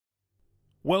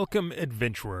Welcome,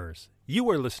 adventurers. You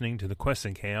are listening to the Quests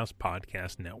and Chaos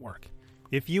Podcast Network.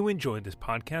 If you enjoyed this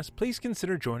podcast, please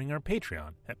consider joining our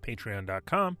Patreon at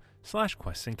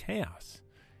patreon.com/questsandchaos.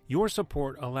 Your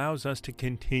support allows us to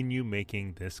continue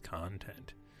making this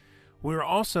content. We're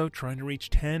also trying to reach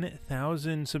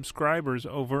 10,000 subscribers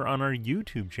over on our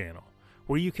YouTube channel,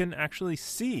 where you can actually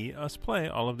see us play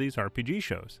all of these RPG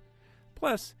shows.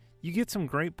 Plus, you get some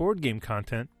great board game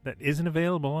content that isn't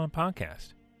available on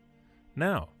podcast.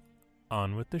 Now,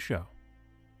 on with the show.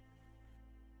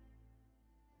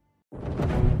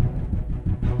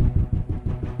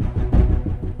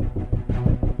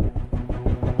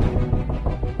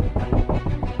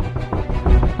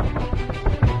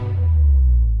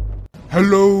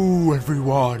 Hello,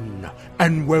 everyone,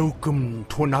 and welcome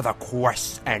to another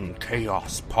Quests and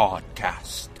Chaos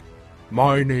podcast.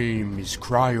 My name is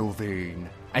Cryovane,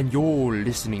 and you're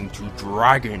listening to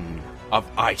Dragon of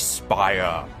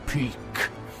Icespire Peak.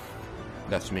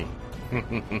 That's me.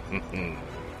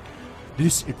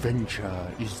 This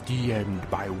adventure is DM'd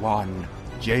by one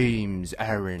James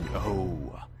Aaron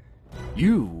O.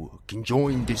 You can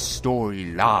join this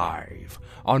story live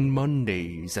on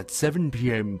Mondays at 7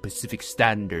 p.m. Pacific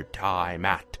Standard Time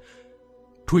at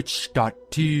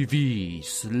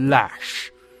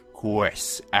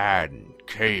twitch.tv/Quests and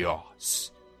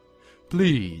Chaos.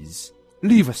 Please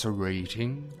leave us a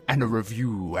rating and a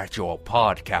review at your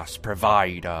podcast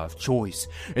provider of choice,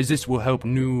 as this will help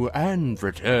new and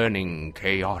returning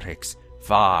chaotics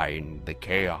find the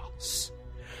chaos.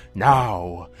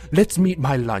 Now, let's meet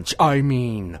my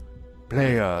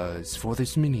players for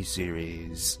this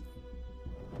mini-series.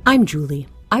 I'm Julie.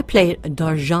 I play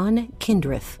Darjan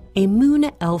Kindrith, a moon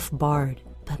elf bard,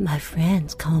 but my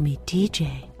friends call me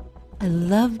DJ. I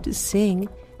love to sing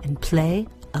and play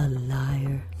a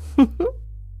lyre.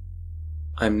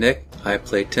 I'm Nick, I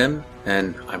play Tim,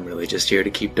 and I'm really just here to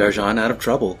keep Darjan out of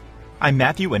trouble. I'm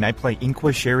Matthew, and I play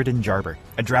Inqua Sheridan Jarber,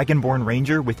 a dragonborn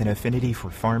ranger with an affinity for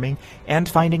farming and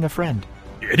finding a friend.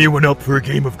 Anyone up for a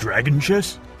game of dragon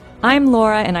chess? I'm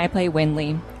Laura, and I play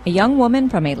Winley, a young woman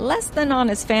from a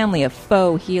less-than-honest family of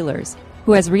faux healers,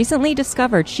 who has recently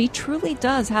discovered she truly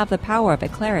does have the power of a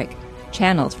cleric,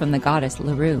 channeled from the goddess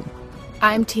Larue.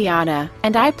 I'm Tiana,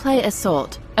 and I play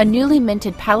Isolde, a newly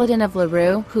minted paladin of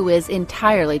Larue who is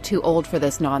entirely too old for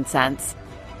this nonsense.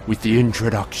 With the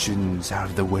introductions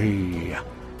out of the way,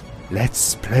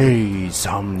 let's play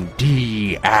some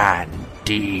D&D.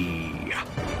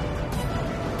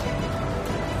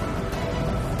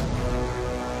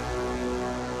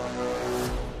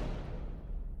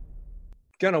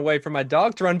 Gonna wait for my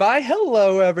dog to run by.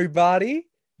 Hello, everybody.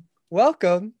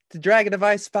 Welcome to Dragon of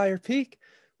Icespire Peak,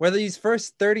 where these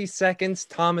first 30 seconds,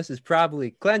 Thomas is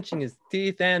probably clenching his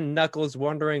teeth and knuckles,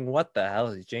 wondering what the hell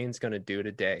is James gonna do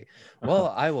today.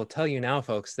 Well, I will tell you now,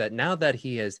 folks, that now that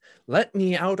he has let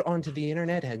me out onto the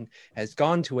internet and has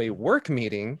gone to a work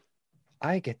meeting,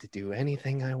 I get to do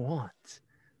anything I want.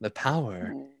 The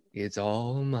power is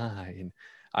all mine.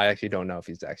 I actually don't know if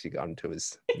he's actually gone to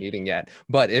his meeting yet,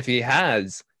 but if he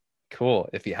has, cool.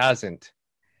 If he hasn't,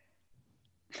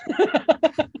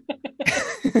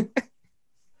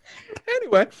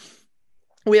 anyway,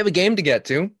 we have a game to get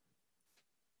to.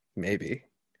 Maybe.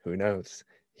 Who knows?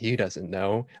 He doesn't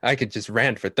know. I could just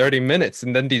rant for 30 minutes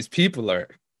and then these people are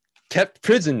kept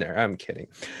prisoner. I'm kidding.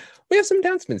 We have some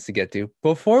announcements to get to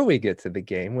before we get to the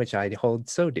game, which I hold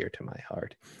so dear to my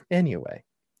heart. Anyway,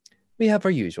 we have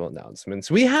our usual announcements.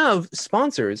 We have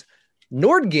sponsors,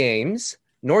 Nord Games.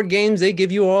 Nord Games, they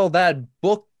give you all that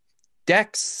book,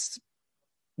 decks,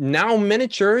 now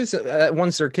miniatures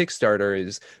once their Kickstarter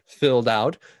is filled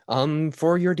out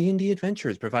for your D&D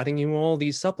adventures, providing you all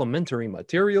these supplementary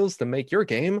materials to make your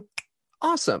game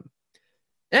awesome.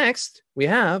 Next, we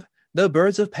have the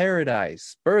Birds of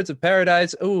Paradise. Birds of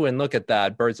Paradise. Oh, and look at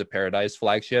that. Birds of Paradise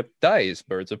flagship dice.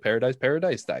 Birds of Paradise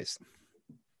dice.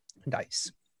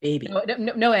 Dice. Baby.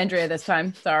 No Andrea this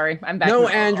time. Sorry. I'm back. No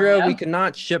Andrea. We could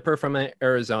not ship her from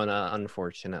Arizona,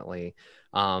 unfortunately.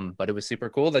 But it was super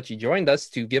cool that she joined us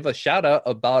to give a shout out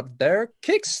about their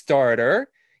Kickstarter.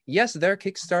 Yes, their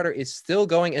Kickstarter is still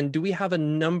going. And do we have a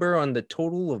number on the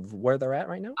total of where they're at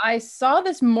right now? I saw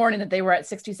this morning that they were at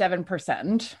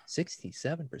 67%.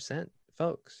 67%,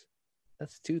 folks.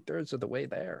 That's 2/3 of the way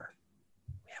there.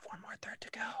 We have one more third to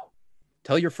go.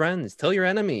 Tell your friends, tell your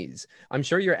enemies. I'm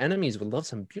sure your enemies would love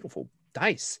some beautiful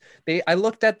dice. I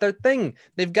looked at their thing.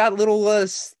 They've got little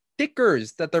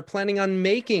stickers that they're planning on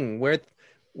making where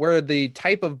the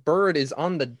type of bird is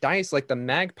on the dice, like the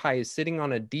magpie is sitting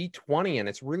on a D20, and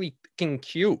it's really fucking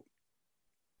cute.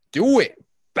 Do it.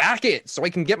 Back it so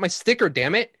I can get my sticker,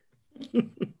 damn it.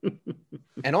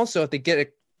 And also, if they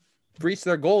get reach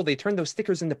their goal, they turn those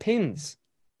stickers into pins.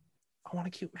 I want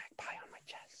a cute magpie on my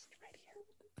chest right here.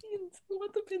 Pins. I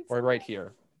want the pins. Or right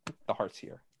here. The heart's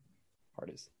here.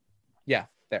 Heart is. Yeah,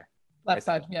 there. Left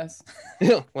side, yes.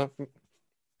 Well,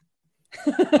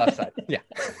 left side. Yeah.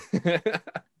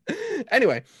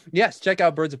 Anyway, yes, check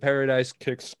out Birds of Paradise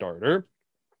Kickstarter.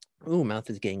 Ooh, mouth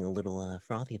is getting a little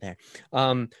frothy there.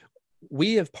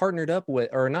 We have partnered up with,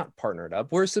 or not partnered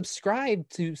up, we're subscribed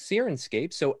to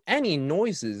Sirenscape. So any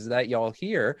noises that y'all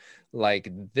hear,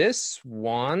 like this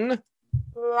one,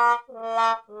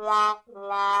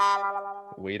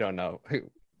 we don't know.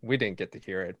 We didn't get to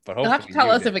hear it, but You'll have to tell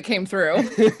us if it came through.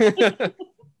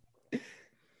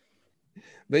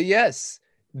 But yes,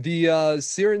 the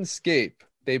Sirenscape,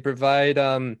 they provide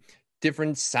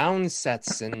different sound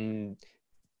sets and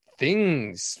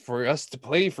things for us to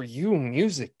play for you,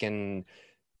 music and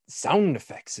sound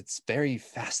effects. It's very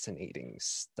fascinating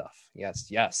stuff.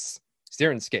 Yes,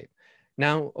 Sirenscape.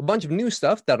 Now, a bunch of new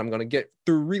stuff that I'm going to get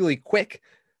through really quick.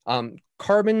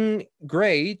 Carbon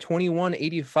Gray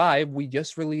 2185, we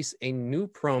just released a new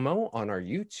promo on our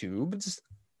YouTubes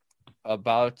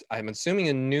about, I'm assuming,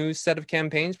 a new set of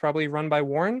campaigns probably run by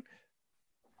Warren.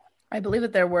 I believe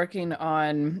that they're working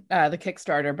on the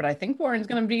Kickstarter, but I think Warren's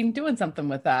going to be doing something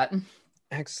with that.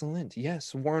 Excellent.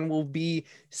 Yes, Warren will be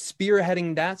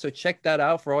spearheading that, so check that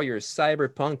out for all your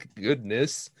cyberpunk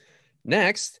goodness.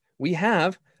 Next, we're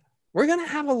going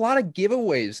to have a lot of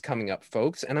giveaways coming up,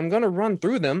 folks, and I'm going to run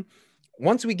through them.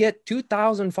 Once we get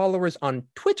 2,000 followers on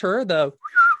Twitter,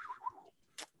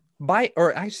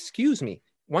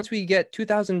 once we get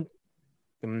 2,000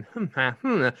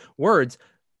 words,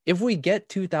 if we get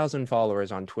 2,000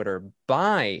 followers on Twitter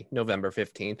by November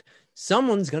 15th,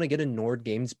 someone's going to get a Nord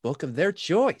Games book of their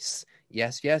choice.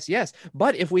 Yes.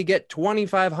 But if we get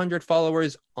 2,500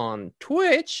 followers on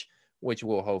Twitch, which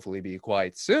will hopefully be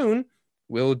quite soon,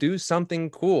 we'll do something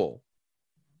cool.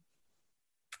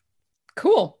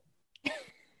 Cool.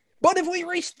 But if we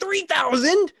reach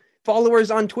 3,000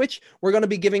 followers on Twitch, we're going to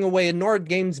be giving away a Nord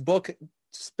Games book,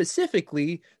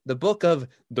 specifically the book of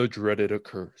The Dreaded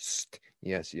Accursed.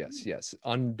 Yes.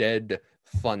 Undead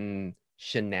fun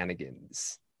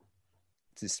shenanigans.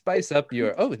 To spice up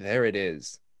your... Oh, there it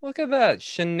is. Look at that.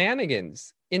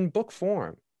 Shenanigans in book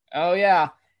form. Oh, yeah.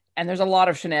 And there's a lot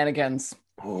of shenanigans.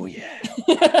 Oh,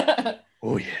 yeah.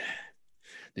 Oh, yeah.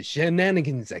 The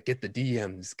shenanigans that get the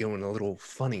DMs going a little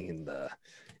funny in the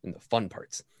fun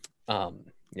parts.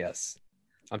 Yes.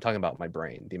 I'm talking about my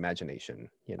brain, the imagination,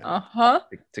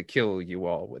 to kill you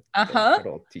all with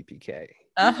little TPK.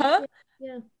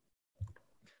 Yeah.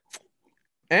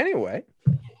 Anyway,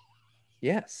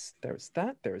 yes, there's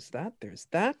that.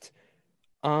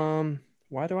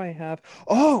 Why do I have...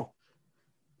 Oh,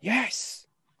 yes,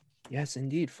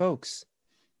 indeed, folks.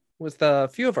 With a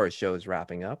few of our shows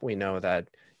wrapping up, we know that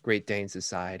Great Dane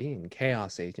Society and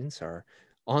Chaos Agents are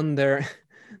on their...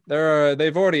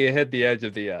 They've already hit the edge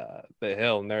of the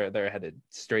hill, and they're headed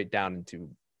straight down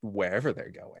into wherever they're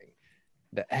going.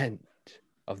 The end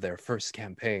of their first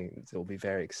campaigns. It will be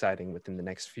very exciting within the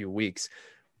next few weeks.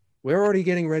 We're already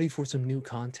getting ready for some new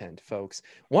content, folks.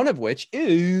 One of which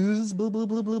is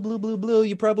blue.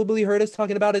 You probably heard us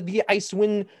talking about it. The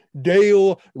Icewind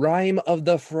Dale Rime of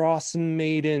the Frost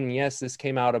Maiden. Yes, this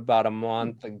came out about a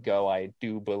month ago, I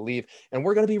do believe. And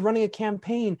we're going to be running a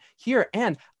campaign here.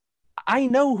 And I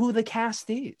know who the cast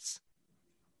is.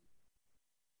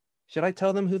 Should I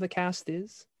tell them who the cast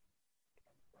is?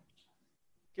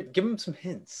 Give them some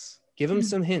hints. Give them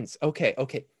some hints. Okay.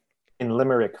 In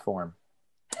limerick form.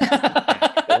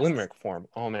 Limerick form.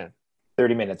 Oh, man.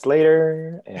 30 minutes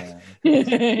later. And...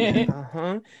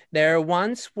 There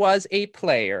once was a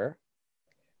player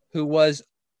who was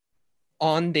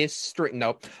on this stream.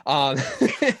 Nope.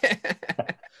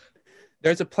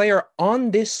 There's a player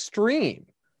on this stream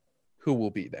who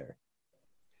will be there.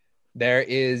 There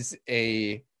is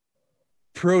a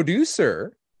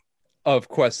producer of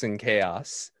Quests and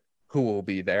Chaos who will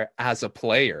be there as a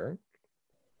player.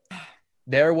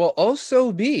 There will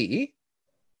also be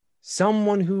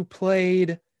someone who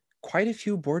played quite a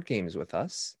few board games with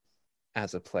us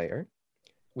as a player.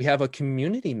 We have a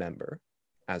community member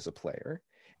as a player.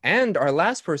 And our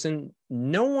last person,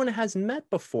 no one has met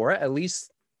before, at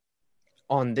least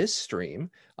on this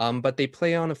stream, but they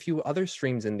play on a few other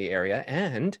streams in the area.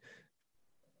 And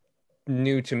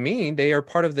new to me, they are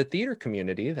part of the theater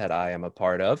community that I am a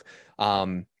part of.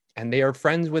 And they are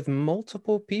friends with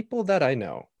multiple people that I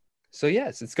know. So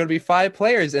yes, it's going to be 5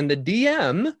 players, and the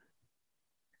DM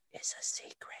is a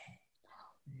secret.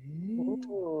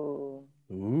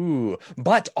 Ooh.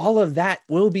 But all of that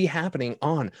will be happening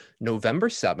on November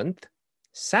 7th,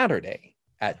 Saturday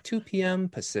at 2 p.m.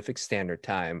 Pacific Standard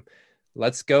Time.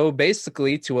 Let's go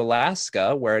basically to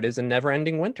Alaska, where it is a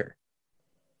never-ending winter.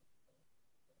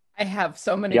 I have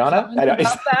so many Yana? comments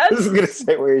about that. I was going to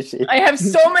say, where is she? I have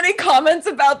so many comments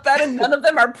about that, and none of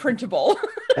them are printable.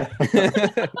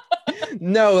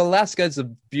 No, Alaska is a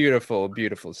beautiful,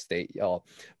 beautiful state, y'all.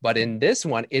 But in this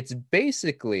one, it's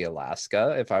basically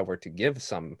Alaska. If I were to give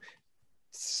some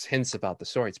hints about the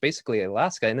story, it's basically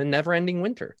Alaska in a never-ending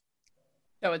winter.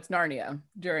 So it's Narnia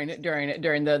during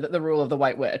the rule of the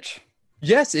White Witch.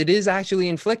 Yes, it is actually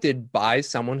inflicted by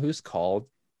someone who's called,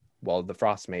 well, the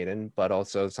Frost Maiden, but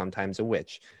also sometimes a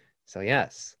witch. So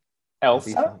yes,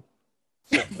 Elsa.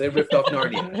 They ripped off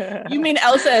Narnia. You mean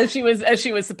Elsa as she was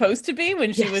supposed to be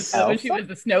when she was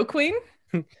the Snow Queen?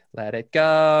 Let it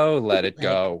go, let it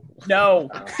go. No.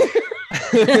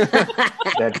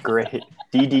 That's great.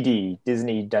 DDD,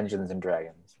 Disney Dungeons and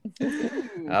Dragons.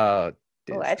 Oh,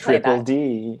 I'd play Triple that.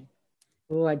 D.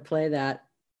 Oh, I'd play that.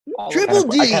 Triple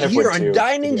D I kind of here would on too,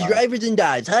 Dinings, to be honest. Drivers, and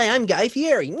Dives. Hi, I'm Guy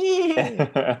Fieri.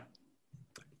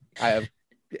 I have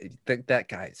that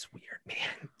guy is weird, man.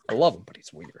 I love him, but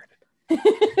he's weird.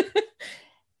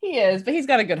 He is, but he's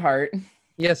got a good heart.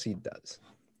 Yes, he does.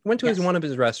 Went to one of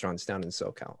his restaurants down in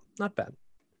SoCal. Not bad.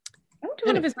 I went to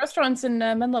one of his restaurants in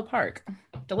Menlo Park.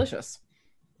 Delicious.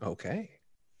 Okay.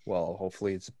 Well,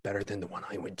 hopefully it's better than the one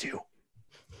I went to.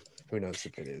 Who knows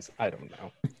if it is? I don't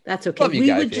know. That's okay. Love you, We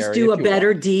Guy would just Fieri, do a if you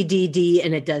better want. DDD,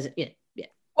 and it doesn't. Yeah.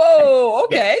 Whoa.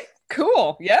 Okay.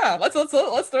 Cool. Yeah. Let's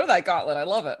throw that gauntlet. I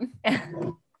love it.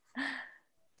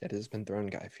 It has been thrown,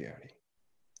 Guy Fieri.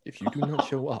 If you do not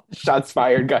show up. Shots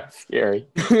fired, Guy Fieri.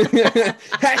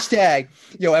 Hashtag.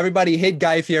 Yo, everybody hit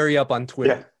Guy Fieri up on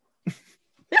Twitter.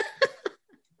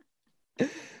 Yeah.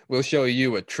 We'll show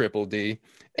you a triple D.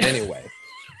 Anyway.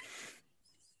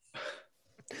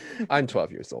 I'm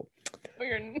 12 years old.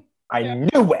 I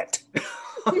knew it.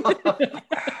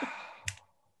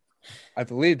 I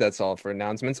believe that's all for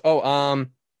announcements. Oh,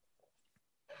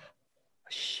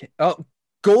 shit. Oh,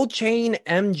 Gold Chain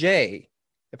MJ.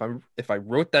 If I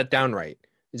wrote that down right,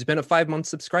 he's been a 5-month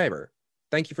subscriber.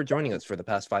 Thank you for joining us for the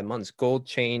past 5 months. Gold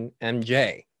Chain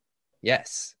MJ.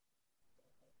 Yes.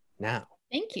 Now.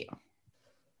 Thank you.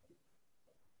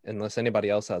 Unless anybody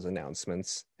else has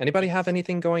announcements. Anybody have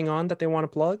anything going on that they want to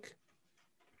plug?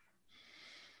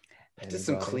 I did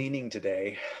some cleaning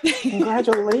today.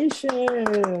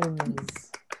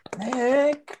 Congratulations,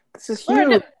 Nick. This is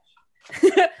Laura,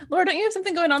 huge. Laura, don't you have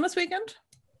something going on this weekend?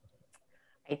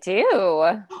 I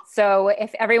do. So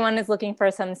if everyone is looking for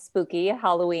some spooky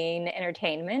Halloween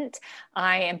entertainment,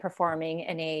 I am performing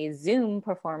in a Zoom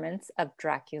performance of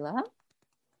Dracula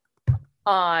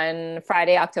on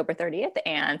Friday, October 30th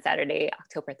and Saturday,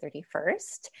 October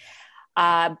 31st.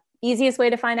 Easiest way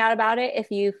to find out about it,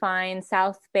 if you find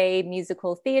South Bay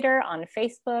Musical Theater on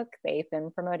Facebook. They've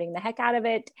been promoting the heck out of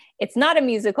it. It's not a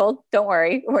musical. Don't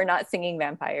worry. We're not singing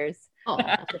vampires.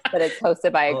 But it's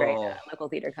hosted by a great local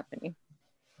theater company.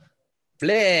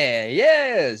 Flair,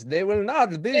 yes, they will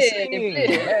not be singing.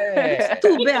 It's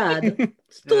too bad.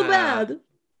 It's too bad.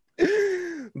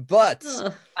 But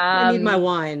I need my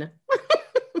wine.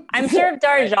 I'm sure if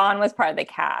Darjan was part of the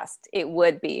cast, it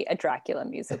would be a Dracula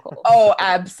musical. Oh,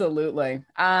 absolutely.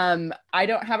 I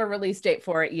don't have a release date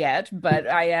for it yet, but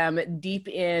I am deep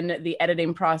in the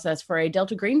editing process for a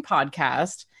Delta Green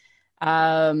podcast.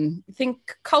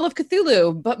 Think Call of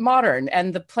Cthulhu, but modern,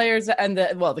 and the players and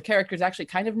the characters actually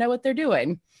kind of know what they're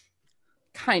doing.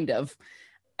 Kind of.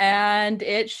 And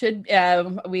it should,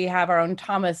 we have our own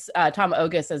Tom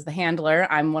Ogus as the handler.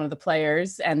 I'm one of the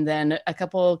players. And then a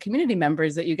couple community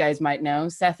members that you guys might know,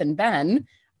 Seth and Ben,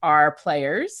 are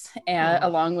players,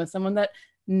 along with someone that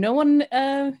no one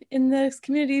in this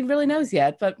community really knows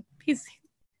yet. But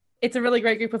it's a really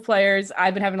great group of players.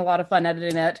 I've been having a lot of fun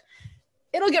editing it.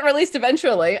 It'll get released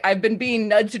eventually. I've been being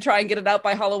nudged to try and get it out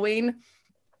by Halloween.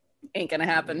 Ain't gonna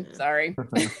happen. Sorry.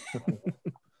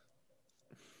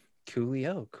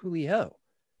 Coolio.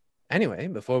 Anyway,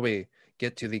 before we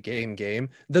get to the game,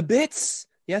 the bits.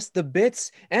 Yes, the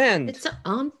bits. And it's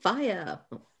on fire.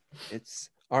 It's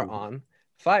are on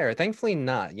fire. Thankfully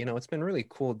not. It's been really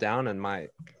cooled down on my...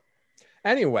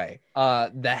 Anyway,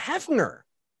 the Hefner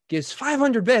gives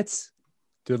 500 bits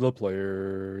to the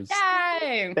players.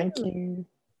 Yay! Thank you.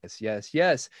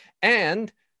 Yes. And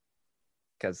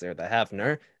because they're the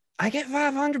Hefner, I get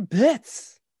 500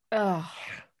 bits. Oh.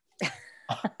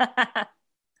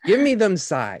 Give me them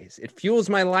sighs. It fuels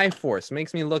my life force.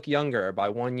 Makes me look younger by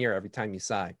 1 year every time you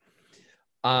sigh.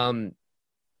 There we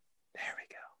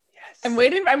go. Yes. I'm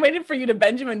waiting for you to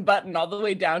Benjamin Button all the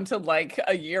way down to like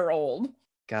a year old.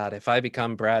 God, if I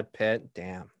become Brad Pitt,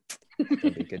 damn. It's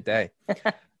gonna be a good day.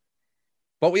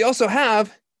 But we also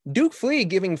have Duke Flea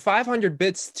giving 500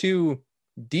 bits to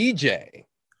DJ.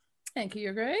 Thank you,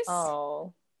 Your Grace.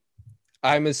 Oh.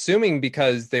 I'm assuming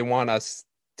because they want us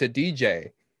to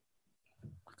DJ.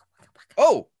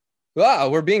 Oh, wow,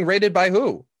 we're being rated by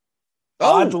who?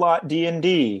 Odd Lot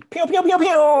D&D. Pew, pew, pew,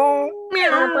 pew.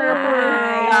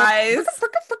 Guys.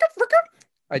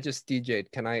 I just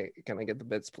DJ'd. Can I get the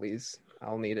bits, please?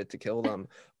 I'll need it to kill them.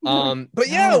 But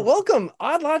yeah, welcome,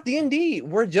 Odd Lot D&D.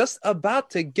 We're just about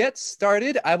to get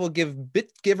started. I will give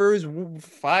bit givers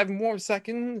 5 more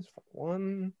seconds.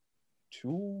 1,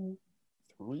 2,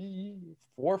 3,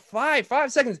 4, 5.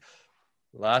 5 seconds.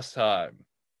 Last time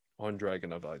on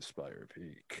Dragon of Icespire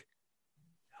Peak.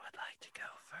 Who would like to go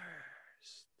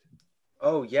first?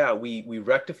 Oh yeah, we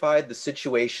rectified the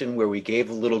situation where we gave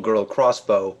the little girl a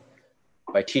crossbow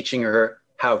by teaching her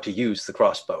how to use the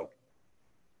crossbow.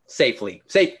 Safely.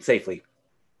 Safely.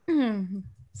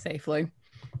 Safely.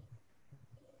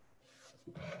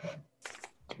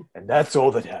 And that's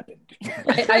all that happened.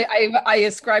 I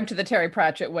ascribe to the Terry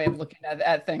Pratchett way of looking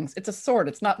at things. It's a sword.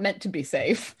 It's not meant to be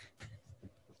safe.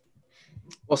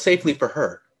 Well, safely for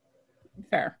her.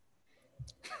 Fair.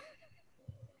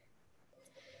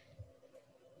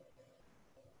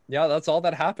 Yeah, that's all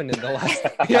that happened in the last.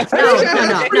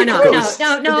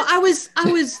 No. I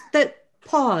was that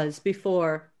pause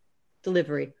before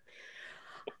delivery.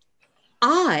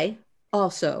 I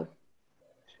also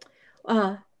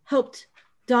helped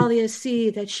Dahlia see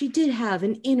that she did have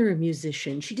an inner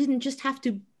musician. She didn't just have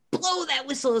to blow that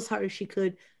whistle as hard as she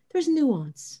could. There's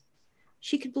nuance.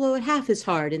 She could blow it half as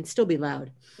hard and still be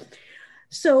loud.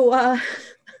 So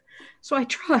I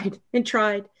tried,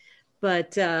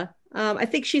 but I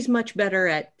think she's much better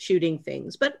at shooting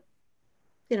things. But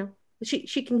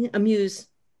she can amuse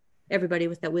everybody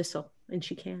with that whistle, and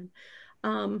she can.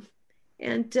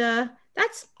 That's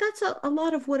a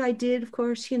lot of what I did, of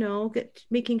course,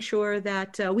 making sure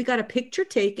that we got a picture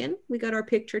taken. We got our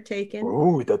picture taken.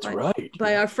 Oh, that's right.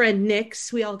 By our friend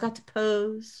Nix. We all got to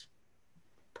pose.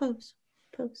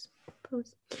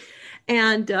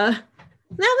 And that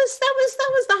was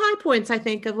the high points, I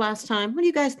think, of last time. What do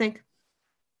you guys think?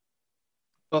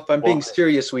 Well, if I'm being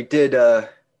serious, we did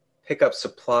pick up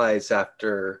supplies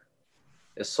after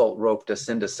Assault roped us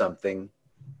into something,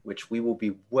 which we will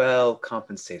be well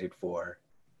compensated for.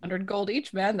 100 gold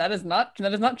each, man. That is not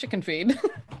chicken feed.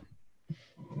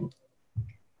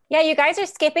 Yeah, you guys are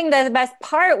skipping the best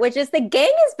part, which is the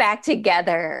gang is back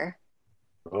together.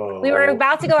 Oh. We were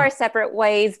about to go our separate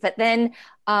ways, but then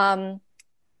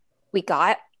we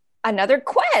got another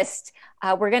quest.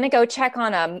 We're going to go check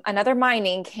on another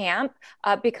mining camp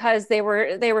because they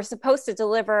were supposed to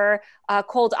deliver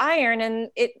cold iron and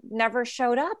it never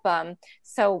showed up.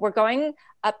 So we're going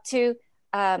up to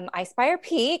Icespire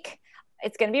Peak.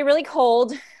 It's going to be really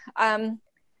cold. I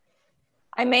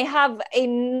may have a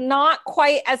not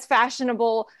quite as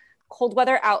fashionable cold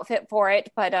weather outfit for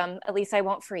it, but at least I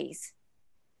won't freeze.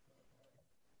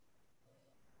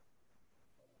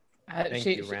 Thank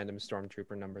you, random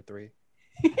stormtrooper number 3.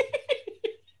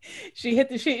 She hit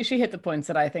the points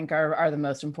that I think are the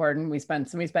most important. We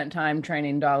spent time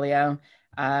training Dahlia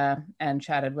and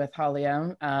chatted with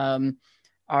Halio.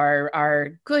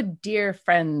 Our good dear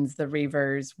friends, the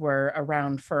Reavers, were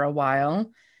around for a while,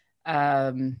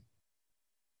 and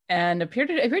appeared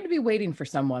to be waiting for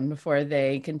someone before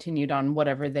they continued on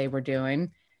whatever they were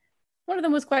doing. One of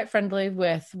them was quite friendly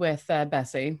with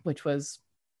Bessie, which was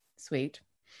sweet.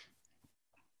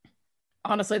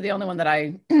 Honestly, the only one that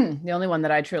I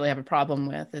truly have a problem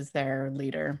with is their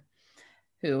leader,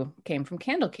 who came from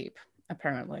Candlekeep,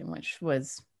 apparently, which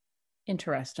was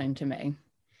interesting to me.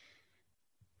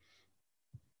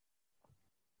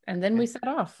 And then we set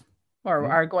off, or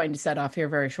are going to set off here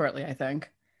very shortly, I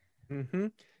think.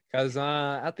 Because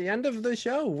at the end of the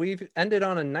show, we've ended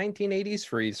on a 1980s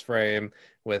freeze frame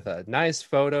with a nice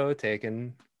photo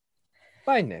taken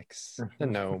by Nix, the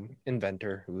gnome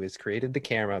inventor who has created the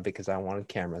camera because I wanted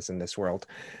cameras in this world.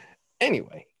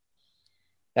 Anyway,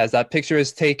 as that picture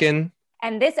is taken.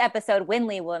 And this episode,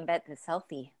 Winley will invent the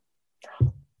selfie.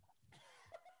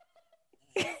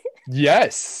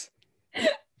 Yes.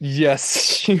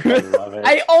 Yes. I love it.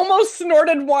 I almost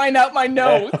snorted wine out my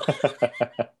nose.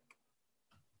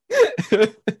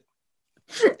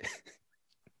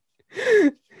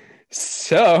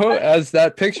 So, as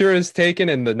that picture is taken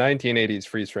and the 1980s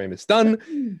freeze frame is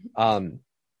done,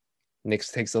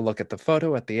 Nix takes a look at the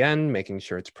photo at the end, making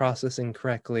sure it's processing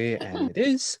correctly, and it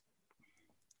is.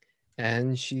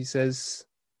 And she says,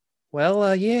 well,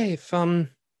 I'll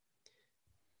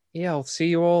see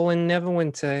you all in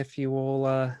Neverwinter if you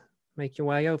all make your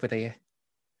way over there.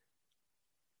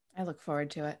 I look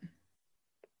forward to it.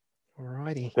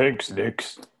 Alrighty. Thanks,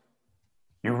 Nix.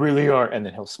 You really are. And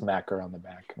then he'll smack her on the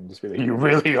back and just be like, you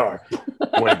really are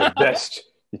one of the best.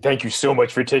 Thank you so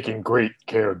much for taking great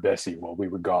care of Bessie while we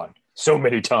were gone. So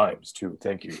many times, too.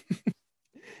 Thank you.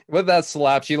 With that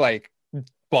slap, she like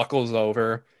buckles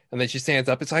over and then she stands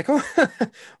up. It's like, oh,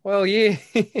 well, yeah.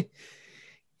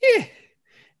 Yeah.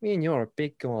 Me and you're a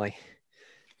big guy.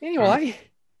 Anyway.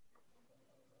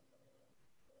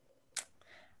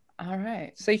 All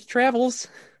right. Safe travels.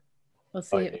 We'll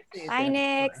see. Bye,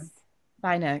 Nix.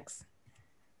 Bye, Nix.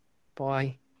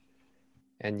 Bye.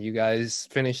 And you guys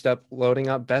finished up loading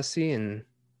up Bessie, and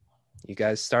you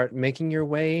guys start making your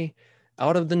way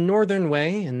out of the northern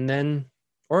way, and then,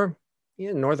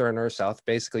 northern or south.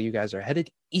 Basically, you guys are headed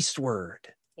eastward.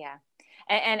 Yeah.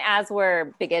 And as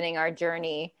we're beginning our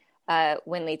journey,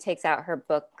 Winley takes out her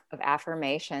book of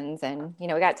affirmations, and, we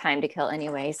got time to kill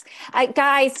anyways.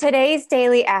 Guys, today's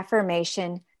daily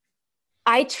affirmation: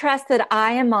 I trust that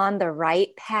I am on the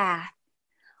right path.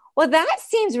 Well, that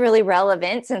seems really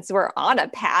relevant since we're on a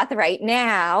path right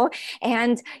now.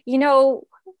 And,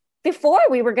 before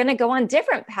we were going to go on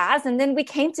different paths, and then we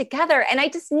came together, and I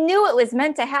just knew it was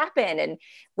meant to happen. And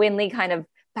Winley kind of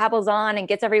babbles on and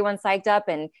gets everyone psyched up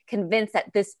and convinced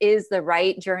that this is the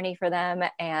right journey for them.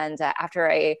 And after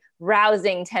a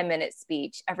rousing 10-minute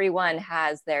speech, everyone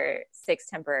has their 6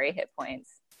 temporary hit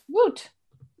points. Woot!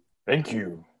 Thank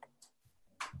you.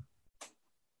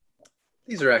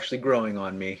 These are actually growing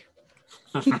on me.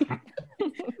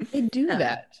 They do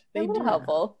that. They do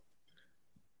helpful.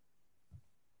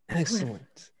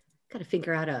 Excellent. Got to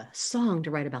figure out a song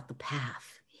to write about the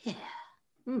path. Yeah.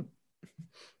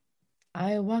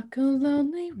 I walk a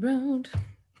lonely road.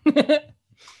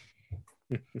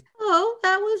 Oh,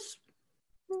 that was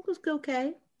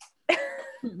okay.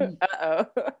 Uh-oh.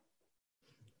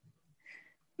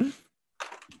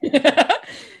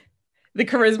 The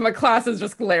charisma classes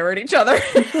just glare at each other.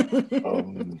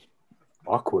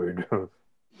 Awkward.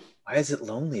 Why is it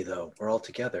lonely, though? We're all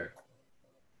together.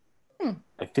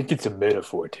 I think it's a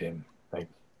metaphor, Tim.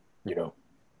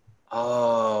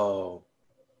 Oh.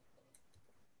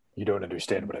 You don't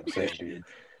understand what I'm saying, do you?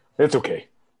 It's okay.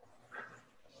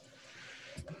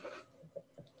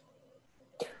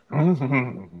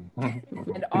 And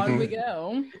on we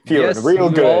go. Feeling real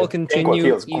good. All continue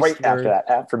feels great eastward. after that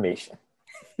affirmation.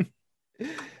 A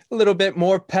little bit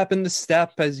more pep in the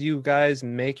step as you guys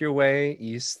make your way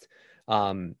east.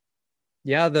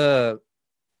 The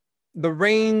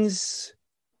rains,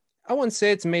 I wouldn't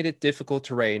say it's made it difficult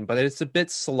to rain, but it's a bit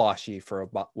sloshy for a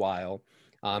while.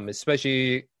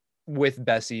 Especially with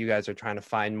Bessie, you guys are trying to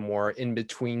find more in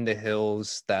between the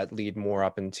hills that lead more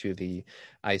up into the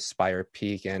Ice Spire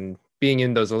Peak, and being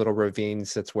in those little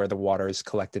ravines, that's where the water is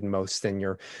collected most, and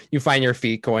you find your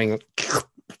feet going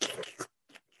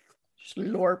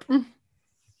slurp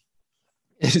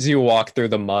as you walk through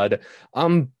the mud.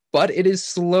 But it is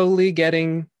slowly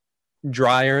getting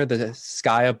drier. The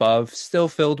sky above still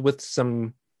filled with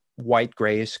some white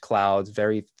grayish clouds,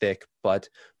 very thick, but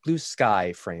blue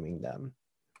sky framing them.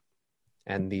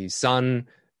 And the sun,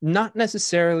 not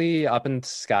necessarily up in the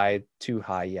sky too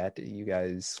high yet. You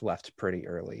guys left pretty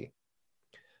early.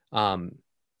 And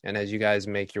as you guys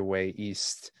make your way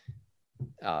east,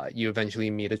 you eventually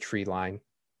meet a tree line.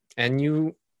 And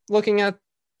you, looking at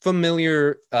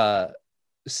familiar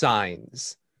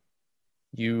signs,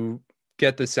 you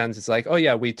get the sense it's like, oh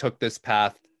yeah, we took this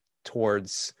path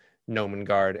towards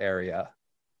Nomengard area.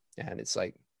 And it's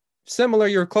like similar,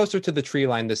 you're closer to the tree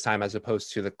line this time as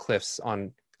opposed to the cliffs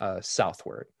on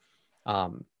southward.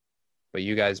 But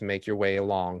you guys make your way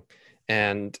along.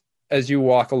 And as you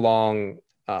walk along,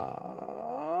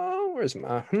 where's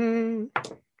my...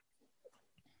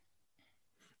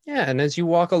 Yeah, and as you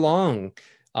walk along,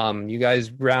 you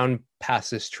guys round past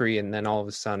this tree, and then all of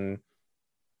a sudden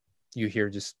you hear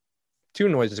just 2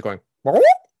 noises going,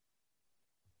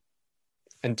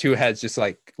 and 2 heads just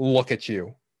like look at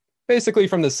you, basically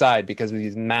from the side because of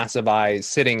these massive eyes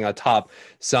sitting atop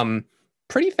some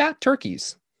pretty fat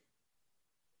turkeys.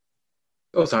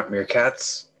 Those aren't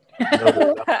meerkats.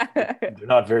 No, they're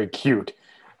not very cute.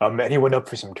 Anyone up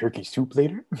for some turkey soup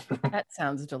later? That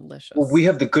sounds delicious. Well, we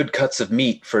have the good cuts of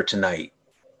meat for tonight.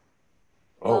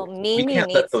 Well, Mimi we can't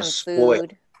needs let some those spoil.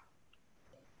 food.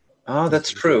 Oh,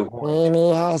 that's true.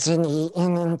 Mimi hasn't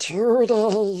eaten in 2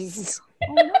 days.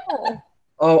 Oh, no.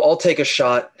 Oh, I'll take a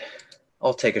shot.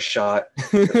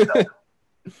 That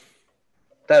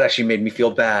actually made me feel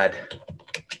bad.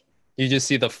 You just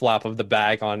see the flap of the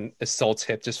bag on Assault's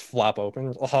hip just flop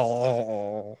open.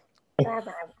 Oh.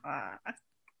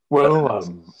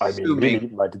 Well, I mean,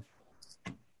 maybe,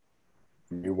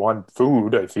 you want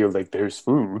food. I feel like there's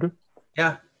food.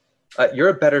 Yeah. You're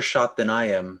a better shot than I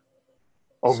am.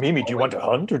 Oh, Mimi, do you want to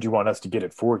hunt or do you want us to get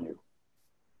it for you?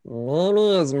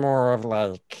 Mimi is more of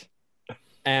like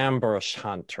ambush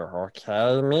hunter,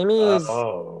 okay? Mimi is...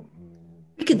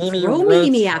 We can Mimi throw waits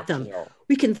Mimi for at them. kill.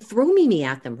 We can throw Mimi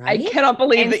at them, right? I cannot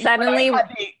believe And that suddenly-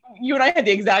 you and I had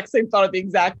the exact same thought at the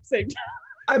exact same time.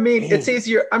 I mean, it's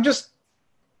easier. I'm just.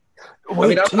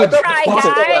 Wait, I Try,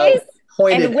 guys.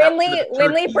 pointed And after Winley, the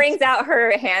Winley turkeys. brings out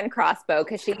her hand crossbow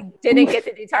because she didn't get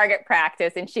to do target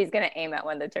practice, and she's going to aim at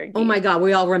one of the turkeys. Oh my God,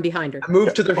 we all run behind her.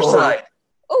 Move to the side.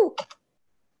 Oh.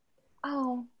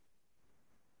 Oh.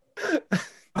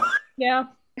 Yeah.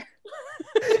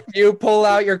 You pull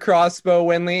out your crossbow,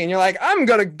 Winley, and you're like, I'm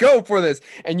gonna go for this.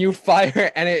 And you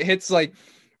fire, and it hits like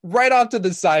right off to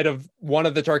the side of one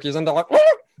of the turkeys, and they're like,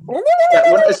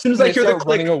 As soon as I hear the start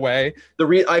click, running away.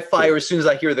 I fire as soon as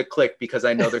I hear the click because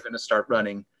I know they're going to start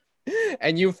running.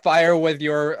 And you fire with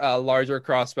your larger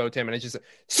crossbow, Tim, and it just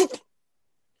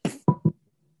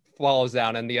falls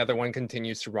down, and the other one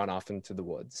continues to run off into the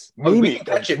woods. Oh, we Mimi, can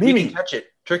catch it. Mimi. We can catch it.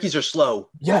 Turkeys are slow.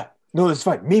 Yeah, no, that's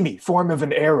fine. Mimi, form of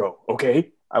an arrow,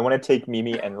 okay? I want to take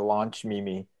Mimi and launch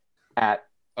Mimi at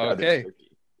the other Okay.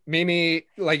 turkey. Mimi,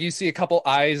 like you see a couple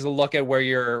eyes look at where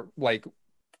you're like,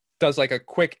 does like a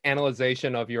quick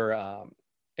analyzation of your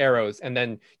arrows, and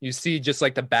then you see just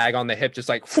like the bag on the hip, just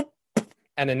like,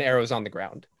 and an arrow's on the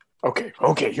ground.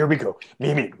 Okay, here we go.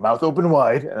 Mimi, mouth open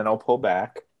wide, and then I'll pull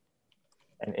back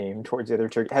and aim towards the other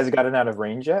turkey. Has it gotten out of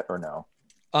range yet, or no?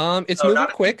 It's moving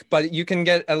quick, but you can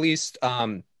get at least,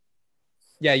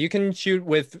 you can shoot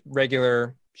with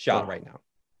regular shot right now.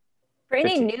 For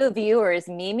any new viewers,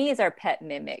 Mimi is our pet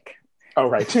mimic. Oh,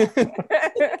 right.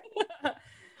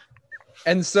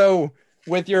 And so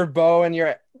with your bow and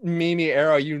your Mimi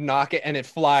arrow, you knock it and it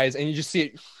flies, and you just see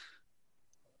it.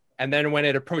 And then when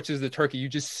it approaches the turkey, you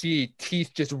just see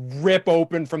teeth just rip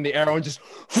open from the arrow and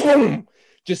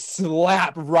just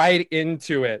slap right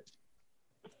into it.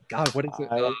 God, what is it?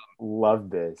 I love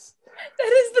this. That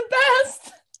is the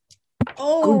best.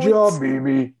 Oh, Good job,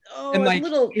 Mimi. Oh, And a like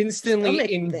little instantly stomach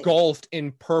thing. engulfed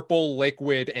in purple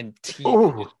liquid and teeth.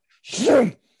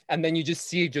 And then you just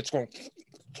see it just going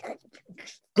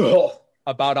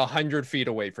about 100 feet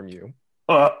away from you.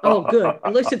 Oh, good.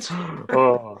 At least it's.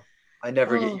 I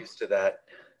never get Oh. used to that.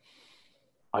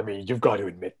 I mean, you've got to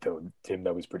admit, though, Tim,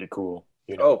 that was pretty cool.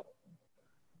 You know? Oh,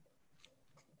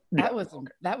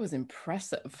 That was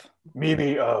impressive.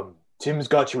 Mimi, Tim's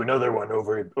got you another one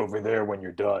over there when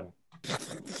you're done.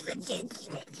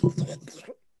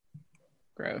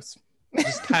 Gross.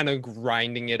 Just kind of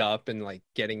grinding it up and like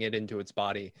getting it into its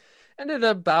body. And in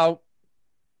about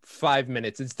 5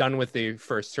 minutes, it's done with the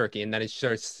first turkey, and then it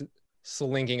starts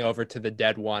slinking over to the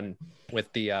dead one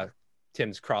with the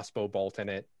Tim's crossbow bolt in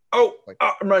it. I'm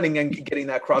running and getting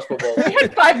that crossbow bolt. You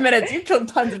had 5 minutes. You killed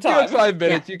tons of You have time. 5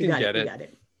 minutes, Yeah, you can get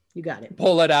it. You got it.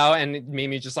 Pull it out, and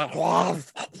Mimi's just like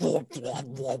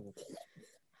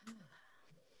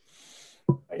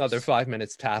another 5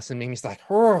 minutes pass, and Mimi's like,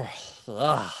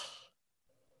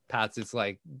 pats its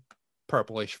like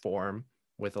purplish form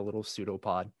with a little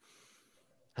pseudopod.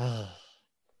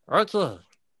 Okay.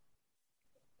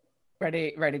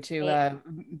 Ready to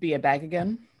be a bag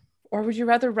again, or would you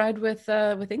rather ride with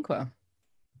Inqua?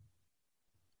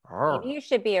 Oh. Maybe you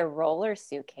should be a roller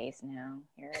suitcase now.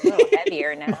 You're a little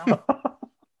heavier now.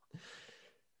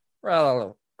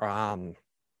 Well, I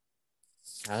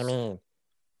mean,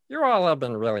 you all have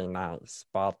been really nice,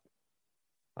 but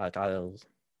like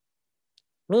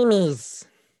Mimi's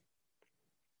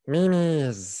a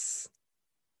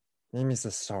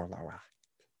solo act.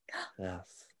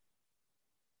 Yes.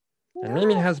 And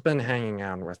Mimi has been hanging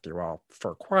out with you all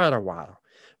for quite a while.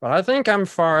 But I think I'm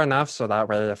far enough so that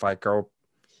way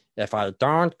if I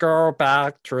don't go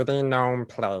back to the gnome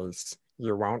place,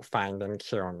 you won't find and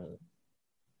kill me.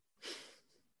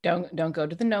 Don't go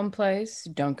to the gnome place.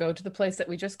 Don't go to the place that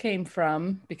we just came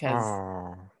from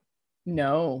because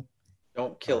no.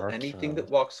 Don't kill anything that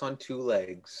walks on two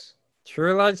legs.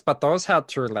 2 legs, but those had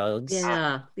 2 legs.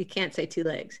 Yeah, you can't say 2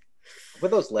 legs.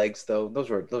 With those legs, though, those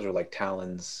are like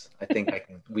talons. I think I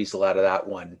can weasel out of that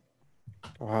one.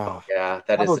 Oh. Yeah,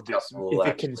 that How is a about tough this? rule, If it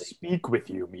actually. can speak with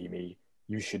you, Mimi,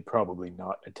 you should probably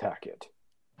not attack it.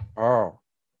 Oh,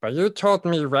 but you told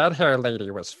me red hair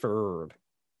lady was food.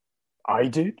 I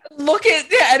did? Look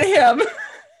at him.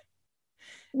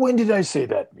 When did I say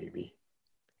that, Mimi?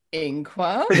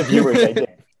 Inqua. For the viewers, I did.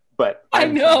 But I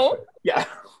know. Yeah.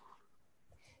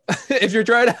 If you're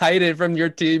trying to hide it from your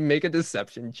team, make a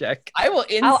deception check. I will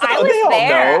Oh, I was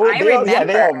there. I remember.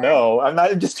 They all know.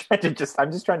 I'm just trying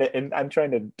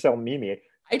to tell Mimi.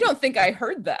 I don't think I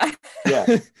heard that. Yeah.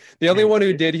 The only one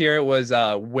who did hear it was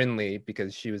Winley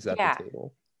because she was at Yeah. the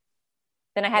table.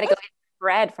 Then I had to go get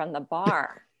bread from the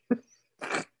bar.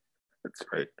 That's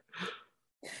right.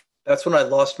 That's when I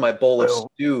lost my bowl of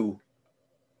stew.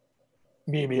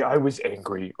 Mimi, I was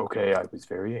angry. Okay, I was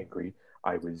very angry.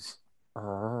 I was.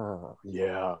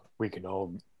 Yeah, we can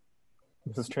all.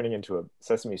 This is turning into a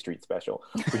Sesame Street special.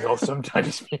 We all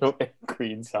sometimes feel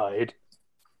angry inside.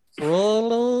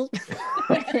 Really?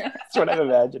 That's what I'm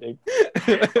imagining.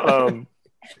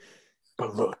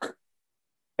 But look,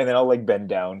 and then I'll like bend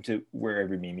down to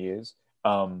wherever Mimi is.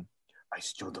 I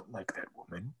still don't like that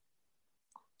woman.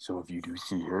 So if you do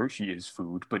see her, she is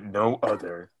food, but no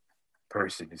other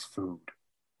person is food.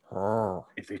 Oh.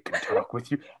 If it can talk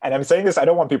with you, and I'm saying this, I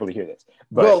don't want people to hear this.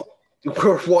 But Well,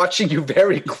 we're watching you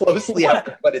very closely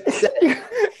after what it said.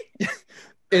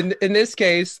 In this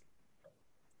case,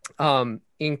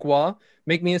 Inkwa,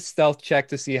 make me a stealth check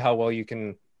to see how well you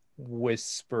can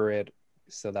whisper it,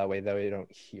 so that way they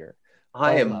don't hear.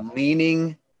 I am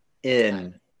leaning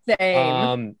in.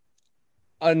 Same.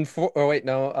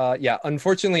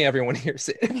 Unfortunately, everyone hears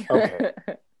it. Okay.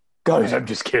 Guys, I'm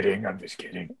just kidding.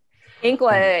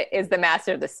 Inkwa is the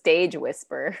master of the stage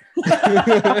whisper.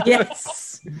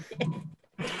 Yes.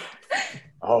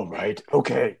 All right.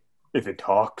 Okay. If it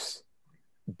talks,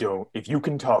 don't. If you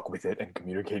can talk with it and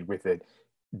communicate with it,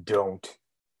 don't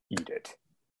eat it.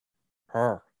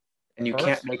 And you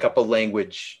can't make up a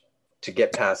language to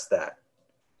get past that.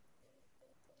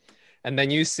 And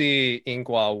then you see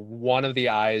Inkwa, one of the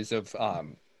eyes of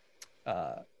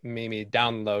Mimi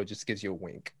down low just gives you a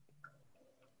wink.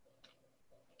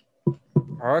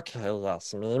 Okay,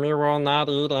 yes, Mimi will not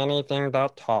eat anything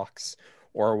that talks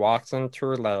or walks on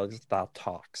two legs that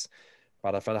talks.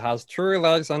 But if it has two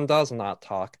legs and does not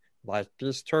talk, like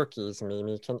these turkeys,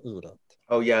 Mimi can eat it.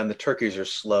 Oh yeah, and the turkeys are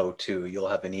slow too. You'll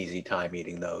have an easy time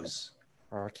eating those.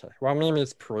 Okay, well,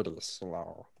 Mimi's pretty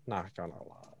slow, not gonna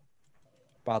lie.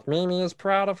 But Mimi is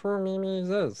proud of who Mimi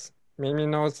is. Mimi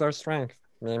knows their strength.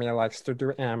 Mimi likes to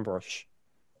do ambush.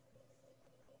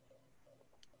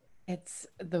 It's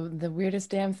the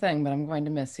weirdest damn thing, but I'm going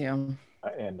to miss you.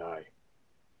 And I.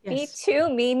 Me too,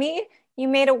 Mimi. You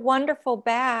made a wonderful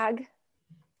bag.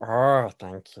 Oh,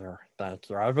 thank you. Thank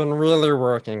you. I've been really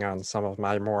working on some of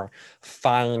my more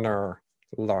finer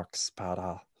looks,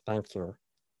 but thank you.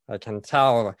 I can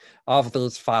tell of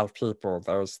these 5 people,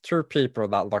 there's 2 people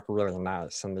that look really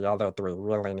nice, and the other 3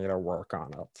 really need to work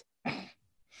on it.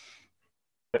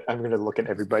 I'm going to look at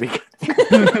everybody.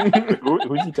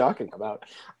 Who's he talking about?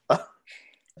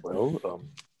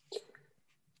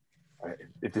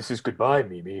 If this is goodbye,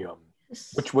 Mimi,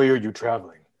 which way are you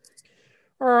traveling?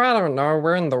 Oh, I don't know.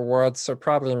 We're in the woods, so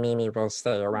probably Mimi will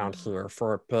stay around here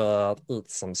for a bit,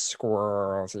 eat some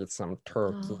squirrels, eat some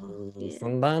turkeys,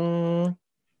 and then,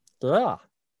 yeah.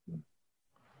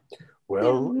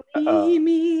 Well,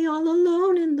 Mimi all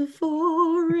alone in the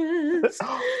forest.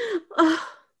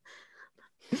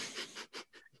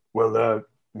 Well,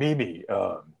 Mimi,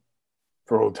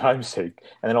 for old time's sake,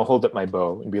 and then I'll hold up my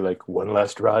bow and be like, one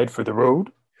last ride for the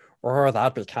road? Oh,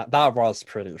 that was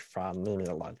pretty fun. Mimi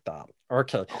liked that.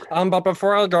 Okay. But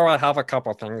before I go, I have a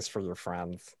couple things for you,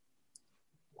 friends.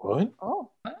 What?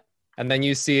 Oh. And then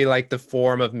you see like the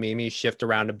form of Mimi shift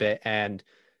around a bit, and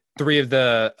 3 of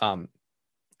the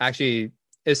actually,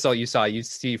 Isol, you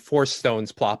see 4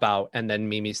 stones plop out, and then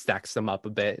Mimi stacks them up a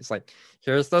bit. It's like,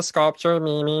 here's the sculpture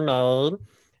Mimi made,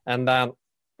 and then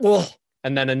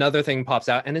another thing pops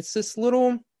out, and it's this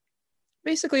little,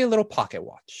 basically a little pocket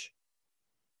watch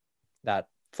that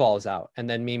falls out. And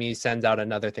then Mimi sends out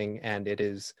another thing, and it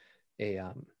is a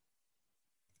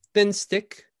thin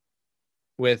stick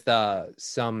with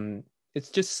it's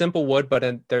just simple wood, but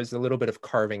there's a little bit of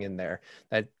carving in there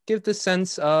that give the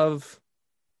sense of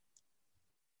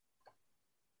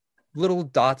little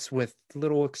dots with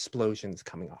little explosions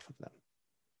coming off of them.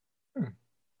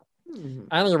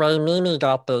 Anyway, Mimi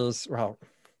got these,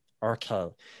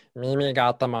 Mimi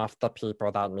got them off the people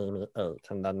that Mimi ate,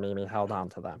 and then Mimi held on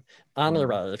to them.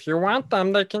 Anyway, if you want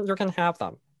them, you can have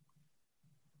them.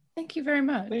 Thank you very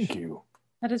much. Thank you.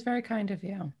 That is very kind of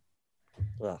you.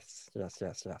 Yes.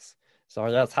 So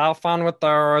yes, have fun with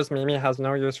those. Mimi has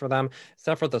no use for them,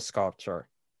 except for the sculpture.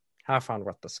 Have fun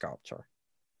with the sculpture.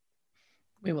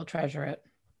 We will treasure it.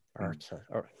 Okay.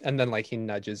 And then like it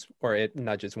nudges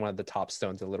one of the top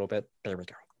stones a little bit. There we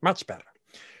go. Much better.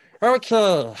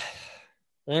 Okay.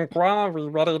 Inkwa, are we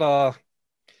ready to...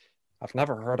 I've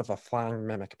never heard of a flying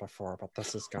mimic before, but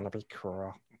this is going to be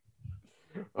cool.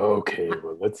 Okay,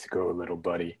 well, let's go, little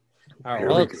buddy. All Here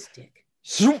right.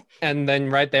 And then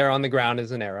right there on the ground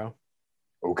is an arrow.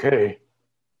 Okay.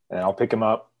 And I'll pick him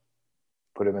up,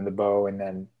 put him in the bow, and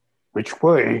then which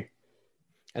way?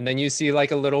 And then you see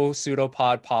like a little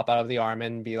pseudopod pop out of the arm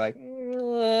and be like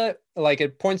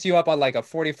it points you up on like a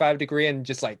 45 degree and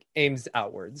just like aims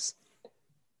outwards.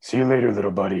 See you later, little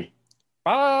buddy.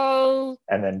 Bye.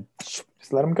 And then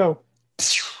just let him go.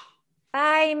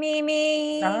 Bye,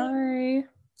 Mimi. Bye.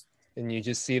 And you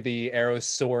just see the arrows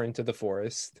soar into the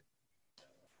forest.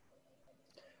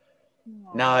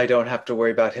 Now I don't have to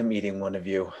worry about him eating one of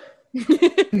you.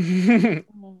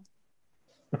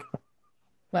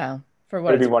 Well, for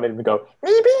what Maybe wanted him to go.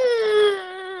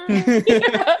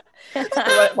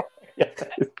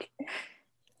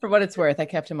 For what it's worth, I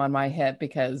kept him on my hip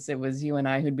because it was you and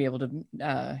I who'd be able to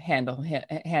handle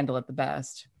it the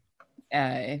best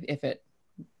if it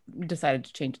decided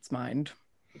to change its mind.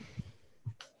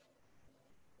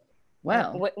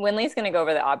 Well, Winley's going to go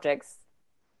over the objects.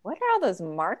 What are all those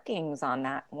markings on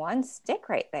that one stick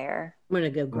right there? I'm going to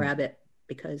go grab it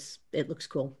because it looks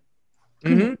cool.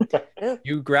 Mm-hmm.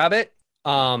 You grab it,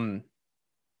 and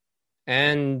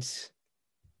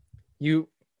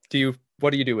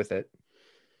what do you do with it?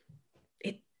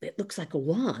 It looks like a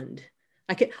wand.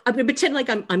 I'm going to pretend like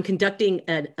I'm conducting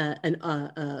an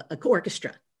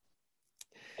orchestra.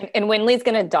 And Winley's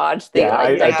going to dodge the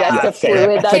Yeah, digestive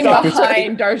fluid that's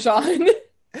behind Darjan.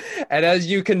 And as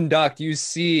you conduct, you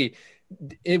see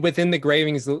it within the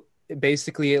gravings,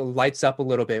 basically it lights up a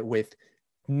little bit with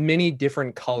many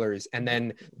different colors, and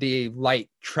then the light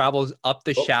travels up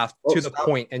the shaft to the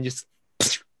point and just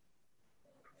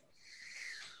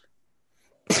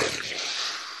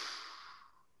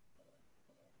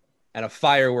and a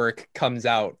firework comes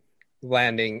out,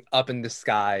 landing up in the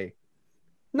sky.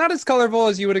 Not as colorful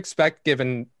as you would expect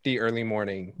given the early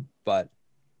morning, but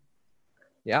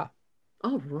yeah.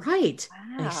 All right.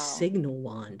 Wow. A signal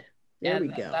wand. There we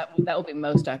go. That will be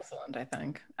most excellent, I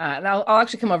think. And I'll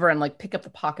actually come over and like pick up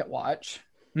the pocket watch.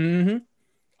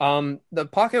 Mm-hmm. The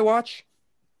pocket watch,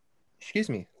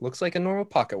 looks like a normal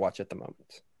pocket watch at the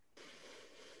moment.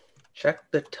 Check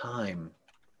the time.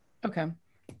 Okay.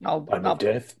 Time of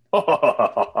death.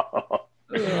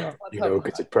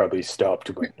 Because it probably stopped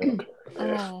when. Too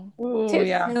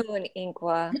soon,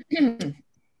 Inqua.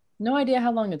 No idea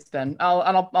how long it's been.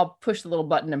 I'll push the little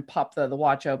button and pop the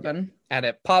watch open. And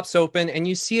it pops open, and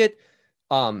you see it,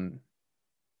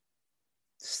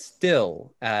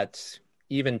 still at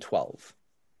even 12.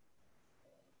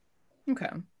 Okay.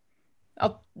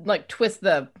 I'll like twist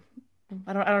the.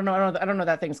 I don't know what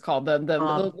that thing's called. The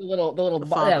little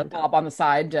bob on the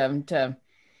side to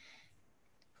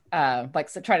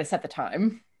try to set the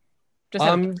time. Just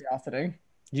out of curiosity.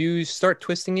 You start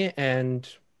twisting it, and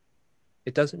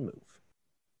it doesn't move.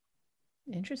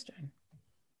 Interesting.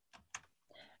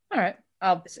 All right.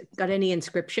 Got any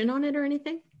inscription on it or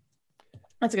anything?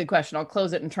 That's a good question. I'll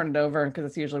close it and turn it over because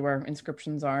it's usually where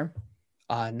inscriptions are.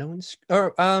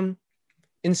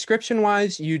 Inscription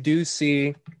wise, you do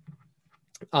see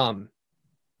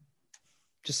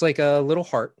just like a little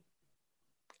heart,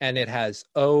 and it has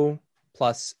O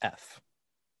plus F.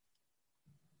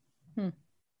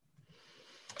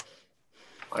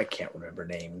 I can't remember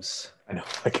names. I know,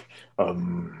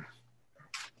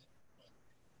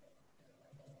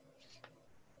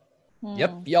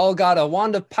 Yep, y'all got a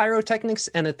wand of pyrotechnics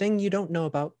and a thing you don't know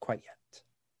about quite yet.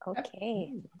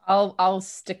 Okay. I'll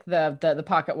stick the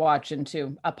pocket watch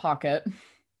into a pocket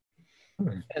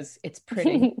because it's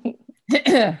pretty.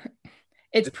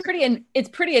 It's pretty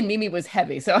and Mimi was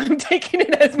heavy, so I'm taking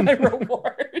it as my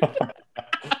reward.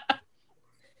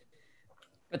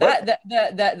 But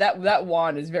that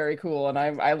wand is very cool, and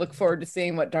I look forward to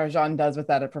seeing what Darjan does with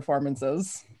that at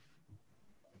performances.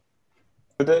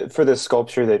 For the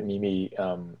sculpture that Mimi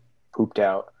pooped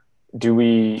out,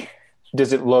 is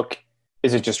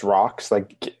it just rocks,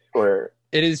 or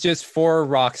it is just 4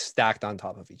 rocks stacked on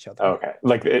top of each other? Okay,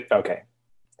 okay.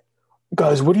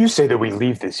 Guys, what do you say that we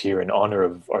leave this here in honor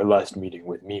of our last meeting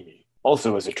with Mimi?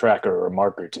 Also as a tracker or a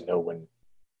marker to know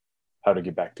how to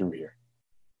get back through here.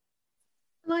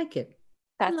 I like it.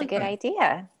 That's a good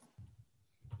idea.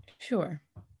 Sure.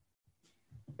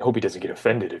 I hope he doesn't get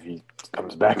offended if he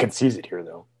comes back and sees it here,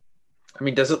 though. I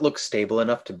mean, does it look stable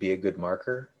enough to be a good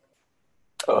marker?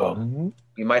 You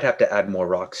might have to add more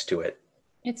rocks to it.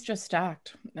 It's just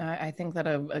stacked. I think that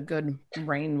a good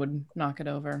rain would knock it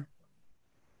over.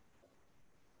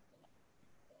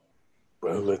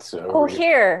 Well, let's.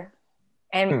 Here,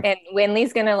 and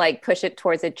Winley's gonna like push it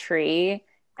towards a tree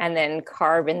and then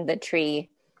carve in the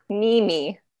tree,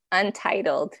 Mimi,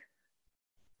 Untitled.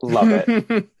 Love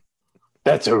it.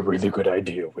 That's a really good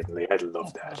idea, Winley. I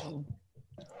love that.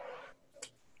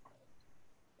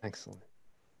 Excellent.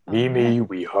 Mimi,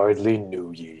 we hardly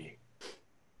knew ye.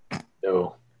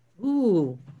 No.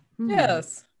 Ooh.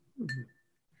 Yes.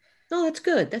 Oh, that's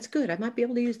good. That's good. I might be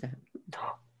able to use that.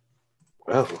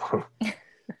 Well.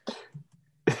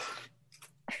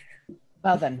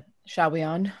 Well then, shall we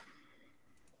on?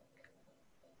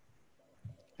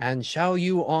 And shall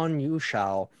you on you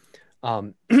shall.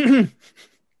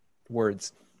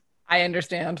 Words. I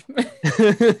understand.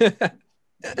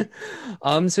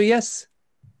 So yes,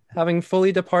 having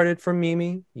fully departed from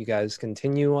Mimi, you guys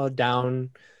continue down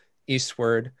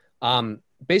eastward.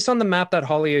 Based on the map that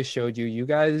Holly has showed you, you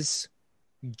guys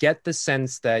get the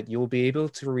sense that you'll be able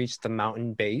to reach the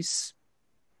mountain base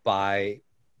by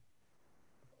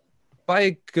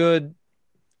a good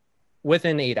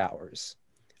within 8 hours.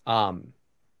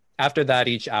 After that,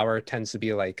 each hour tends to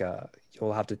be like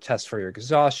you'll have to test for your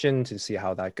exhaustion to see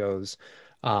how that goes.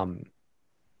 But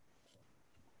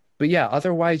yeah,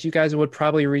 otherwise you guys would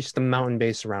probably reach the mountain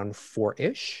base around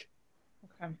 4-ish.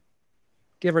 Okay.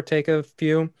 Give or take a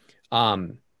few.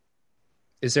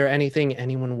 Is there anything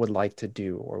anyone would like to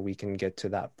do, or we can get to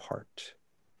that part?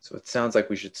 So it sounds like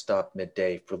we should stop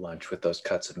midday for lunch with those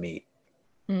cuts of meat.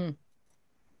 I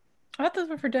thought those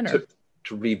were for dinner.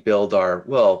 To rebuild our,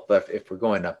 well, but if we're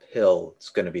going uphill, it's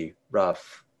going to be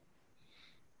rough.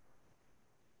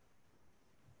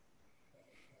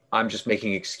 I'm just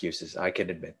making excuses. I can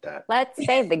admit that. Let's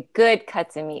save the good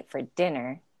cuts of meat for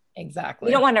dinner. Exactly.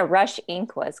 We don't want to rush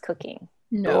Inqua's cooking.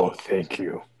 No, thank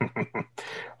you.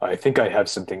 I think I have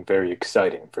something very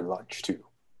exciting for lunch, too.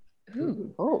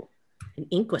 Ooh. Oh, an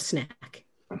Inqua snack.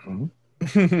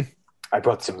 I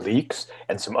brought some leeks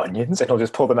and some onions, and he'll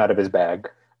just pull them out of his bag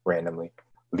randomly.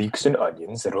 Leeks and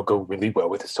onions, that'll go really well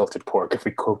with the salted pork if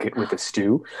we cook it with a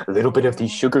stew. A little bit of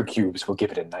these sugar cubes will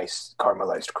give it a nice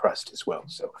caramelized crust as well.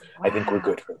 So I think we're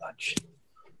good for lunch.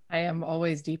 I am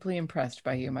always deeply impressed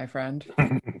by you, my friend.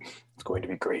 It's going to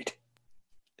be great.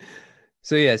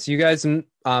 So yes, you guys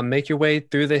make your way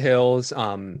through the hills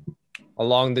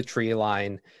along the tree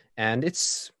line, and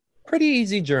it's pretty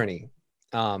easy journey.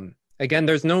 Again,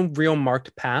 there's no real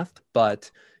marked path,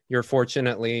 but you're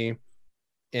fortunately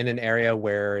in an area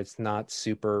where it's not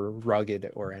super rugged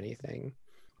or anything.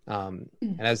 And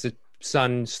as the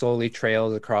sun slowly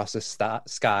trails across the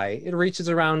sky, it reaches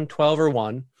around 12 or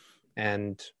 1.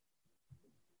 And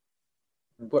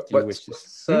what's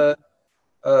the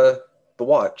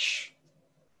watch?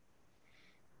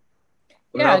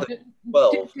 Yeah.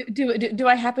 Do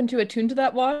I happen to attune to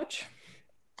that watch?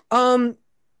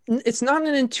 It's not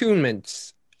an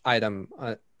attunement item,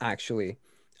 actually.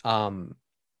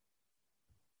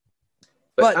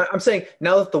 But I'm saying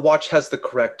now that the watch has the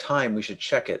correct time, we should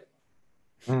check it.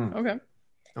 Okay.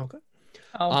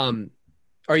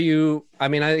 Are you? I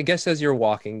mean, I guess as you're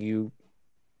walking, do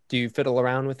you fiddle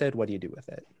around with it? What do you do with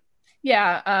it?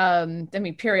 Yeah. I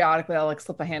mean, periodically I'll like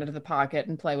slip a hand into the pocket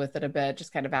and play with it a bit,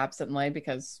 just kind of absently,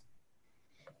 because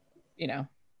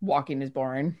walking is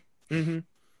boring. Mm-hmm.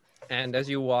 And as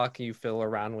you walk, you fiddle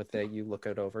around with it. You look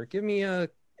it over. Give me an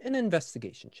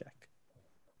investigation check.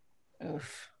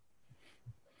 Oof.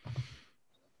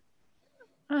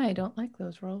 I don't like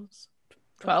those rolls.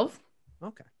 12.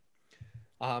 Okay.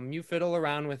 You fiddle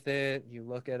around with it. You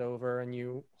look it over and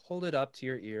you hold it up to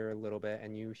your ear a little bit,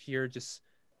 and you hear just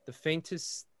the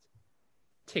faintest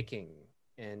ticking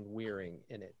and whirring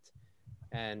in it.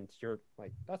 And you're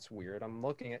like, that's weird. I'm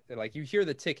looking at like you hear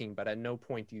the ticking, but at no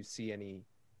point do you see any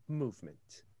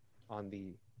movement on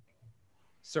the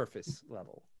surface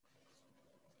level.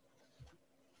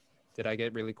 Did I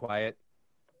get really quiet?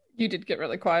 You did get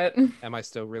really quiet. Am I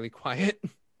still really quiet?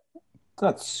 It's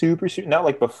not super, not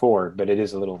like before, but it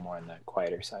is a little more on the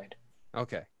quieter side.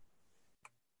 Okay.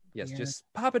 Yes, just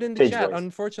pop it in the Page chat. voice.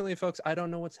 Unfortunately, folks, I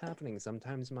don't know what's happening.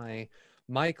 Sometimes my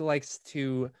mic likes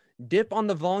to dip on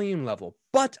the volume level,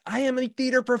 but I am a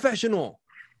theater professional.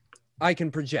 I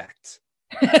can project.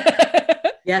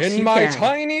 Yes, in you my can.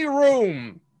 tiny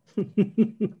room.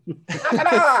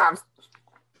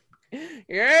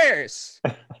 Yes,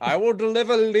 I will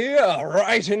deliver Lear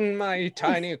right in my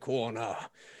tiny corner.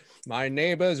 My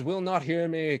neighbors will not hear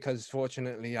me because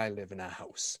fortunately I live in a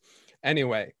house.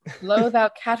 Anyway. Blow thou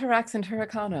cataracts and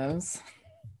hurricanos.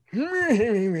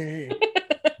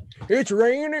 It's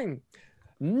raining.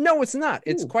 No, it's not.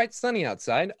 It's quite sunny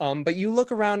outside. But you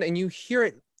look around and you hear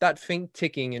it, that faint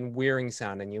ticking and whirring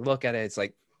sound, and you look at it, it's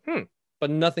like, but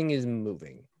nothing is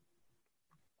moving.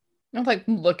 I'll like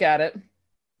look at it.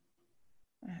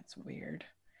 That's weird.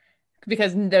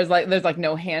 Because there's like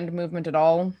no hand movement at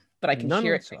all, but I can None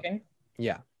hear it whatsoever. ticking.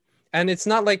 Yeah. And it's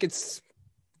not like it's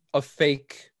a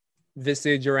fake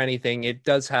visage or anything. It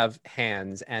does have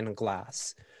hands and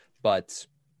glass, but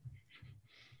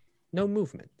no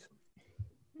movement.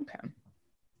 Okay.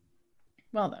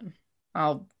 Well then,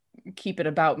 I'll keep it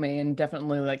about me and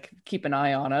definitely like keep an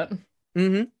eye on it.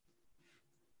 Mm-hmm.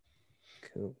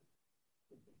 Cool.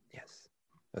 Yes.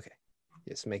 Okay.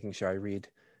 Yes, making sure I read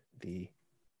the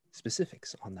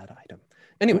specifics on that item.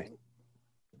 Anyway.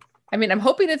 I mean, I'm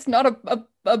hoping it's not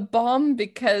a bomb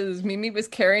because Mimi was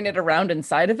carrying it around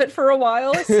inside of it for a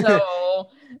while, so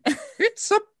it's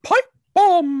a pipe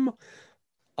bomb.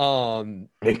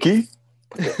 Nikki?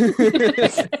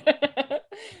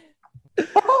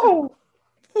 Oh.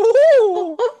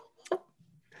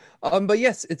 But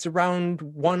yes, it's around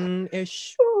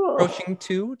 1-ish, approaching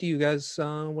 2. Do you guys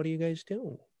what do you guys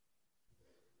do?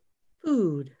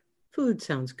 Food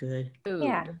sounds good. Food.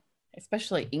 Yeah.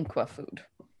 Especially Inqua food.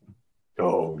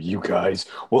 Oh, you guys.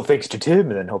 Well, thanks to Tim,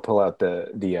 and then he'll pull out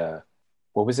the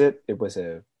what was it? It was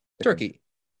a turkey.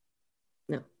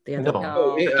 No, the other one.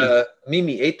 Oh,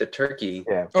 Mimi ate the turkey.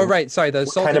 Yeah. Oh, right. Sorry. The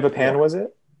What kind of a pan was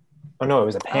it? Oh no, it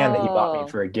was a pan that he bought me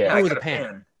for a gift. Yeah, I Oh, got the a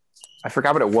pan. I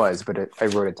forgot what it was, but I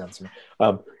wrote it down somewhere.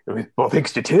 Well,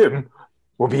 thanks to Tim,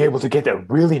 we'll be able to get a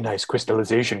really nice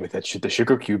crystallization with the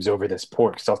sugar cubes over this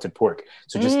salted pork.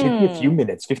 So just give me a few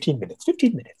minutes, 15 minutes,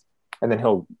 and then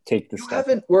he'll take the You stuff.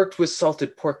 haven't worked with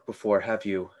salted pork before, have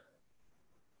you?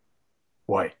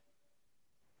 Why?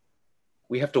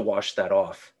 We have to wash that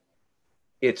off.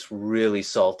 It's really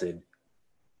salted.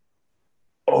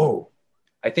 Oh.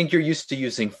 I think you're used to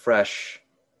using fresh.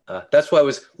 That's why I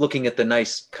was looking at the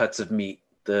nice cuts of meat.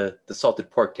 The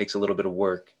salted pork takes a little bit of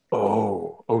work.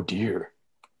 Oh dear.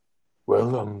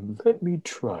 Well, let me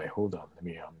try. Hold on. Let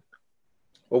me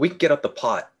Well, we can get up the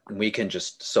pot and we can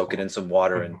just soak it in some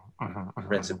water and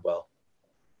rinse it well.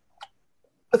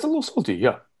 That's a little salty,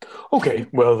 yeah. Okay,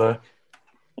 well,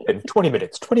 in 20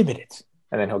 minutes.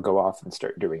 And then he'll go off and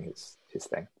start doing his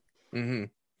thing. Mm-hmm.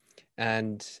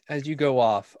 And as you go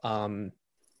off,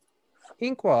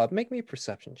 Inqua, make me a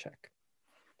perception check.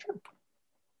 Sure.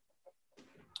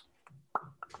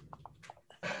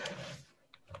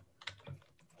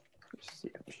 Let's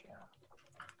see.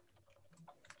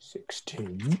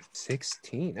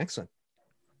 16. Excellent.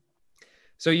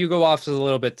 So you go off a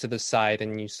little bit to the side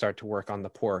and you start to work on the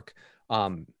pork.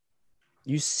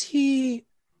 You see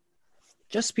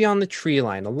just beyond the tree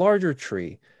line, a larger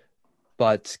tree,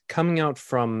 but coming out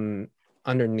from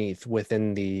underneath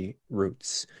within the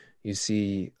roots, you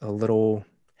see a little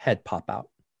head pop out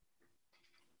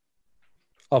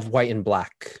of white and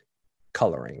black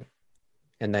coloring.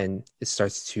 And then it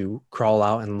starts to crawl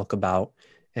out and look about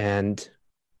and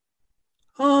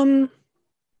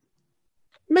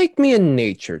make me a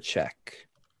nature check.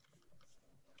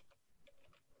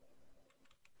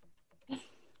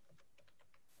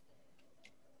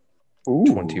 Ooh.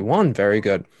 21, very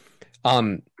good.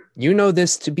 You know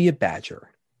this to be a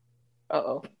badger.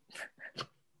 Uh-oh.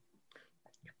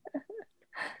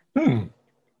 And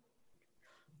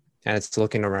it's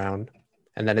looking around,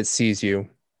 and then it sees you,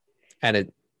 and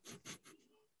it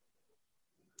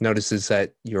notices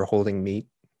that you're holding meat.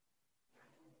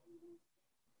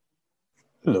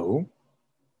 Hello.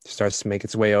 Starts to make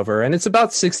its way over, and it's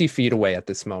about 60 feet away at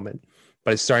this moment,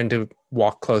 but it's starting to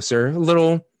walk closer, a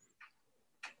little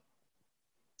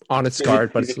on its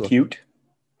guard, but is it's it cute.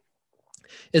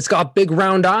 It's got big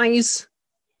round eyes.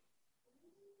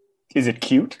 Is it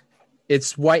cute?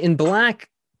 It's white and black.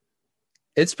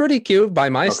 It's pretty cute by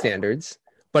my Okay. standards,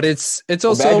 but it's Well,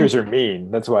 also badgers are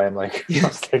mean. That's why I'm like,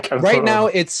 right now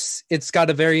it's got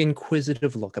a very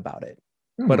inquisitive look about it,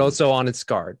 but also on its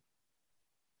guard.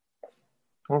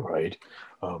 All right.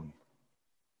 Here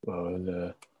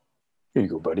you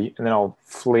go, buddy. And then I'll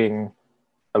fling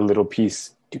a little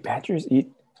piece. Do badgers eat?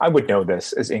 I would know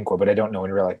this as Inqua, but I don't know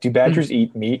in real life. Do badgers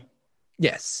eat meat?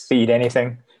 Yes. They eat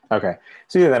anything? Okay.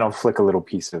 So yeah, then I'll flick a little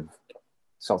piece of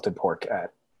salted pork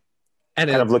at, and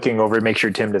kind of looking over, make sure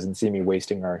Tim doesn't see me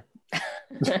wasting our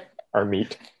our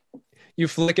meat. You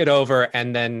flick it over,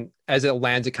 and then as it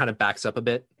lands, it kind of backs up a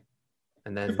bit,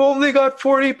 and then I've only got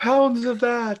 40 pounds of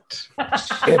that.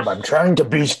 Tim, I'm trying to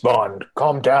beast bond.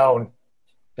 Calm down.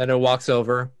 Then it walks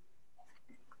over,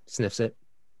 sniffs it.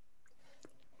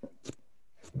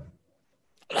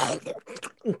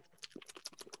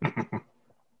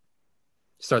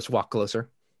 Starts to walk closer.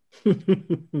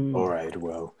 All right,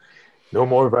 well, no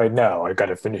more right now. I got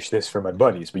to finish this for my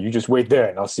buddies, but you just wait there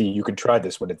and I'll see. You can try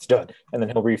this when it's done. And then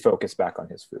he'll refocus back on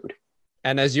his food.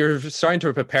 And as you're starting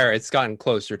to prepare, it's gotten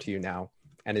closer to you now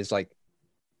and is like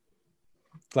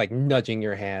nudging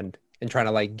your hand and trying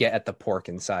to like get at the pork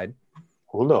inside.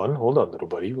 Hold on, little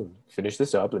buddy. We'll finish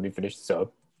this up. Let me finish this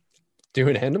up. Do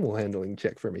an animal handling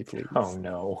check for me, please. Oh,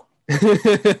 no.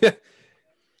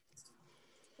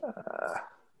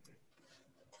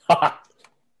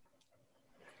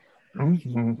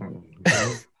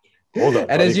 Hold on.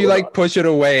 And as you like push it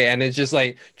away, and it's just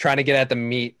like trying to get at the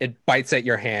meat, it bites at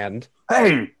your hand.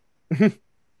 Hey!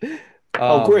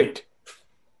 Oh, great.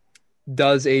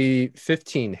 Does a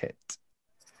 15 hit?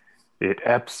 It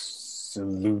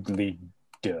absolutely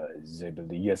does, I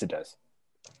believe. Yes, it does.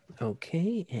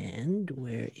 Okay, and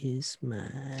where is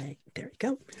my... There we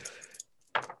go.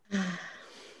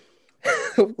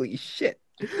 Holy shit.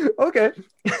 Okay.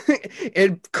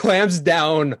 It clamps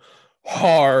down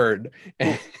hard.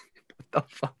 And... what the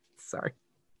fuck? Sorry.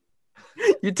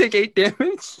 You take 8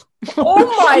 damage? Oh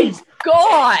my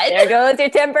god! There goes your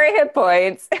temporary hit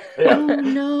points. Oh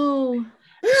no.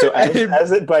 So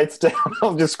as it bites down,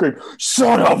 I'll just scream,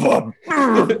 "Son of a!"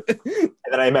 And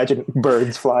then I imagine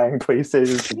birds flying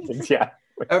places and things. Yeah.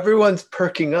 Everyone's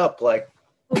perking up like,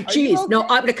 oh geez. No,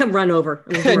 I'm gonna come run over.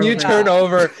 And you turn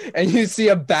over and you see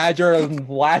a badger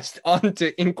lashed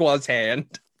onto Inkwa's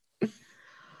hand.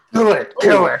 Kill it!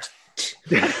 Kill it!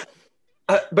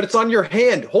 But it's on your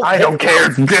hand. I don't care.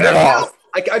 Get it off.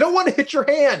 I don't want to hit your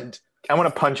hand. I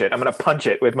want to punch it. I'm going to punch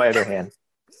it with my other hand.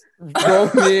 Roll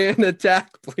me an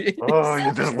attack, please. Oh,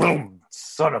 you this little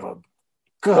son of a...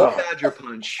 Roll badger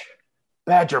punch.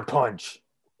 Badger punch.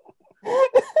 Oh,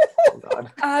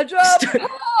 God. Badger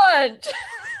punch!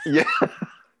 Yeah.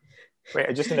 Wait,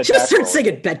 I just an attack Just start roll.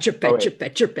 singing betcha, betcha, wait.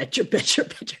 betcha, betcha, betcha,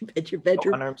 betcha, betcha, betcha.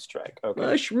 Oh, unarmed strike. Okay.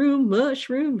 Mushroom,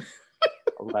 mushroom.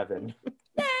 11.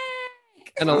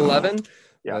 An 11?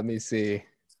 Yeah. Let me see.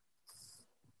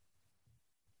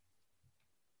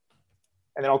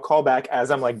 And then I'll call back as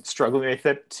I'm like struggling with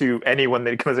it to anyone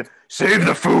that comes in. Save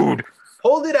the food.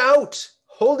 Hold it out.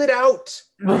 Hold it out.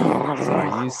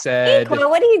 Sorry, you said... Inkwa,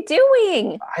 what are you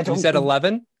doing? You said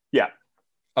 11? Yeah.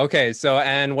 Okay, so,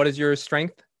 and what is your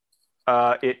strength?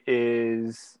 It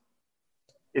is...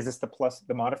 Is this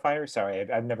the modifier? Sorry,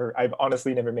 I've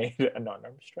honestly never made a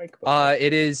non-armed strike.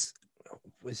 It is...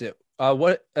 Was it...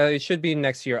 what? It should be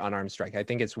next to your unarmed strike. I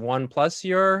think it's 1 plus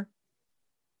your...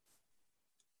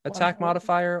 attack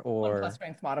modifier, or 1 plus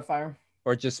strength modifier,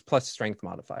 or just plus strength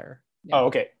modifier. Yeah. Oh,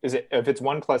 okay. Is it if it's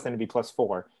 1 plus, then it'd be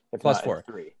 +4. If plus not, 4. It's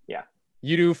 3. Yeah.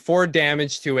 You do 4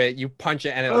 damage to it. You punch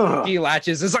it, and it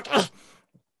delatches. It's like. Ugh.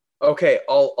 Okay,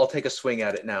 I'll take a swing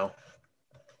at it now.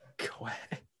 Go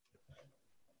ahead.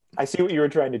 I see what you were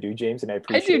trying to do, James, and I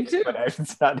appreciate too. it,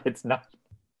 but it's not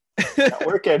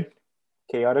working.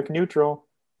 Chaotic neutral.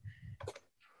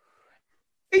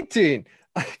 18.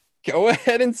 Go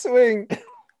ahead and swing.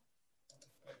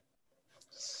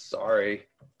 Sorry.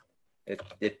 It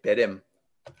bit him.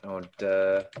 Don't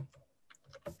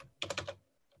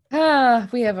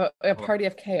we have a party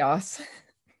of chaos.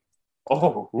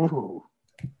 Oh, ooh.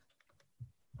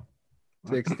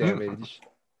 6 damage.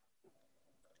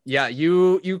 Yeah,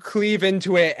 you cleave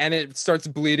into it and it starts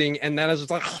bleeding, and then it's just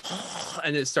like,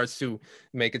 and it starts to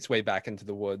make its way back into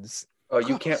the woods. Oh,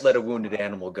 you can't let a wounded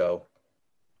animal go.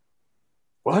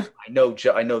 What? I know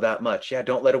that much. Yeah,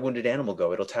 don't let a wounded animal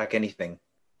go. It'll attack anything.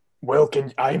 Well,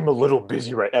 I'm a little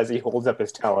busy right as he holds up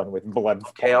his talon with blood.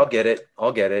 Okay, I'll get it.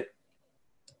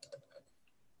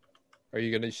 Are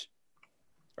you gonna?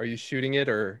 Are you shooting it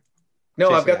or? No,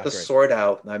 I've got chasing the after it? sword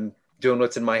out. I'm doing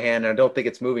what's in my hand, and I don't think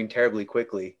it's moving terribly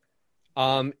quickly.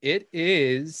 It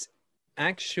is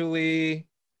actually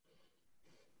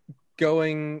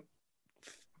going.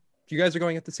 You guys are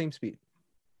going at the same speed.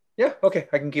 Yeah, okay,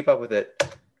 I can keep up with it.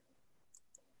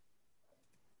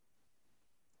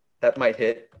 That might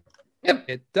hit. Yep,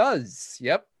 it does.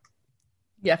 Yep.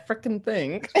 Yeah, frickin'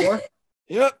 thing.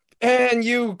 Yep. And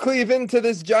you cleave into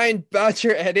this giant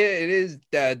badger, and it is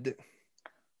dead.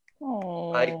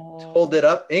 Oh. I hold it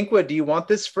up. Inkwa, do you want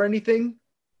this for anything?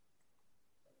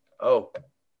 Oh.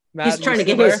 Matt, He's trying to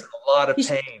get Still his... in a lot of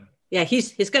pain. Yeah,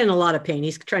 he's got in a lot of pain.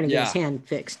 He's trying to get his Yeah. hand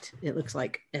fixed. It looks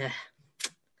like.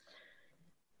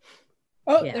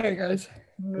 Oh, Yeah. there he goes.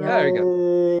 There you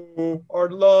go. Our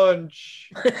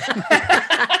lunch.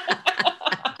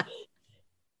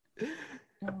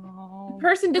 The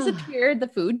person disappeared. The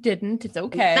food didn't. It's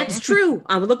okay. That's true.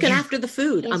 I'm looking after the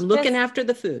food. He's I'm looking just- after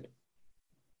the food.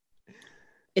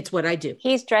 It's what I do.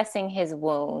 He's dressing his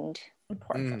wound.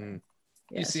 You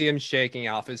Yes. see him shaking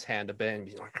off his hand a bit, and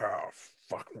he's like, "Oh,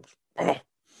 fuck." Oh.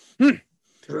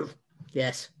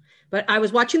 Yes. But I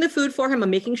was watching the food for him. I'm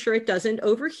making sure it doesn't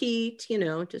overheat,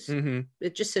 just Mhm.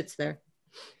 it just sits there.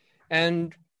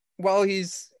 And while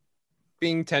he's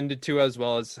being tended to as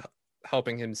well as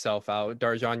helping himself out,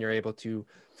 Darjan, you're able to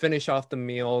finish off the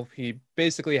meal. He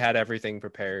basically had everything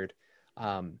prepared.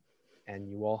 And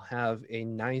you all have a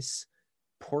nice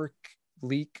pork,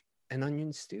 leek, and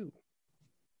onion stew.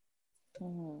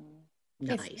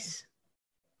 Nice.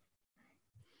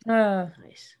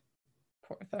 Nice.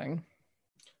 Poor thing.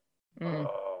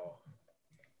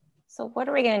 So what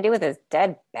are we going to do with this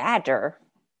dead badger?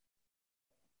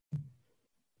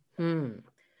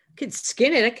 Could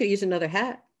skin it. I could use another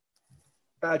hat.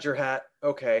 Badger hat.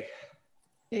 Okay.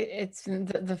 It's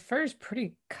the fur's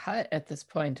pretty cut at this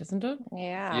point, isn't it?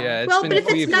 Yeah. Yeah, it's Well, been but if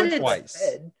it's cleaved not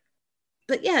twice.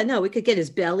 But yeah, no, we could get his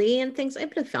belly and things.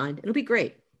 It'll be fine. It'll be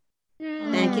great.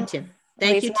 Thank you, Tim. At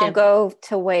Thank least you, it won't Tim. go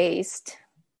to waste.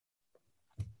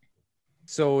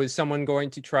 So is someone going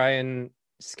to try and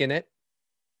skin it?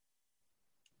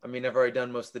 I mean, I've already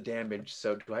done most of the damage.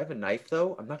 So do I have a knife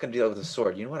though? I'm not going to do that with a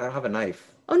sword. You know what? I don't have a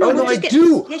knife. Oh no, no, I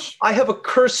do. I have a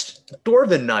cursed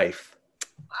dwarven knife.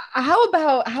 How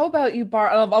about you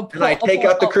borrow? And I take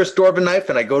out the cursed dwarven knife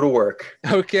and I go to work.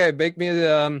 Okay, make me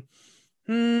a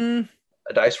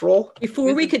dice roll.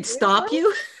 Before we could stop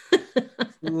you.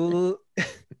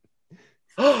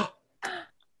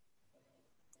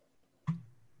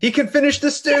 He can finish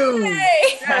the stew.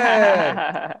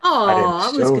 I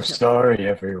am so sorry,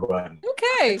 everyone.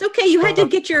 Okay. It's okay. You had to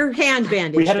get your hand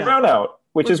bandaged. We had a up. run out,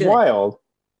 which We're is good. wild.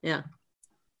 Yeah.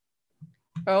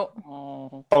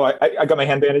 Oh. Oh, I got my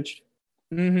hand bandaged.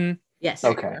 Mm-hmm. Yes.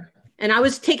 Okay. And I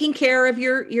was taking care of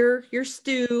your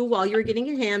stew while you were getting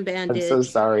your hand I'm bandaged. so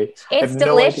sorry. I It's have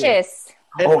no idea. delicious.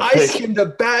 And Oh, I thank skinned a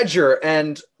badger.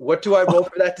 And what do I roll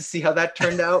for that to see how that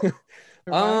turned out?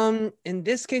 In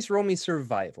this case, roll me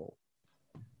survival.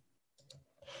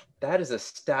 That is a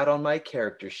stat on my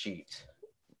character sheet.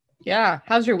 Yeah.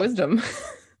 How's your wisdom?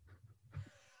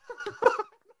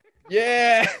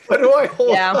 Yeah. What do I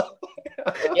hold? Yeah.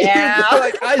 Yeah.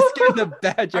 Like I skinned the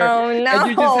badger. Oh, And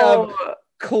you just have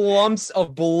clumps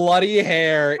of bloody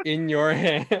hair in your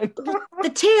hand. The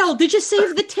tail. Did you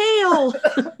save the tail?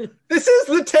 This is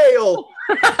the tail.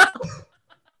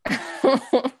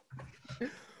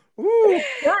 Ooh.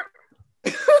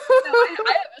 I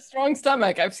have a strong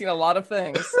stomach. I've seen a lot of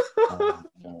things.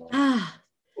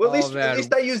 Well, at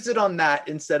least I used it on that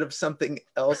instead of something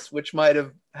else, which might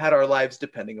have had our lives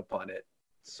depending upon it.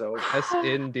 So Yes,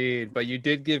 indeed. But you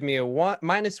did give me a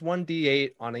minus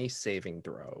 1d8 on a saving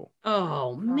throw.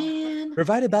 Oh man.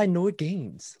 Provided by Nord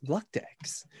Games. Luck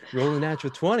decks. Roll a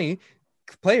natural 20.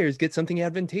 Players get something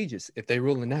advantageous. If they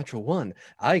roll a natural 1,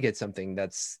 I get something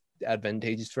that's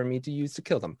advantageous for me to use to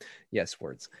kill them. Yes,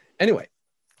 words. Anyway,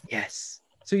 yes.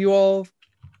 So you all,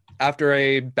 after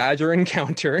a badger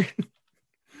encounter,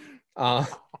 I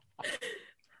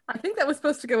think that was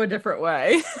supposed to go a different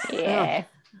way. Yeah.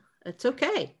 It's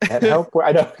okay. Can't help where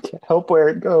I don't can't help where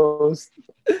it goes.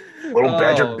 Little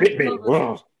badger bit me.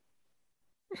 Whoa.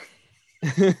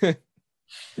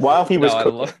 While he was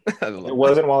cooking, it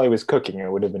wasn't while he was cooking.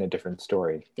 It would have been a different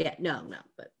story. Yeah, no,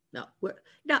 but no.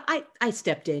 I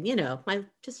stepped in,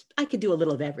 I could do a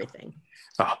little of everything.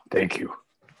 Oh, thank you.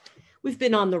 We've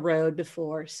been on the road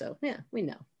before, so yeah, we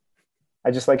know. I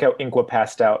just like how Inkwa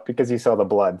passed out because he saw the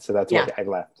blood, so that's why I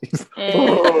left.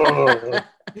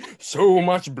 So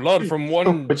much blood from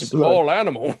one small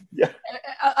animal. Yeah.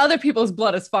 Other people's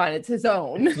blood is fine. It's his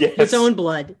own. Yes. His own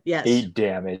blood. Yes. 8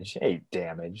 damage.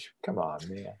 Come on,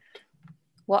 man.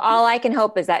 Well, all I can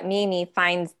hope is that Mimi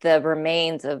finds the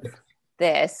remains of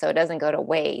this so it doesn't go to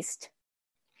waste.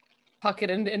 Puck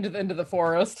it into the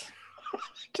forest.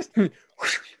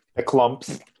 The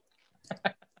clumps.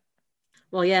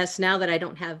 Well, yes, now that I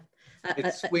don't have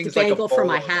a swings like a bangle for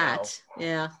my bolo hat.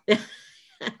 Yeah.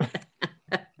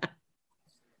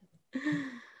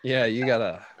 Yeah, you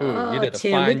gotta. You did a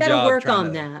Tim, fine we gotta job work trying on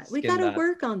to that. We skin gotta that.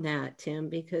 work on that, Tim,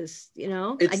 because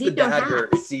I it's need the new dagger. hats.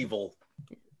 It's evil.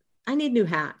 I need new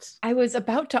hats. I was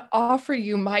about to offer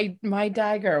you my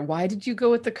dagger. Why did you go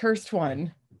with the cursed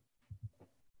one?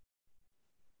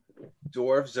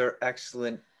 Dwarves are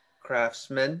excellent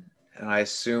craftsmen, and I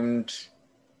assumed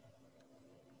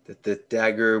that the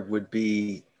dagger would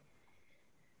be.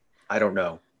 I don't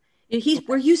know.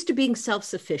 We're used to being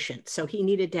self-sufficient, so he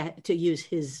needed to use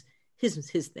his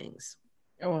things.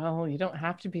 Well, you don't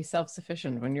have to be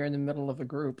self-sufficient when you're in the middle of a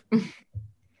group.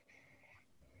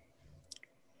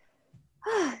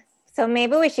 So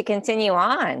maybe we should continue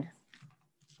on.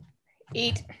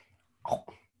 Eat.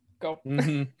 Go.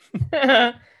 Mhm.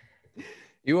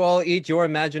 You all eat your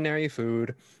imaginary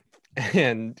food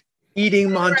and eating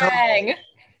montage.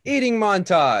 Eating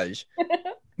montage.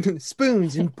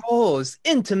 Spoons and bowls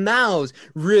into mouths.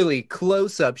 Really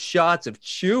close-up shots of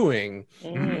chewing.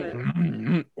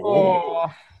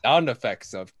 Oh. Sound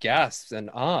effects of gasps and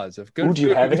ahs of good. Ooh, do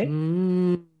you have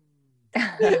any?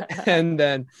 And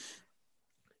then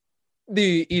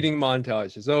the eating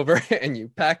montage is over, and you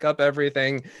pack up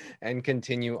everything and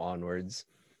continue onwards.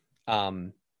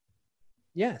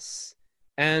 Yes,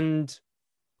 and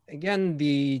again,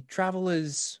 the travel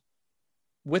is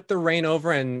with the rain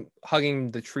over and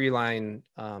hugging the tree line.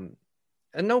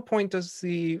 At no point does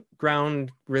the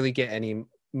ground really get any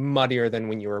muddier than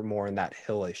when you were more in that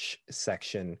hillish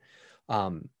section.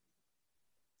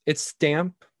 It's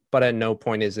damp, but at no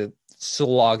point is it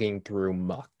slogging through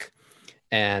muck.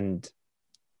 And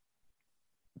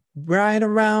right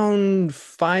around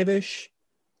 5-ish,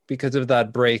 because of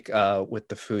that break with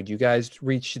the food, you guys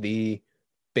reach the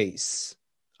base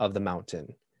of the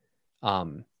mountain.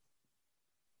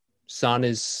 Sun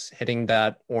is hitting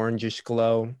that orangish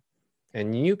glow,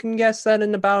 and you can guess that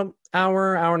in about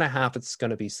hour and a half, it's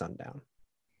going to be sundown.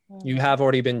 You have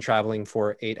already been traveling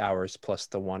for 8 hours plus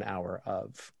the 1 hour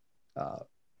of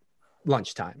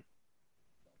lunchtime.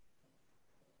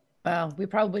 Well, we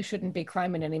probably shouldn't be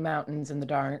climbing any mountains in the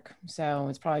dark, so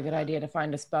it's probably a good idea to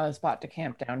find a spot to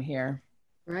camp down here.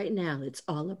 Right now, it's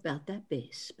all about that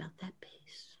base,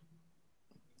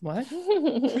 What?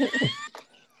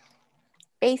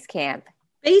 Base camp.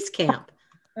 Base camp.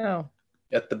 Oh.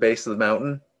 At the base of the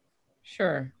mountain?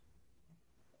 Sure.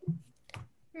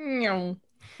 It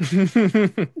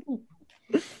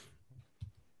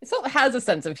has a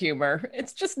sense of humor.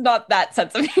 It's just not that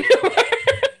sense of humor.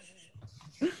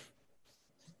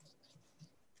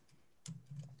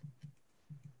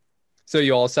 So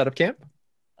you all set up camp?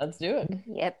 Let's do it.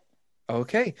 Yep.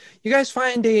 Okay. You guys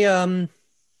find a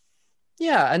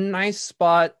nice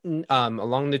spot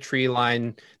along the tree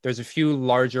line. There's a few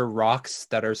larger rocks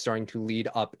that are starting to lead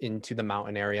up into the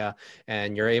mountain area,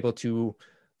 and you're able to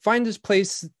find this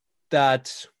place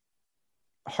that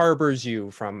harbors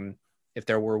you from if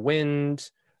there were wind,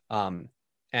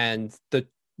 and the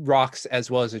rocks as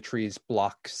well as the trees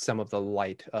block some of the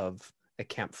light of a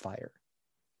campfire.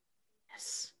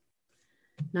 Yes.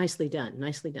 Nicely done.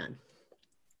 Nicely done.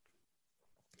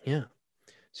 Yeah.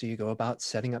 So you go about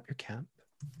setting up your camp.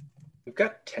 We've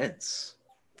got tents.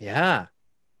 Yeah.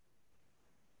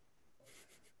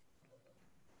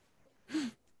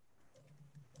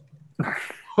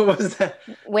 What was that?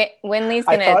 Winley's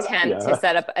going to attempt to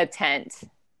set up a tent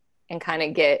and kind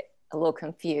of get a little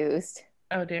confused.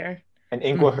 Oh, dear. And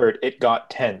Ingwa heard it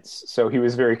got tense, so he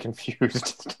was very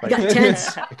confused. It got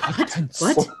tense. It got tense.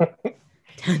 What?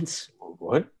 Tense.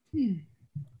 What?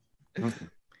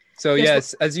 So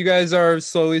yes, as you guys are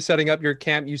slowly setting up your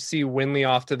camp, you see Winley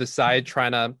off to the side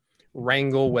trying to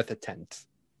wrangle with a tent.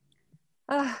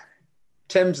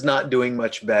 Tim's not doing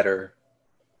much better.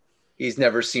 He's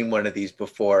never seen one of these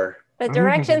before. The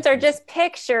directions are just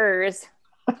pictures.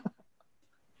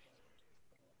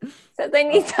 So they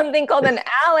need something called an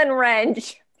Allen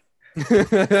wrench.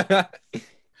 They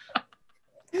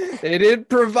didn't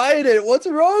provide it. What's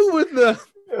wrong with them?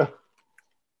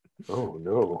 Oh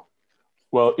no.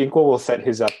 Well, Ingwa will set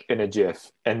his up in a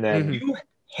jiff, and then You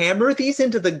hammer these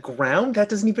into the ground? That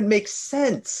doesn't even make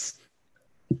sense.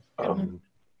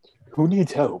 Who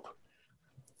needs help?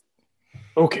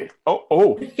 Okay.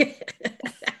 Oh.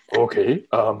 Okay.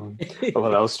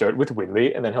 Well, I'll start with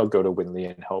Winley, and then he'll go to Winley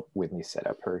and help Winley set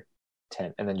up her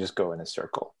tent, and then just go in a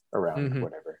circle around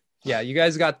whatever. Yeah, you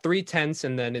guys got 3 tents,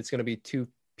 and then it's going to be 2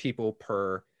 people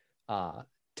per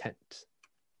tent.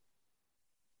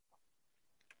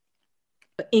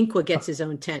 But Ingwa gets his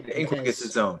own tent. Ingwa gets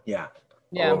his own, yeah.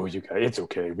 Oh, you guys, it's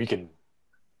okay. We can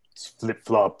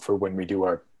flip-flop for when we do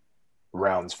our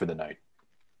rounds for the night.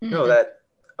 No,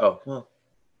 well.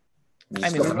 You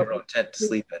still have your own tent to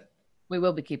sleep in. We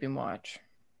will be keeping watch.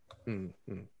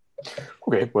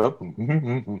 Okay, well.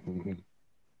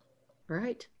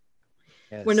 Right.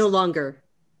 Yes. We're no longer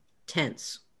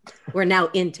tense. We're now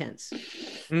intense.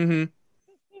 Mm-hmm.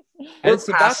 We're It's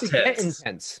about past to get tense.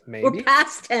 intense, maybe. We're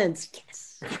past tense.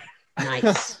 Yes.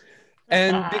 Nice.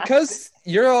 And because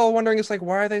you're all wondering, it's like,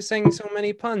 why are they saying so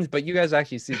many puns? But you guys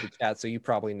actually see the chat, so you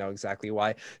probably know exactly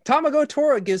why. Tamago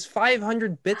Tora gives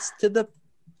 500 bits to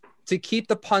keep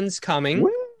the puns coming.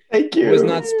 Thank you. It was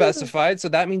not specified, so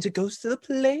that means it goes to the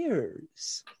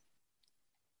players.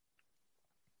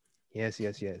 Yes.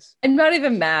 I'm not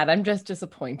even mad. I'm just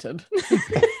disappointed.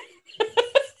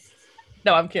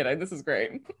 No, I'm kidding. This is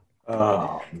great.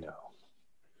 Oh, no.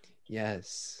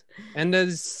 Yes. And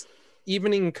as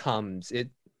evening comes,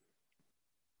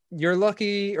 you're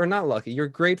lucky, or not lucky, you're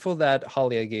grateful that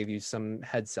Halia gave you some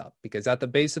heads up, because at the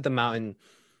base of the mountain,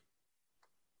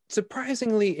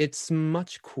 surprisingly, it's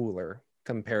much cooler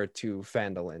compared to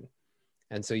Phandalin.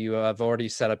 And so you have already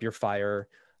set up your fire,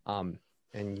 and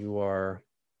you're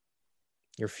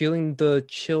feeling the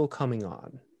chill coming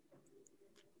on.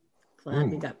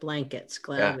 Glad we got blankets.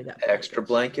 We got extra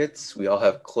blankets. We all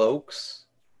have cloaks.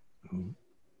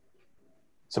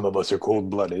 Some of us are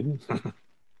cold-blooded.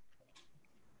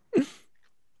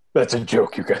 That's a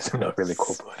joke, you guys. I'm not really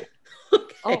cold-blooded.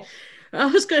 Okay. I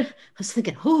was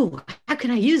thinking, oh, how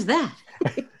can I use that?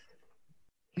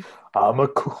 I'm a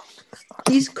cool.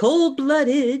 He's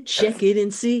cold-blooded. Check it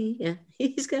and see. Yeah,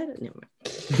 he's got it. Never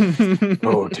mind.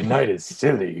 Oh, tonight is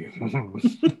silly.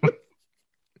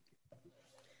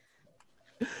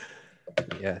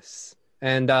 Yes.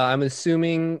 And I'm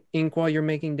assuming, Inqua, you're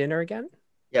making dinner again?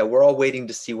 Yeah, we're all waiting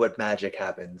to see what magic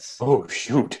happens. Oh,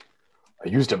 shoot. I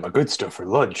used up my good stuff for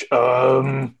lunch.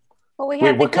 Well, we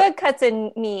have the good cuts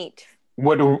of meat.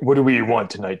 What do we want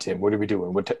tonight, Tim? What are we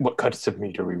doing? What cuts of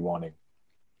meat are we wanting?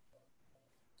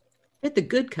 Get the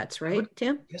good cuts, right,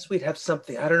 Tim? I guess we'd have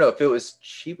something. I don't know if it was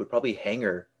cheap, would probably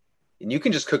hanger. And you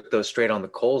can just cook those straight on the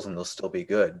coals and they'll still be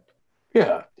good.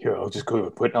 Yeah, here, I'll just go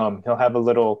put,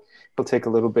 he'll take a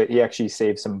little bit, he actually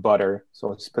saves some butter. So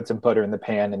I'll just put some butter in the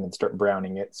pan and then start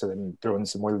browning it. So then throw in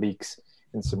some more leeks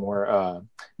and some more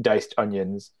diced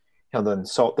onions. He'll then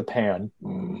salt the pan,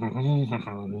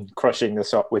 crushing the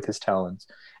salt with his talons.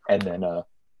 And then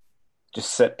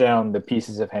just set down the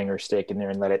pieces of hanger steak in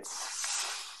there and let it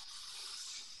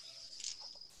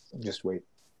just wait.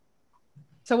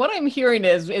 So what I'm hearing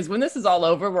is when this is all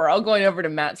over, we're all going over to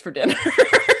Matt's for dinner.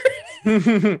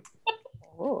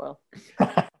 Oh.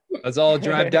 Let's all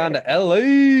drive down to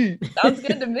LA. Sounds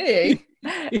good to me.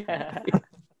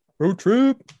 Road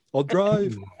trip. I'll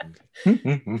drive.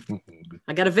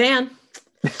 I got a van.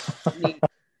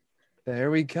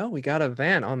 There we go. We got a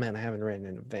van. Oh man, I haven't ridden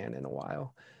in a van in a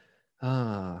while.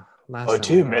 Last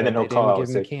Tim, and then he'll call out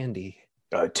give me candy.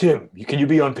 Tim, can you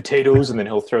be on potatoes? And then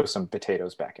he'll throw some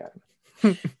potatoes back at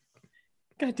him.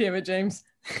 God damn it, James.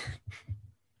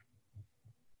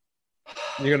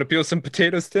 You're gonna peel some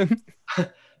potatoes, Tim?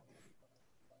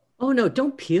 Oh no,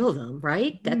 don't peel them,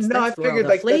 right? That's I where all figured the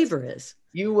like flavor is.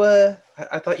 You I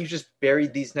thought you just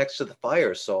buried these next to the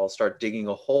fire, so I'll start digging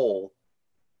a hole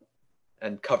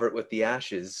and cover it with the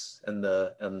ashes and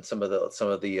some of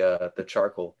the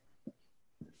charcoal.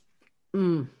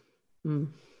 Isn't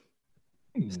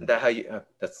that how you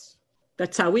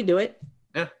That's how we do it.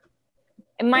 Yeah.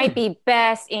 It might be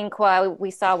best, Inqua.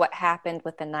 We saw what happened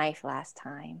with the knife last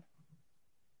time.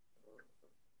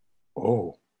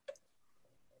 Oh.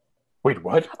 Wait,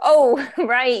 what? Oh,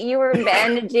 right. You were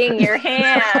bandaging your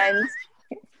hand.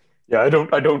 Yeah, I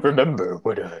don't remember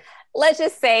what. Let's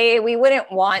just say we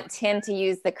wouldn't want Tim to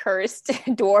use the cursed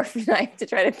dwarf knife to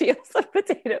try to peel some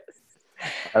potatoes.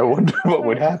 I wonder what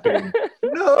would happen.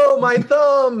 No, my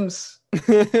thumbs.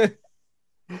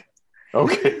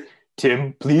 Okay,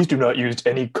 Tim, please do not use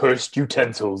any cursed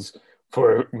utensils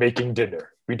for making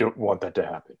dinner. We don't want that to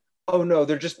happen. Oh no,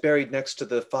 they're just buried next to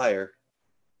the fire.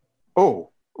 Oh,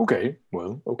 okay.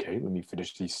 Well, okay. Let me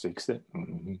finish these steaks then.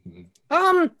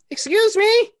 Excuse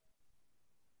me.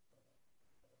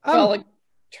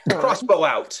 Crossbow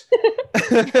out.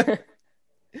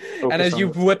 And as you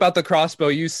whip out the crossbow,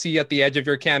 you see at the edge of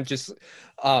your camp just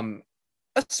a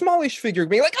smallish figure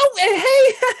being like, "Oh,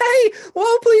 hey,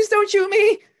 whoa, please don't shoot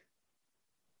me."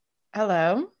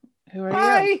 Hello, who are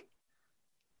Hi. you?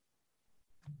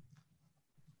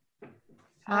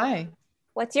 Hi.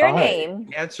 What's your name?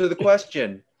 Answer the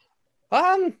question.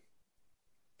 Could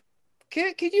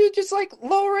you just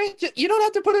lower it? You don't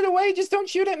have to put it away. Just don't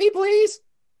shoot at me, please.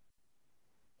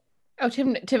 Oh,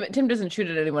 Tim doesn't shoot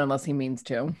at anyone unless he means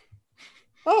to.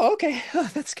 Oh, okay. Oh,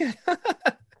 that's good.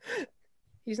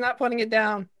 He's not putting it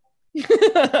down.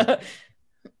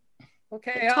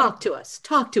 Okay. Talk to us,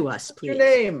 please. Your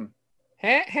name?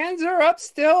 Hands are up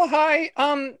still. Hi.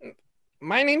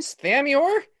 My name's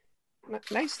Thamior.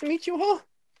 Nice to meet you all.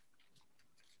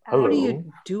 What are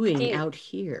you doing out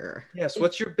here? Yes,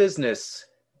 what's your business?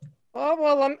 Oh,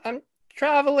 well, I'm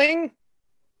traveling,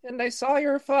 and I saw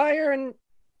your fire and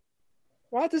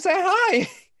wanted to say hi.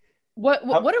 What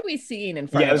are we seeing in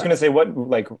front of us? Yeah, I was going to say, what,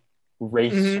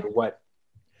 race or what?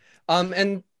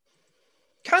 And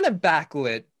kind of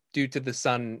backlit due to the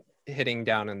sun hitting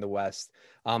down in the west.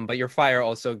 But your fire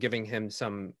also giving them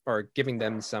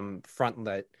some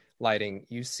front lighting.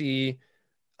 You see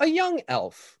a young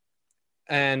elf.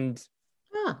 And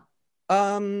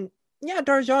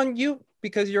Darjan,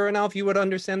 because you're an elf, you would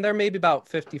understand they're maybe about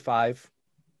 55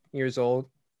 years old.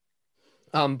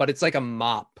 But it's like a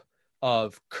mop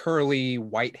of curly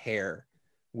white hair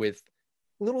with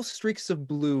little streaks of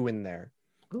blue in there.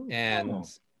 Ooh, and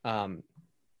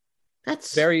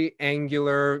that's very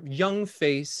angular, young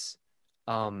face.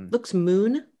 Looks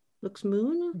moon.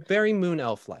 Very moon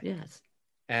elf-like. Yes.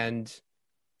 And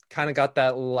kind of got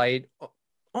that light,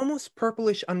 almost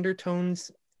purplish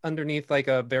undertones underneath like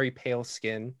a very pale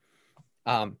skin.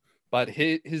 But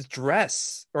his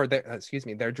dress,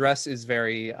 their dress is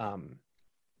very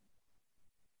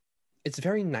it's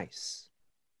very nice.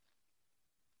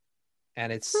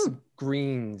 And it's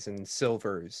greens and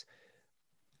silvers.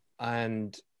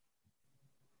 And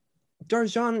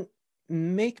Darjan,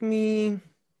 make me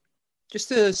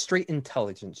just a straight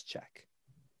intelligence check.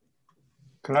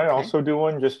 Can I also do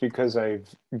one just because I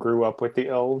grew up with the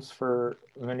elves for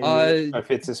many years? If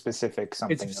it's a specific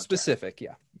something. It's specific,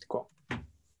 yeah. Cool.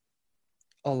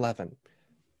 11.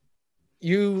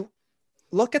 You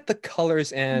look at the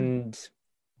colors and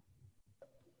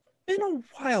been a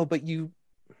while, but you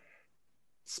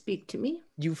speak to me.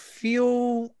 You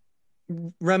feel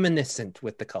reminiscent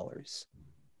with the colors.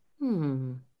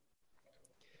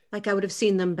 Like I would have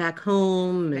seen them back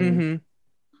home. And...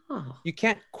 Oh. You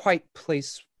can't quite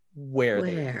place where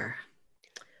they are.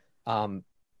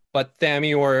 But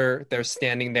Thamior, they're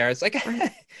standing there. It's like, yeah,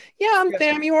 I'm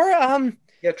Thamior.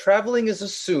 Yeah, traveling is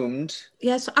assumed.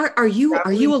 Yes. Are you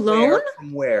alone?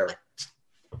 From where?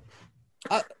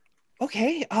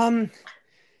 Okay.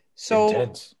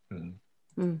 So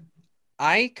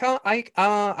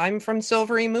I'm from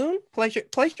Silvery Moon. Pleasure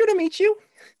to meet you.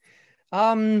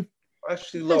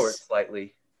 Actually lower it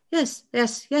slightly. Yes.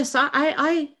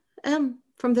 I am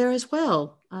from there as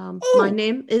well. My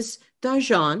name is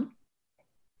Darjan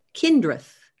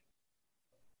Kindrith.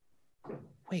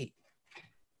 Wait.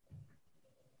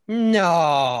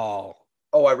 No.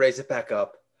 Oh, I raise it back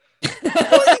up. I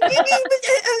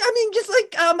mean, just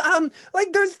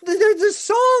like there's a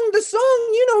song,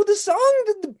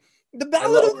 the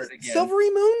Ballad of Silvery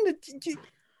Moon.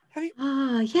 Have you?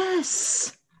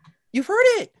 Yes. You've heard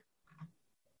it.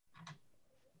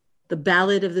 The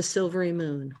Ballad of the Silvery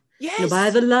Moon. Yes. By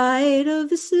the light of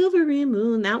the silvery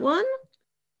moon. That one?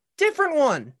 Different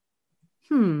one.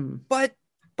 But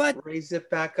raise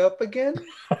it back up again.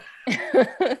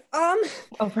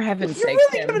 Oh, for heaven's sake! You're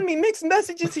really giving me mixed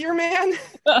messages here, man.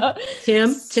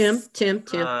 Tim.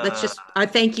 Let's just. I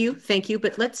thank you.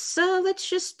 But let's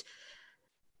just.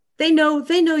 They know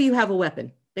you have a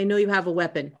weapon. They know you have a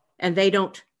weapon, and they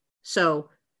don't. So,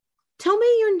 tell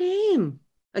me your name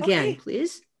again,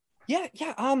 please. Yeah.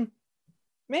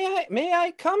 May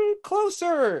I come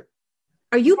closer?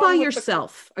 Are you by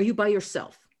yourself? Are you by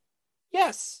yourself?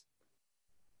 Yes.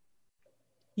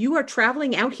 You are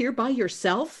traveling out here by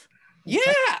yourself? Yeah,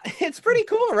 it's pretty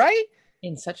cool, right?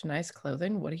 In such nice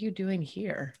clothing. What are you doing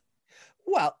here?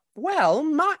 Well,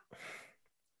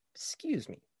 excuse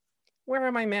me. Where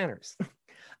are my manners?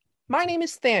 My name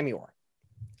is Thamior.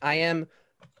 I am,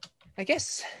 I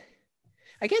guess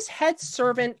head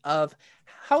servant of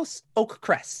House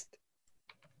Oakcrest.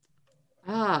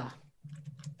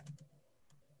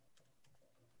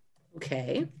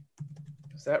 Okay.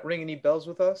 Does that ring any bells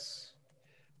with us?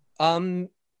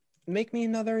 Make me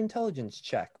another intelligence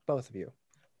check, both of you.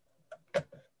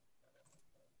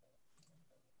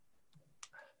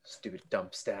 Stupid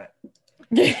dump stat.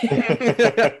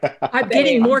 I'm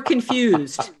getting more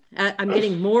confused. I'm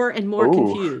getting more and more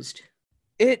confused.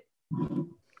 It's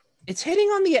hitting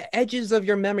on the edges of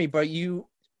your memory, but you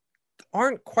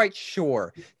aren't quite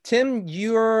sure. Tim,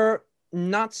 you're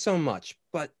not so much,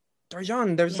 but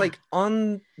Darjan, there's like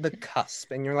on the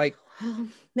cusp, and you're like,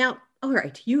 now, all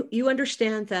right, you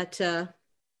understand that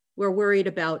we're worried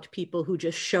about people who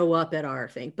just show up at our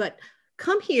thing, but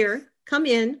come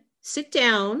in, sit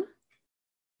down,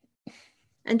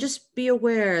 and just be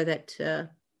aware that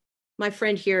my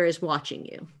friend here is watching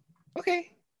you.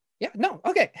 Okay. Yeah, no,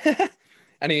 okay.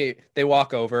 And they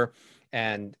walk over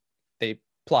and they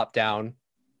plop down.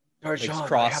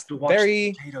 Darjan, I have to watch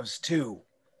the potatoes too.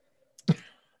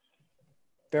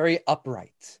 Very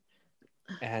upright.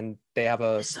 And they have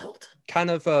a kind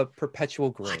of a perpetual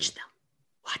grin. Watch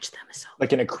them, Isolde.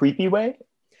 Like in a creepy way?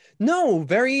 No,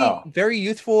 very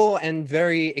youthful and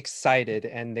very excited.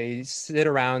 And they sit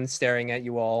around staring at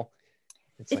you all.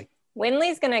 It's like,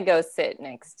 Winley's gonna go sit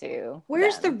next to.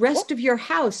 Where's the rest of your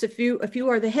house? If you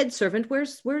are the head servant,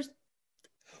 where's?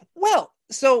 Well,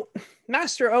 so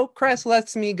Master Oakcrest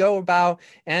lets me go about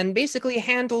and basically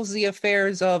handles the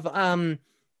affairs of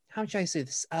how should I say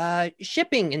this?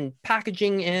 Shipping and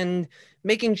packaging and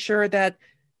making sure that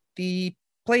the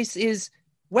place is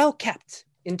well kept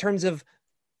in terms of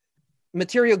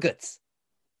material goods.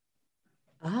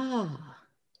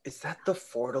 Is that the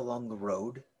fort along the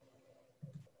road?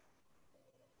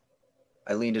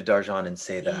 I lean to Darjan and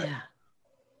say that. Yeah.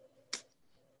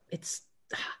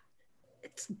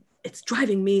 It's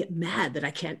driving me mad that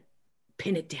I can't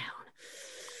pin it down.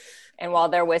 And while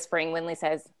they're whispering, Winley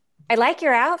says, I like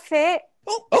your outfit.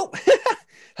 Oh,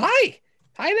 hi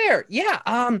there.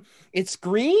 Yeah, it's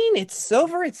green, it's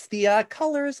silver, it's the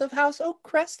colors of House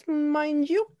Oakcrest, mind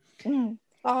you.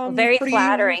 Very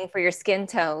flattering for your skin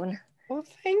tone. Well,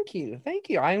 thank you.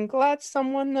 I'm glad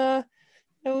someone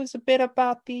knows a bit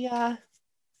about the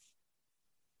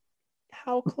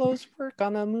how clothes work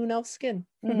on a moon elf skin.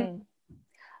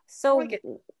 So,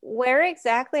 where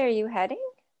exactly are you heading?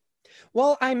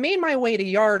 Well, I made my way to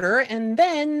Yarder, and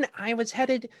then I was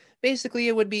headed. Basically,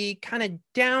 it would be kind of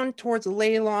down towards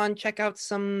Leylon, check out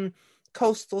some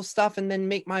coastal stuff, and then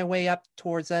make my way up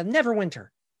towards Neverwinter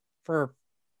for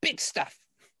big stuff.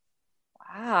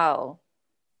 Wow.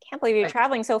 Can't believe you're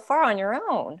traveling so far on your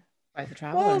own. Quite the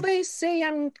traveler. Well, they say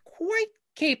I'm quite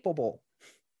capable.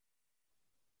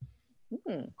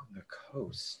 On the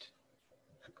coast.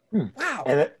 Wow.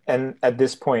 And at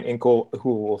this point, Inkle,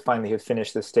 who will finally have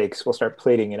finished the steaks, will start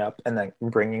plating it up and then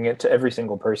bringing it to every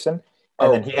single person.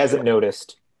 And then he hasn't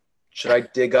noticed. Should I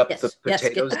dig up the Yes,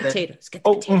 get potatoes the then? potatoes. Get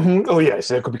Oh, oh yes,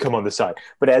 that could become on the side.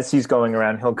 But as he's going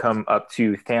around, he'll come up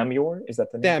to Thamior. Is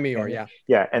that the name? Thamior, yeah.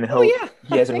 Yeah, and he'll he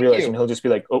hasn't Thank realized, you. and he'll just be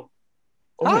like, "Oh,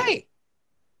 Hi."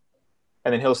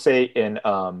 And then he'll say in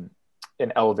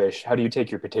Elvish, "How do you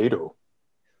take your potato?"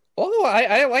 Oh,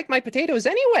 I like my potatoes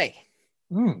anyway.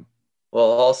 Mm.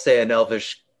 Well, I'll say in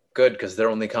Elvish, good, because they're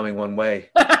only coming one way.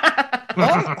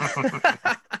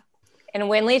 And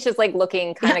Winley's just like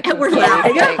looking kind of We're confused.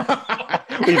 laughing.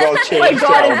 We've all Oh my changed to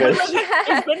God, Elvish. is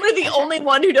Winley the only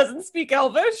one who doesn't speak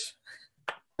Elvish?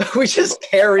 We just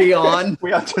carry on.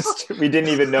 We didn't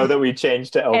even know that we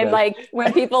changed to Elvish. And like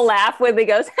when people laugh, Winley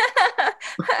goes,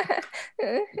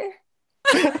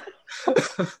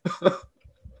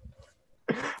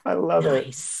 I love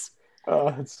Nice. it. Oh,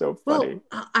 it's so funny.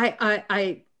 Well,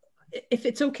 I, if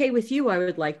it's okay with you, I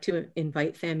would like to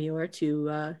invite Thamior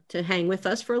to hang with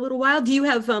us for a little while. Do you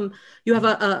have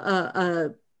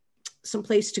a some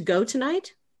place to go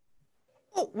tonight?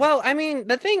 Oh, well, I mean,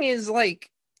 the thing is,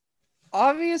 like,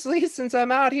 obviously, since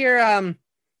I'm out here,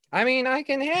 I mean, I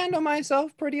can handle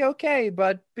myself pretty okay,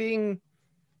 but being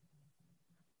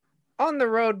on the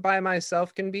road by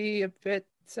myself can be a bit,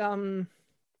 well,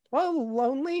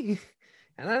 lonely.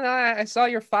 And then I saw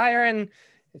your fire, and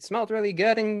it smelled really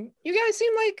good, and you guys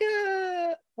seem like,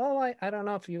 well, I don't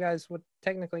know if you guys would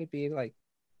technically be, like,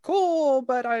 cool,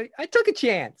 but I took a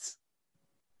chance.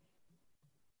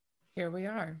 Here we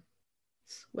are.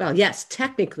 Well, yes,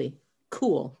 technically,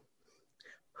 cool.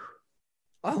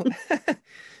 Oh,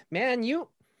 man,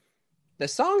 the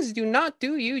songs do not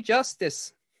do you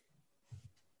justice.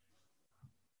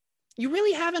 You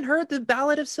really haven't heard the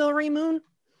Ballad of Silvery Moon?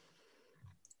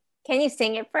 "Can you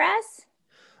sing it for us?"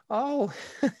 Oh,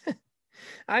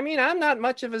 I mean, I'm not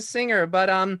much of a singer, but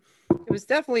it was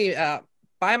definitely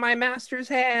by my master's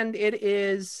hand. It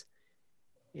is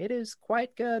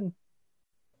quite good.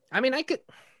 I mean, I could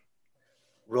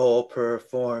Roll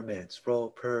performance.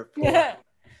 Yeah.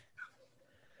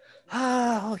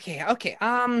 okay.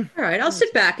 All right, I'll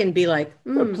sit back and be like,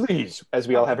 Please, as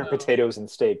we all have our potatoes and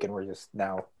steak, and we're just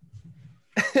now.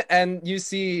 And you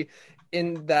see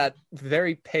in that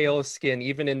very pale skin,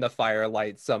 even in the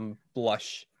firelight, some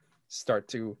blush start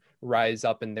to rise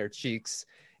up in their cheeks.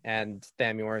 And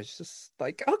Thamior is just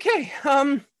like, okay,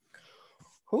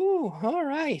 ooh, all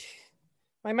right.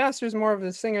 My master's more of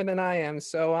a singer than I am,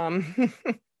 so,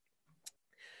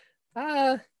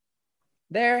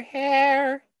 their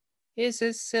hair is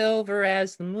as silver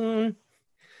as the moon,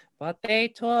 but they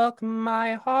took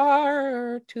my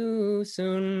heart too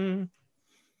soon.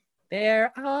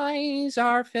 Their eyes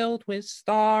are filled with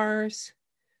stars,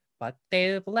 but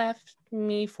they've left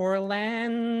me for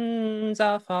lands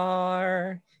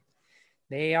afar.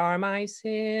 They are my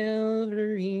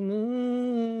silvery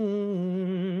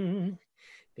moon.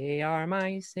 They are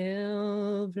my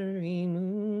silvery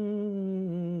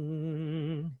moon.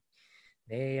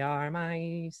 They are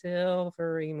my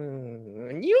silvery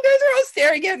moon. You guys are all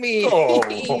staring at me.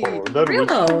 That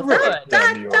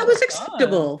was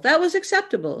acceptable. That was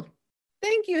acceptable.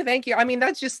 Thank you. I mean,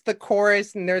 that's just the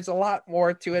chorus, and there's a lot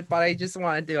more to it, but I just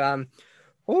wanted to,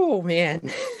 oh man.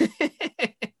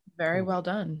 Very well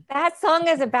done. That song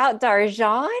is about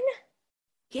Darjan?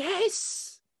 Yes.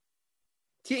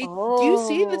 Do you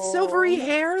see the silvery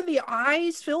hair, the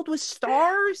eyes filled with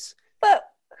stars? But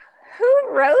who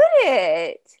wrote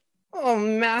it? Oh,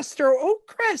 Master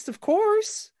Oakcrest, of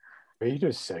course. Wait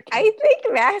a second. I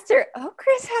think Master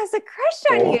Oakcrest has a crush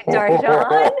on you,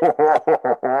 Darjan.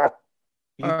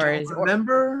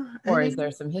 Or is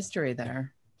there some history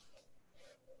there?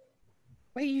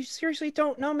 Wait, you seriously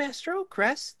don't know Master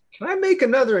Oakcrest? Can I make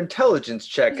another intelligence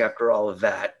check after all of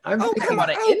that? Come on.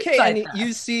 Okay, and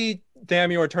you see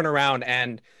Thamior turn around,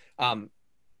 and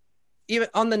even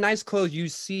on the nice clothes, you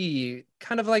see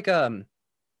kind of like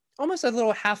almost a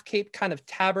little half cape kind of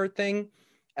tabard thing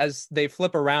as they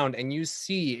flip around, and you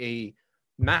see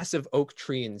a massive oak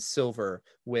tree in silver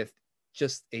with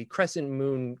just a crescent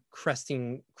moon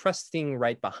cresting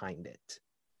right behind it.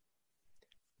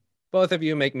 Both of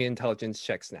you make me intelligence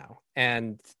checks now,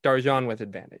 and Darjan with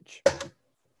advantage.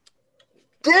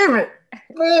 Damn it!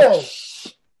 Well,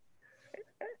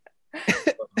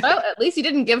 at least you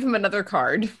didn't give him another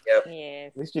card. Yep. Yeah.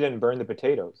 At least you didn't burn the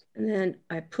potatoes. And then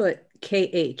I put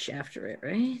KH after it,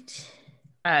 right?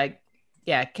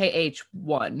 Yeah,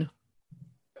 KH1.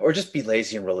 Or just be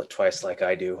lazy and roll it twice like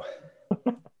I do.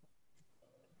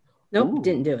 Nope,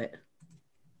 didn't do it.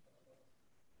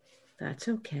 That's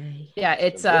okay. Yeah,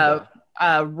 it's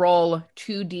roll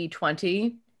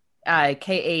 2d20.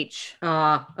 KH.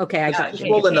 Okay. I Just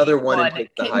roll another one and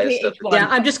take the highest of Yeah,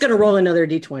 I'm just gonna roll another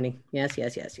d20. Yes.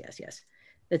 That's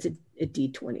a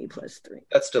d20 plus 3.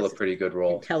 That's still a pretty good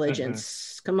roll.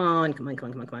 Intelligence. Come on.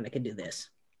 I can do this.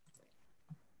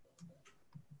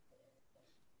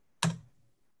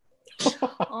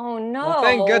 Oh no! Well,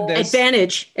 thank goodness.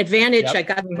 Advantage. Yep, I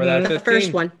got for that the 15.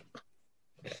 first one.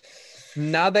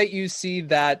 Now that you see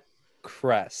that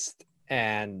crest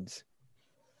and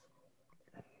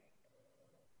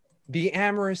the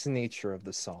amorous nature of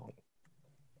the song,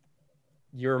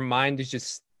 your mind is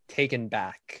just taken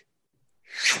back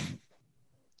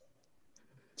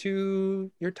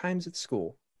to your times at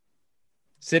school,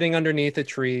 sitting underneath a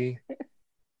tree,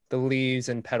 the leaves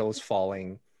and petals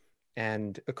falling,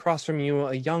 and across from you,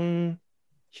 a young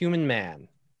human man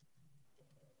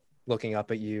looking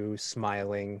up at you,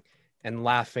 smiling and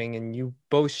laughing, and you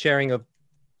both sharing a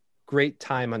great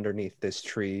time underneath this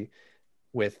tree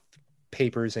with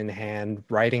papers in hand,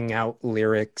 writing out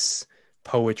lyrics,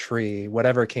 poetry,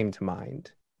 whatever came to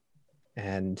mind.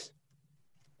 And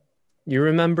you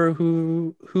remember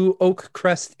who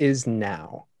Oakcrest is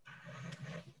now.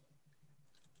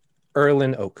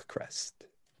 Erlen Oakcrest.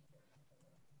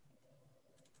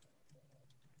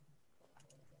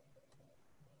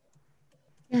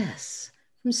 Yes,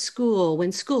 from school,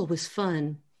 when school was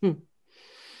fun.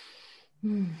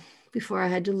 Before I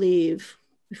had to leave,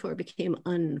 before it became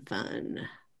unfun.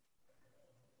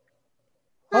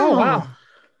 Oh, wow.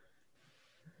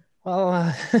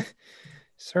 Well,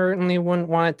 certainly wouldn't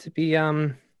want it to be,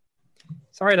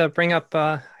 sorry to bring up,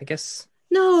 I guess.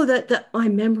 No, that my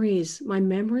memories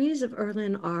of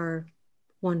Erlen are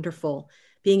wonderful.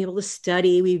 Being able to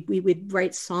study, we would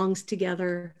write songs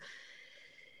together.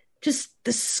 Just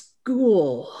the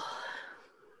school,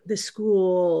 there's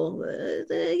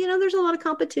a lot of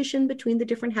competition between the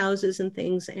different houses and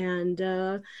things. And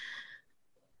I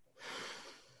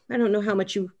don't know how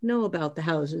much you know about the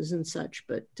houses and such,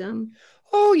 but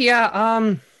oh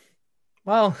yeah,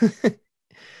 well,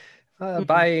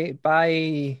 by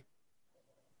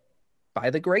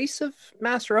the grace of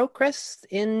Master Oakcrest,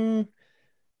 in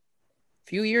a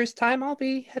few years' time, I'll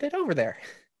be headed over there.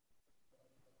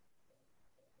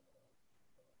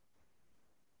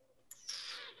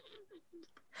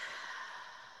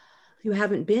 You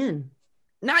haven't been.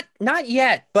 Not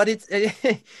yet, but it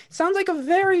sounds like a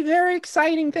very, very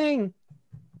exciting thing.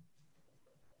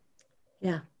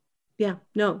 Yeah.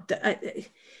 No,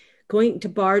 going to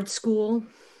Bard school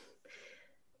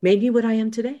made me what I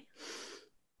am today.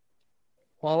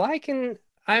 Well,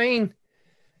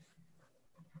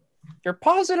 you're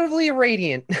positively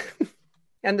radiant.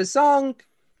 And the song,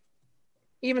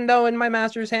 even though in my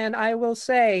master's hand, I will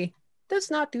say, does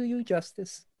not do you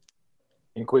justice.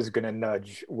 Inqu's gonna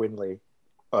nudge Winley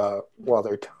while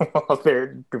they're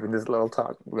doing this little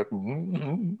talk. Like,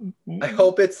 I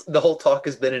hope the whole talk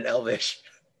has been in Elvish.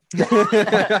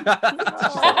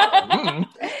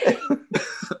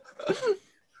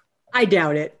 I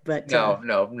doubt it, but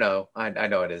no. I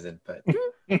know it isn't, but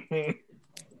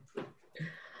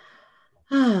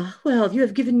well, you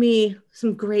have given me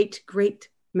some great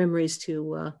memories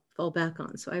to fall back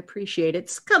on, so I appreciate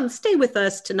it. Come stay with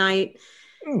us tonight.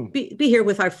 Be here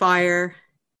with our fire.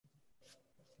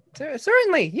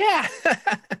 Certainly, yeah.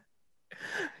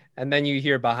 And then you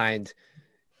hear behind,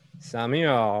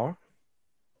 Samuel,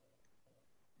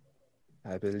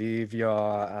 I believe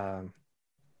you're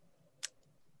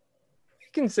you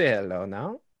can say hello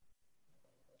now.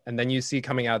 And then you see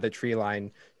coming out of the tree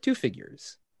line 2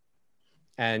 figures.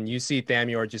 And you see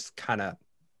Thamior just kind of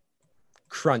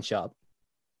crunch up.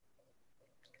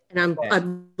 And I'm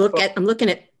looking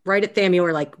at right at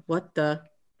Thamior like, what the?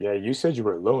 Yeah, you said you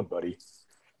were alone, buddy.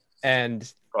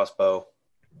 And crossbow.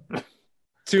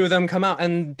 2 of them come out,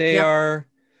 and they are,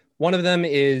 one of them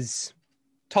is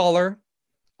taller,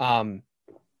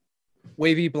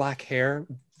 wavy black hair,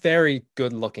 very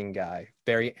good looking guy,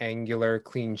 very angular,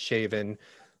 clean shaven,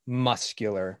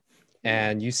 muscular.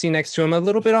 And you see next to him a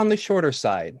little bit on the shorter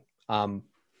side,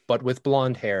 but with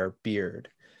blonde hair, beard.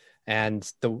 And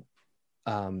the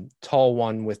tall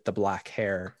one with the black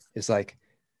hair is like,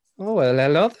 oh, well,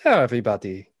 hello there,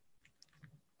 everybody.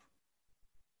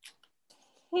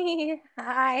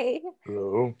 Hi.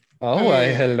 Hello. Oh,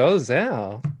 hello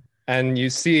there. And you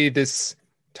see this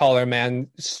taller man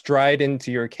stride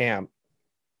into your camp,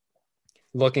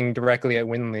 looking directly at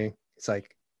Winley. It's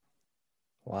like,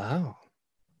 wow.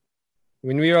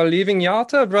 When we are leaving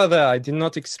Yalta, brother, I did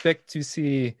not expect to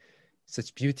see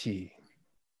such beauty.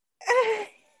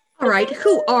 All right,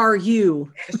 who are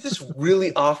you? It's just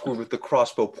really awkward with the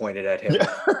crossbow pointed at him.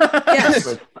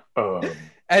 Yes.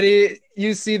 Eddie,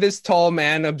 you see this tall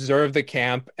man observe the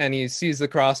camp, and he sees the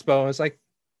crossbow, and it's like,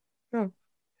 oh,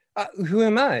 who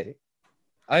am I?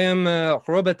 I am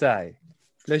Robertai.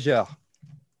 Pleasure.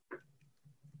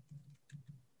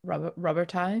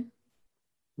 Robertai?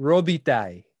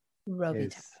 Robitai.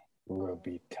 Robitai.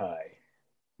 Robitai.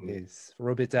 Yes,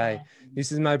 Robitai.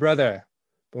 This is my brother.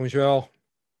 Bonjour.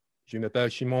 Je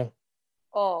m'appelle Simon.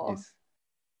 Oh. Yes.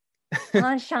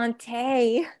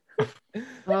 Enchanté.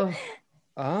 Oh.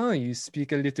 Ah, you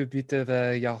speak a little bit of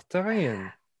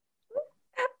Yartarian.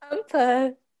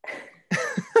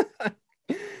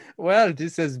 Well,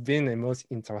 this has been a most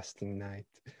interesting night.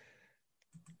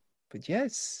 But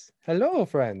yes, hello,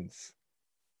 friends.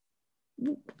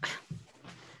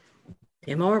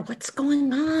 Timor, what's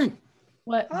going on?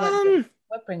 What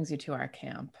brings you to our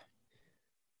camp?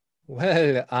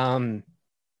 Well,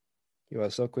 you are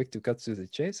so quick to cut to the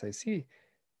chase, I see.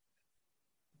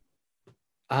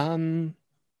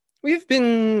 We've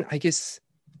been, I guess,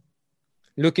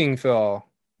 looking for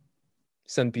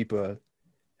some people,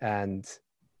 and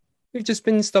we've just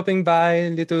been stopping by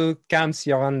little camps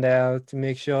here and there to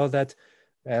make sure that,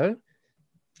 well,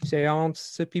 they aren't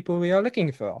the people we are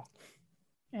looking for.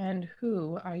 And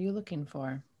who are you looking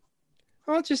for?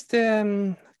 Oh, just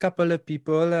a couple of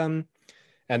people. And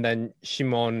then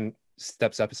Shimon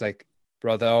steps up. It's like,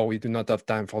 brother, we do not have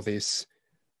time for this.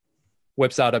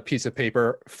 Whips out a piece of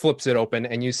paper, flips it open,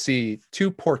 and you see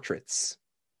two portraits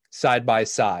side by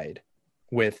side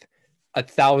with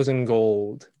 1,000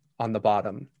 gold on the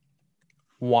bottom.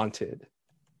 Wanted.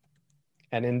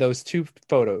 And in those two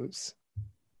photos,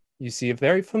 you see a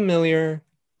very familiar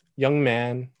young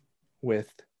man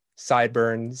with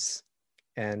sideburns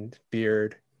and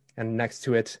beard, and next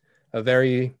to it, a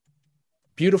very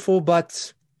beautiful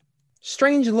but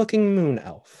strange-looking moon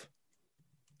elf.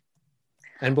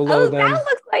 And below them, that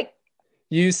looks like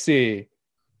you see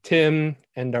Tim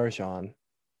and Darjan.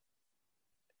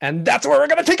 And that's where we're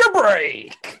going to take a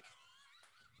break.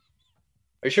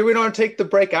 Are you sure we don't take the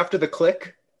break after the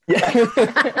click?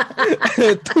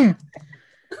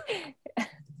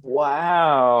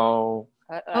 Wow.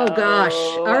 Oh gosh.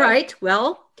 All right.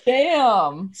 Well,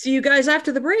 damn. See you guys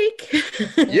after the break.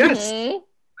 Yes.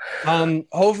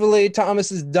 Hopefully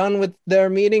Thomas is done with their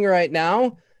meeting right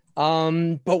now.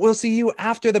 But we'll see you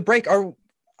after the break.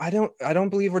 I don't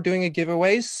believe we're doing a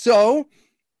giveaway. So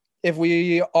if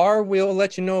we are, we'll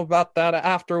let you know about that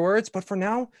afterwards. But for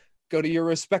now, go to your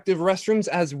respective restrooms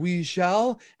as we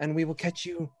shall, and we will catch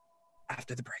you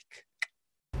after the break.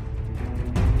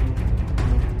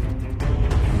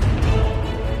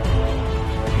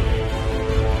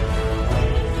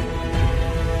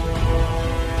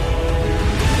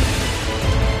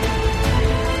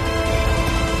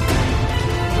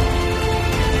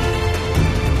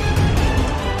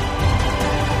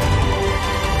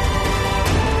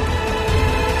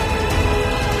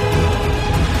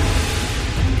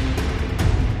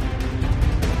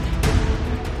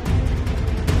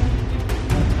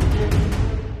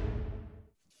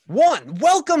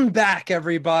 Welcome back,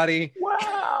 everybody.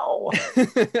 Wow.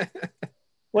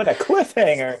 What a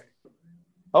cliffhanger.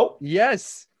 Oh.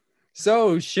 Yes.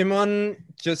 So Shimon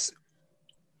just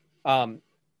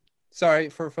sorry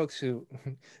for folks who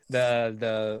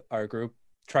our group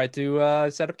tried to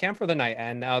set up camp for the night,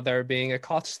 and now they're being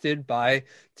accosted by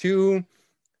two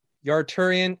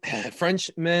Yarturian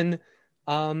Frenchmen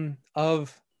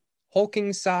of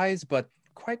hulking size, but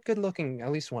quite good looking,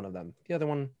 at least one of them. The other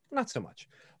one, not so much.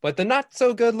 But the not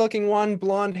so good looking one,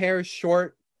 blonde hair,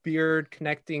 short beard,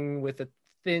 connecting with a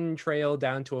thin trail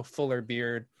down to a fuller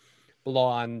beard,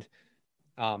 blonde,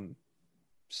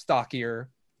 stockier,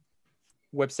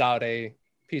 whips out a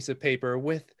piece of paper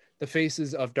with the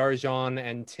faces of Darjan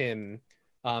and Tim.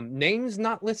 Names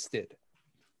not listed,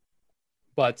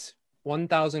 but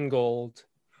 1,000 gold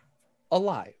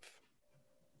alive.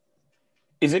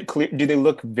 Is it clear? Do they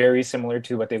look very similar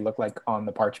to what they look like on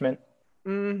the parchment?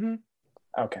 Mm-hmm.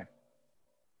 Okay.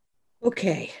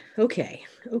 Okay. Look at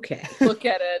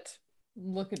it.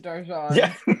 Look at Darjan.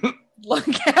 Yeah. look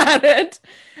at it,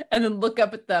 and then look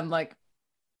up at them like,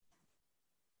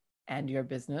 and your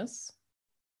business?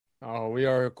 Oh, we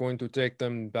are going to take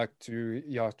them back to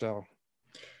Yato.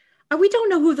 We don't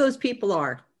know who those people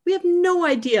are. We have no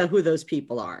idea who those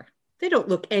people are. They don't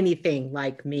look anything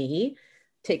like me.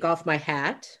 Take off my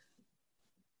hat.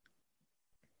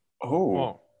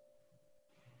 Oh.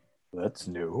 That's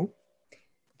new.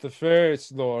 The face,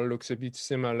 though, looks a bit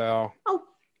similar. Oh,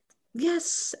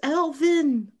 yes,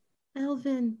 Elvin.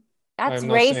 Elvin. That's I'm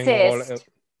not saying all racist.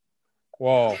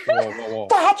 Whoa, whoa, whoa, whoa.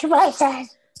 That's racist.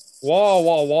 Whoa,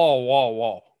 whoa, whoa, whoa,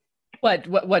 whoa.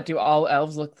 What do all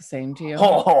elves look the same to you?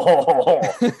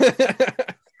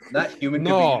 That human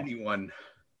No. could be anyone.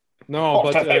 No,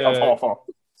 but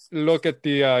look at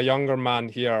the younger man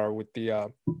here with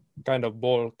the kind of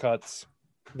bowl cuts.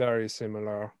 Very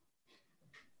similar.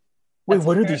 Wait,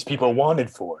 what are these people wanted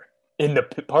for? In the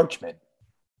parchment?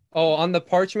 Oh, on the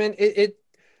parchment,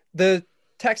 the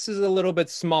text is a little bit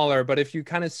smaller, but if you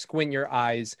kind of squint your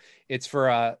eyes, it's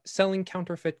for selling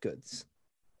counterfeit goods.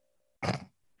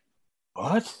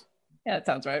 What? Yeah, that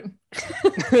sounds right.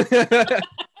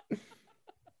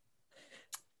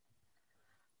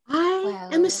 I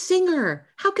am a singer.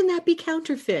 How can that be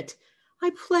counterfeit?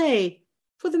 I play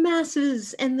for the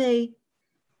masses and they...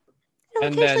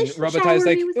 And then Roboti's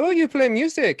like, oh, you play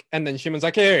music. And then Shimon's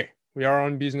like, hey, we are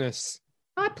on business.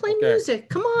 I play music.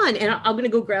 Come on. And I'm going to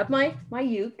go grab my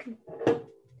uke.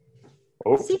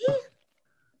 Oh. See?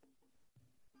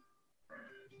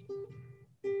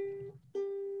 We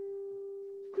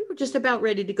were just about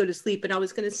ready to go to sleep and I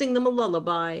was going to sing them a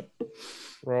lullaby.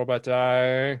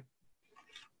 Roboti.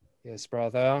 Yes,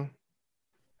 brother.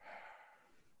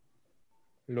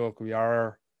 Look, we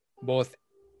are both,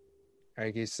 I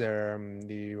guess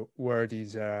the word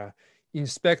is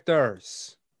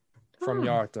inspectors from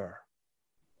Yarter.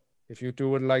 If you two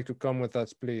would like to come with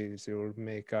us, please, it will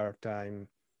make our time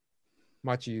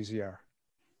much easier.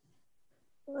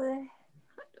 Well,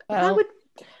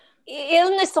 ils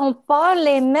ne sont pas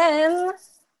les mêmes.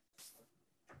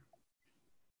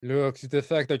 Look, the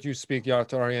fact that you speak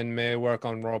Yartarian may work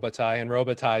on Roboti, and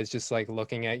Roboti is just like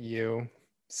looking at you,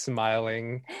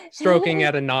 smiling, stroking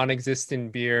at a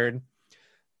non-existent beard.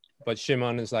 But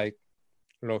Shimon is like,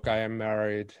 look, I am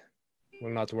married. Will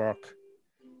not work.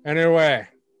 Anyway,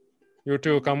 you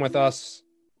two come with us.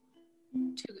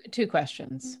 Two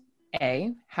questions.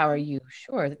 A, how are you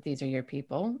sure that these are your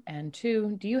people? And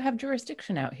two, do you have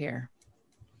jurisdiction out here?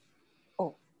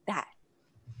 Oh, that.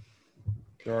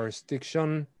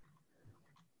 Jurisdiction.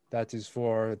 That is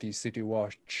for the City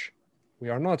Watch. We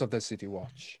are not of the City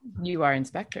Watch. You are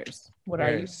inspectors. What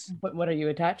are you? What are you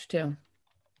attached to?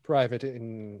 Private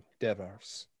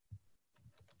endeavors.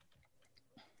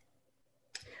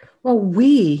 Well,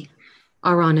 we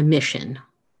are on a mission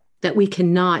that we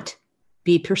cannot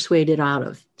be persuaded out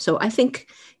of. So I think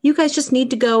you guys just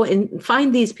need to go and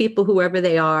find these people, whoever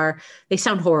they are. They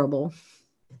sound horrible.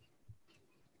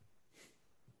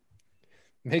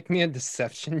 Make me a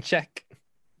deception check.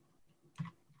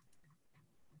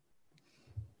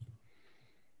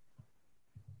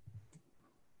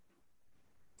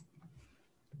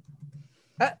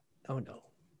 Oh no.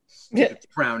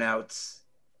 Brownouts.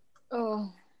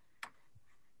 Oh.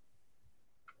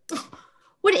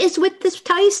 What is with this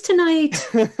dice tonight?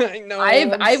 I know.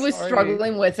 I was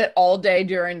struggling with it all day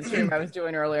during the stream I was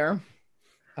doing earlier.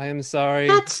 I am sorry.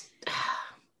 That's...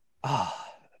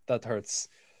 that hurts.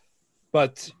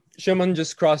 But Shimon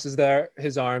just crosses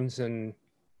his arms and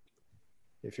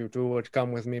if you two would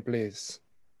come with me, please.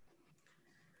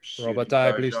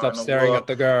 Robotai, please stop staring at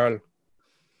the girl.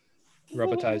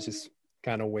 Robotai is just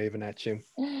kind of waving at you.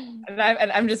 And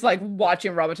I'm just like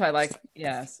watching Robotai like,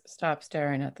 yes, stop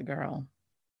staring at the girl.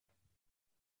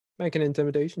 Make an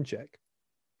intimidation check.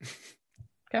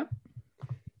 Okay.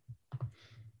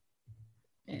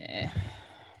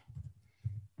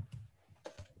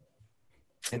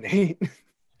 An 8.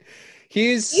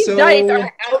 These dice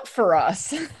are out for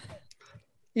us.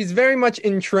 He's very much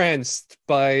entranced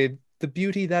by the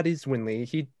beauty that is Winley.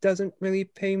 He doesn't really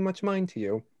pay much mind to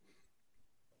you.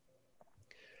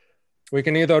 We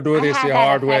can either do this the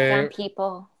hard way. On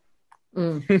people.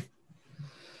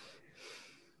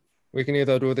 We can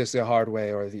either do this the hard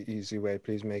way or the easy way.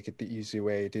 Please make it the easy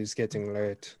way. It is getting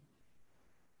late.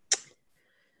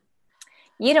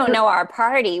 You don't know our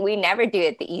party. We never do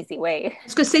it the easy way. I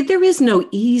was going to say, there is no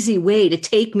easy way to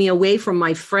take me away from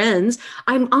my friends.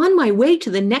 I'm on my way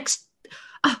to the next...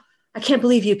 I can't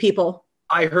believe you people.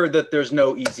 I heard that there's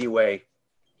no easy way.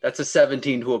 That's a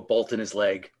 17 to a bolt in his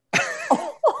leg.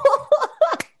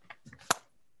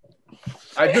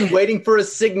 I've been waiting for a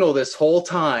signal this whole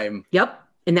time. Yep,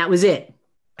 and that was it.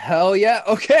 Hell yeah.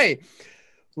 Okay.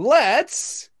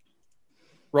 Let's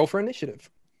roll for initiative.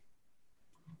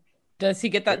 Does he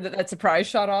get that surprise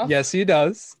shot off? Yes, he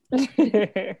does.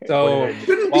 So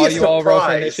Shouldn't be while a you all roll for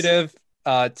surprise. initiative,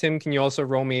 Tim, can you also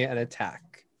roll me an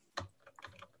attack?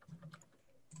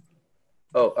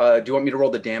 Oh, do you want me to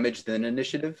roll the damage then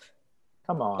initiative?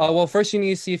 Come on. Well, first you need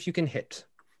to see if you can hit.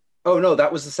 Oh no,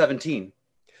 that was the 17.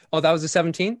 Oh, that was a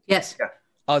 17? Yes.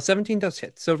 Yeah. 17 does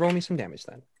hit. So roll me some damage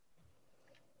then.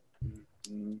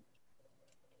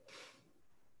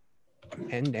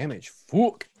 10 damage.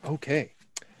 Fuck. Okay.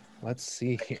 Let's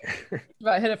see here.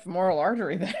 I hit a femoral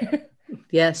artery there.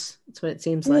 Yes, that's what it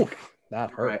seems like.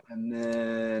 That All hurt. right, and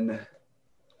then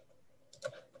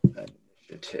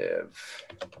initiative.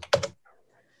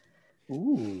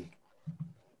 Ooh.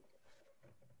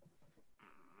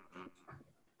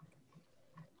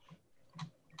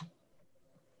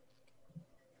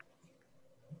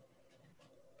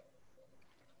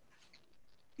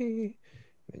 Then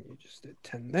you just did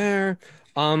 10 there.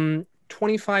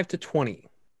 25 to 20.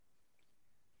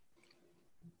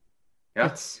 Yeah.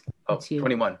 That's Oh, you.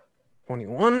 21.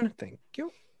 21. Thank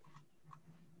you.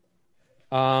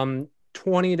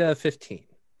 20 to 15.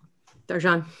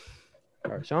 Darjan.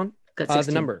 Darjan. Got The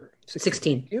 16. number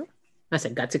 16. You? I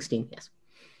said got 16, yes.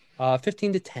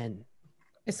 15 to 10.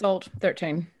 Assault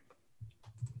 13.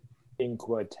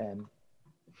 Inqua 10.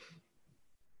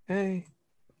 Okay.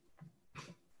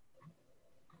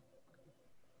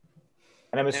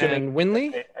 And I'm assuming And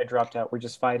Winley? I dropped out. We're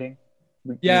just fighting.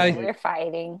 Yeah. We're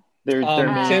fighting. They're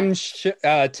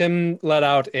Tim let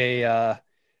out a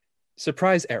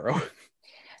surprise arrow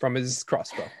from his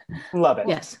crossbow. Love it.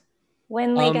 Yes.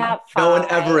 Winley got No one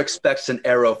 5. ever expects an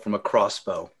arrow from a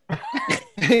crossbow.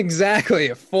 Exactly,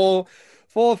 a full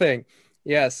thing.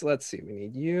 Yes, let's see. We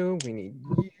need you. We need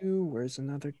you. Where's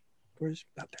another? Where's?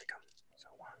 Oh, there you go. So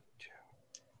 1, 2.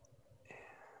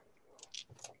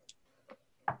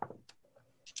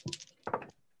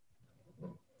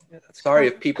 Yeah, that's Sorry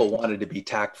cool. if people wanted to be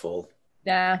tactful.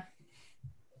 Nah.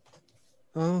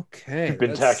 Okay. You've been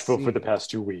let's tactful see. for the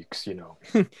past 2 weeks, you know.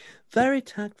 Very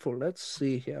tactful. Let's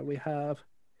see here. We have.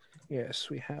 Yes,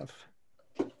 we have.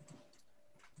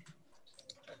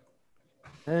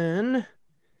 And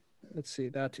let's see.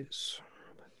 That is.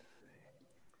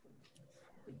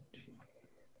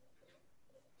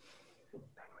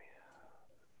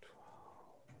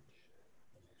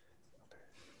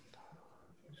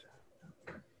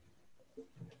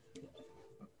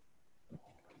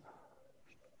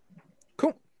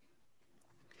 Cool.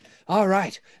 All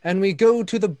right, and we go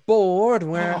to the board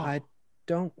where I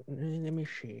don't. Let me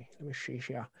see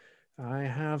here. I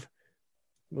have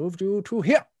moved you to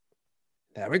here.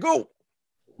 There we go.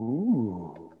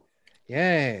 Ooh.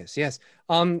 Yes.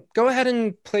 Go ahead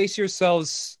and place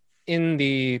yourselves in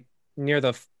the near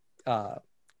the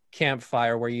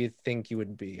campfire where you think you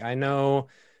would be. I know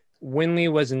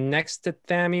Winley was next to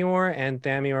Thamior, and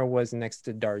Thamior was next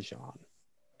to Darjan.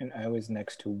 And I was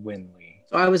next to Winley.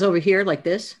 So I was over here like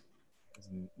this. I was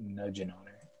nudging on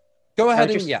her. Go ahead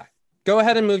just- Go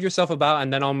ahead and move yourself about,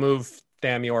 and then I'll move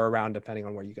Thamior around depending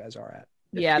on where you guys are at.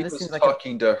 Yeah, If he this was seems like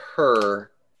talking to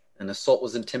her and Assault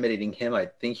was intimidating him, I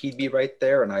think he'd be right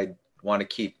there, and I want to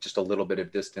keep just a little bit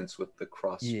of distance with the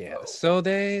crossbow. Yeah, so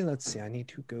let's see, I need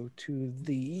to go to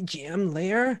the GM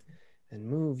layer and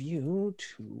move you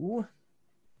to,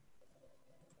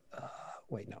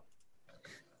 wait, no.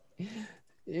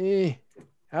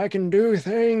 I can do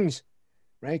things.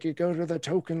 Make it go to the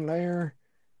token layer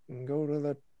and go to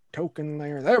the token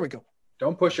layer. There we go.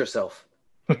 Don't push yourself.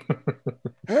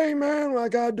 Hey, man, I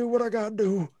gotta do what I gotta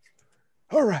do.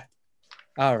 All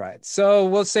right. So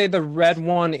we'll say the red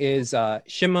one is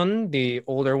Shimon, the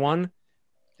older one,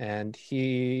 and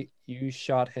you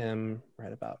shot him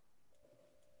right about.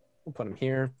 We'll put him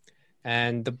here,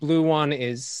 and the blue one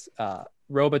is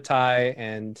Robotai,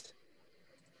 and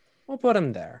we'll put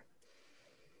him there.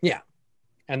 Yeah,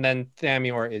 and then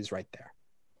Thamior is right there.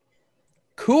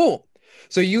 Cool.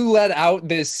 So you let out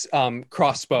this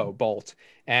crossbow bolt,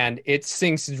 and it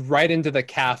sinks right into the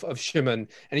calf of Shimon,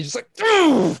 and he's just like,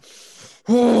 oh,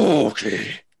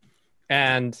 okay.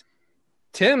 And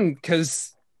Tim,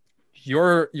 because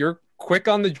you're quick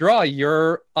on the draw,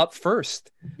 you're up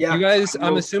first. Yeah, you guys,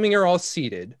 I'm assuming you're all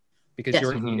seated because Yes.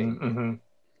 you're eating.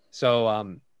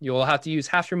 So you'll have to use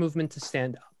half your movement to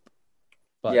stand up.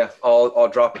 But Yeah, I'll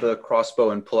drop the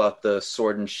crossbow and pull out the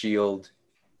sword and shield.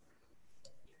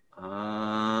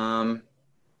 And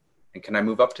can I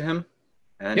move up to him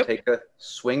and Yep. take a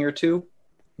swing or two?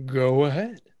 Go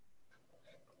ahead.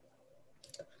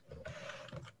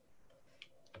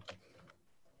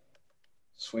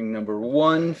 Swing number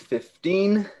 1,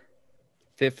 15.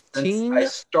 15. Since I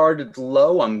started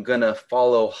low, I'm gonna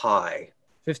follow high.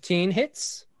 15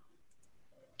 hits.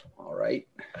 All right.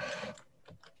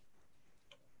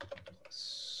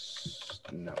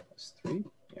 No, it's 3.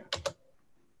 Yeah.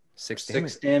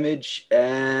 6 damage,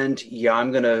 and yeah,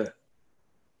 I'm gonna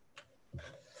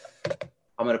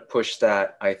push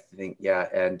that. I think, yeah,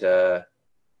 and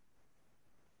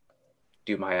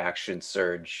do my action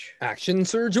surge. Action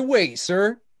surge away,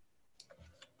 sir.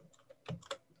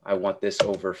 I want this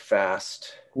over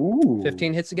fast. Ooh.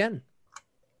 15 hits again.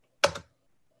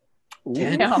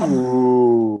 10.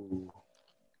 Ooh.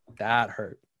 That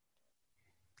hurt.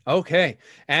 Okay.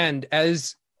 And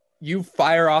as you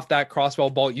fire off that crossbow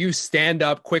bolt, you stand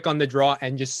up quick on the draw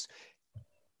and just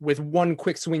with one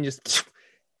quick swing, just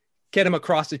get him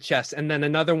across the chest. And then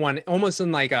another one, almost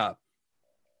in like a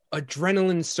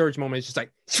adrenaline surge moment. It's just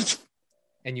like,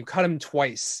 and you cut him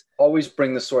twice. Always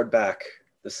bring the sword back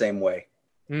the same way.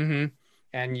 Mm-hmm.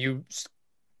 And you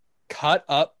cut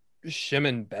up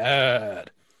Shimon bad.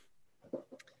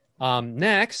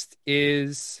 Next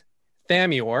is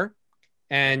Thamior.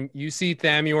 And you see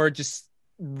Thamior just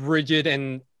rigid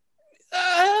and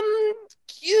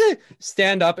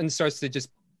stand up and starts to just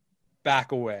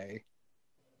back away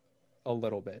a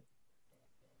little bit.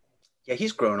 Yeah,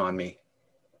 he's grown on me.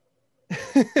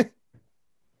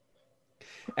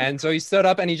 And so he stood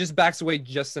up and he just backs away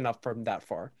just enough from that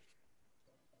far.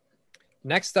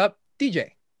 Next up,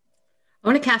 DJ. I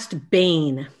want to cast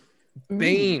Bane.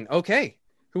 Bane. Okay.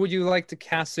 Who would you like to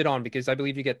cast it on? Because I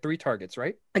believe you get 3 targets,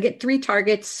 right? I get 3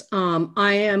 targets.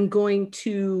 I am going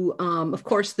to, of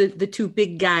course, the 2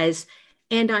 big guys,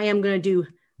 and I am going to do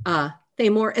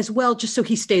Thamor as well, just so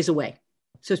he stays away.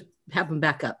 So have him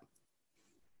back up.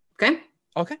 Okay?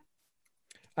 Okay.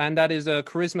 And that is a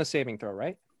charisma saving throw,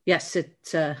 right? Yes,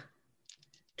 it's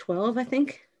 12, I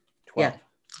think. 12. Yeah.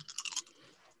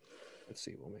 Let's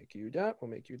see. We'll make you that.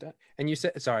 We'll make you that. And you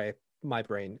said, sorry, my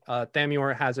brain.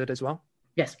 Thamior has it as well?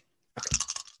 Yes. Okay.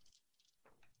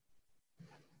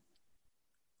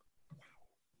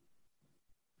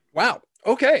 Wow.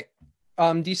 Okay.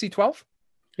 DC 12?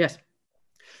 Yes.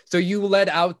 So you let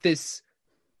out this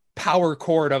power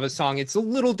chord of a song. It's a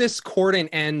little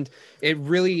discordant and it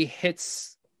really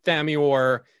hits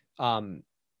Thamior,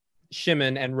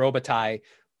 Shimon, and Robitaille,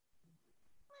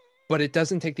 but it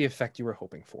doesn't take the effect you were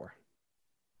hoping for.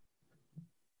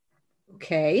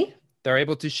 Okay. They're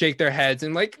able to shake their heads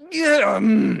and like,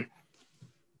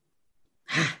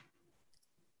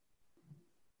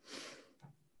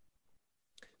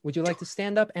 Would you like to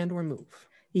stand up and or move?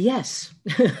 Yes.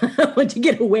 I want to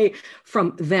get away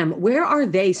from them. Where are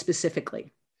they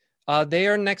specifically? They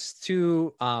are next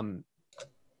to, Over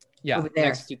there.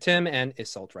 next to Tim and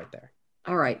Isolt right there.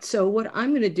 All right. So what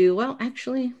I'm going to do, well,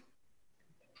 actually,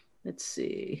 let's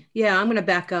see. Yeah, I'm going to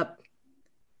back up.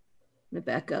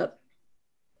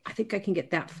 I think I can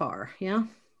get that far. Yeah.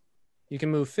 You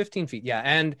can move 15 feet. Yeah.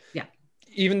 And yeah,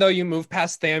 even though you move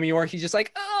past Thamior, he's just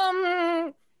like,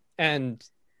 and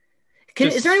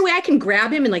is there any way I can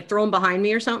grab him and like throw him behind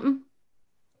me or something?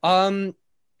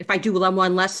 If I do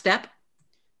one less step?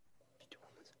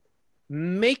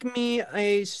 Make me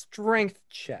a strength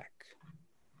check.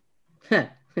 All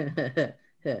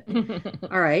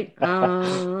right.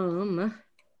 There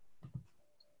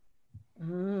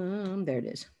it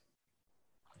is.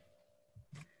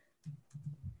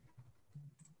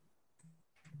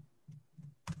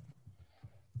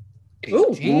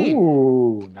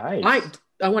 Ooh, nice.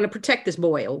 I want to protect this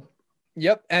boy. Oh.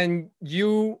 Yep, and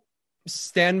you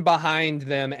stand behind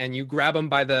them and you grab them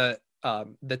by the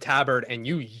tabard and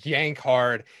you yank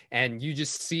hard and you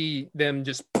just see them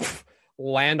just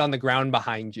land on the ground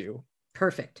behind you.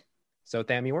 Perfect. So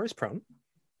Thamior is prone.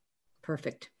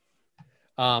 Perfect.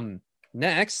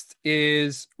 Next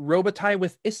is Robitaille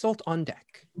with Isolt on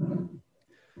deck.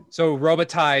 So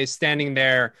Robitaille is standing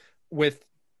there with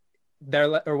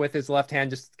his left hand,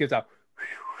 just gives a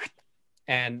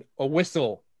and a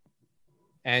whistle,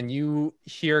 and you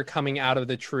hear coming out of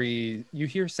the tree. You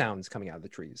hear sounds coming out of the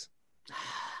trees.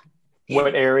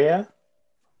 What area?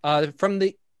 From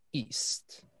the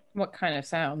east. What kind of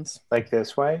sounds? Like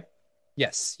this way?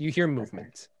 Yes, you hear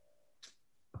movement.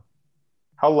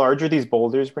 How large are these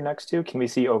boulders we're next to? Can we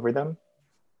see over them?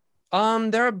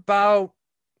 They're about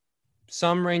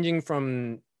some ranging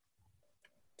from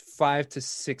 5 to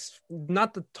 6,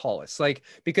 not the tallest, like,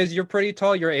 because you're pretty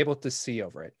tall, you're able to see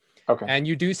over it. Okay. And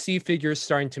you do see figures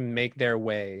starting to make their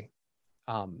way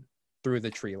through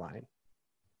the tree line.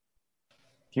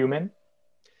 Human?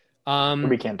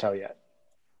 We can't tell yet.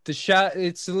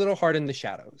 It's a little hard in the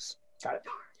shadows. Got it.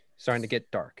 Starting to get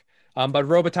dark. But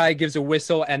Robitaille gives a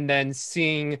whistle, and then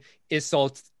seeing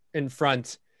Isolt in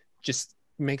front just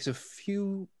makes a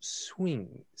few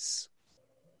swings.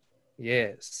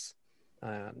 Yes.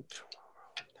 And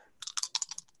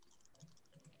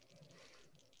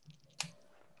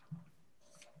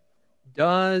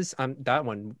does that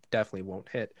one definitely won't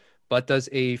hit, but does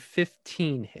a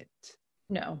 15 hit?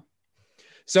 No.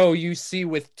 So you see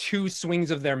with 2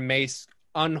 swings of their mace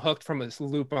unhooked from a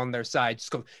loop on their side, just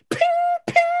go ping,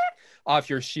 ping, off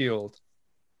your shield,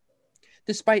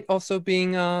 despite also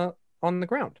being on the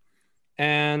ground.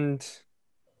 And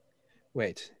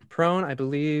wait, prone, I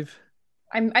believe.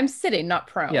 I'm sitting, not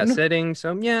prone. Yeah, sitting.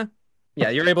 So yeah,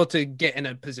 you're able to get in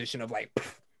a position of like.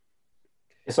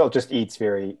 Isolde just eats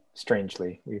very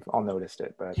strangely. We've all noticed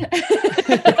it, but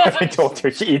I told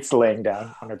her she eats laying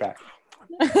down on her back.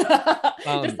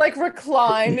 Just like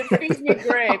recline. It feeds me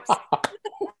grapes.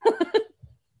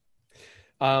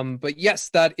 But yes,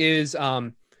 that is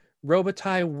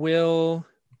Robitaille will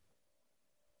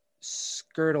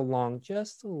skirt along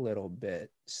just a little bit,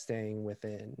 staying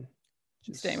within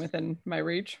my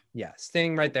reach. Yeah,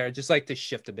 staying right there, just like to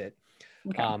shift a bit.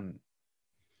 Okay.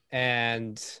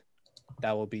 And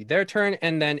that will be their turn,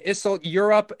 and then Isolde,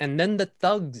 you're up, and then the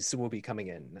thugs will be coming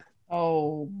in.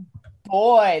 Oh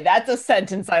boy, that's a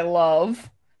sentence I love.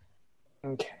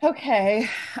 Okay.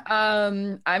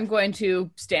 I'm going to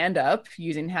stand up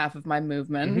using half of my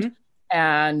movement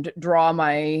and draw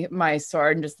my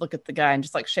sword and just look at the guy and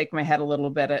just like shake my head a little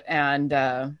bit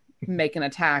and make an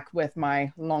attack with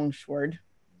my long sword.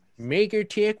 Make your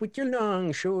attack with your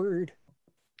long sword.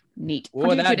 Neat.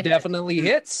 Oh, that definitely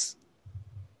hits.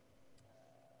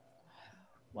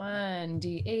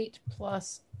 1d8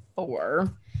 plus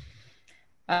 4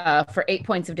 for 8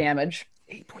 points of damage.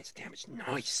 8 points of damage.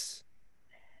 Nice.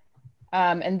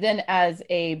 And then as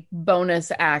a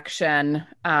bonus action,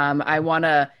 I want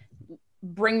to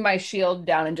bring my shield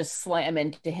down and just slam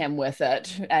into him with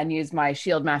it and use my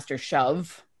Shield Master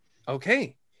Shove.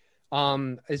 Okay.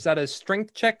 Is that a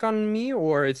strength check on me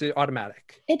or is it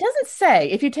automatic? It doesn't say.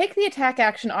 If you take the attack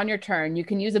action on your turn, you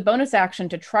can use a bonus action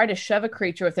to try to shove a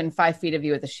creature within 5 feet of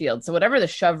you with a shield. So whatever the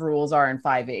shove rules are in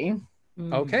 5e.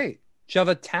 Okay. Shove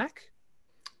attack?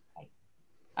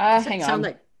 Hang on. Sound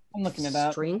like I'm looking it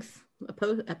up. Strength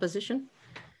opposition?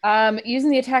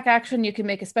 Using the attack action, you can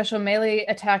make a special melee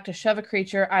attack to shove a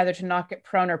creature, either to knock it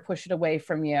prone or push it away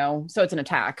from you. So it's an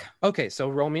attack. Okay, so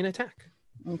roll me an attack.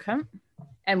 Okay.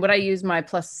 And would I use my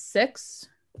 +6?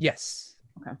 Yes.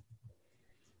 Okay.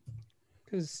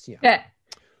 Because, yeah.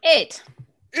 8.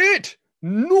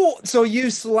 No! So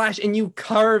you slash and you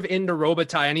carve into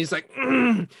Robitaille, and he's like,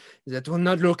 that was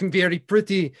not looking very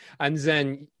pretty. And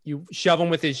then you shove him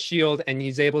with his shield, and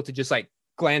he's able to just like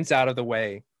glance out of the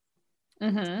way.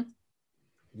 Mm-hmm.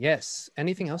 Yes.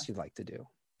 Anything else you'd like to do?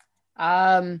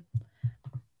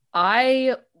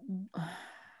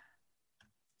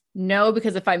 No,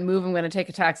 because if I move, I'm going to take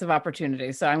attacks of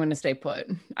opportunity. So I'm going to stay put.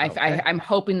 Okay. I'm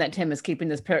hoping that Tim is keeping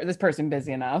this person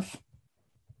busy enough.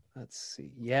 Let's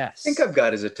see. Yes. I think I've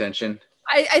got his attention.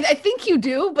 I think you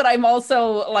do, but I'm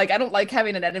also like, I don't like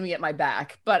having an enemy at my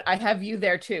back, but I have you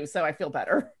there too. So I feel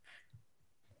better.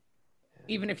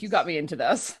 Even if you got me into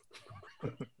this.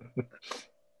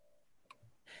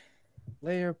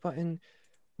 Layer button.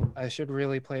 I should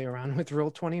really play around with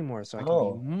Roll20 more so I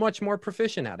can be much more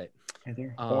proficient at it. Are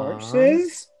there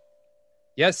horses?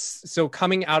 Yes. So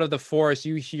coming out of the forest,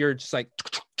 you hear just like,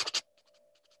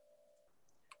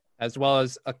 as well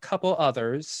as a couple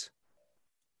others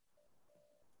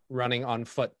running on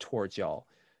foot towards y'all.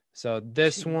 So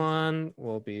this one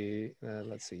will be,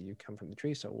 let's see, you come from the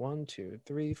tree. So 1, 2,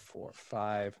 3, 4,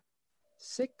 5,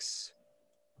 6.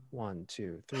 1,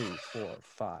 2, 3, 4,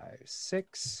 5,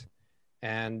 6.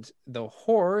 And the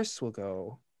horse will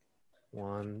go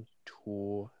 1,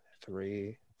 2,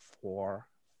 3, 4,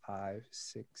 5,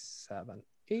 6, 7,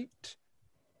 8.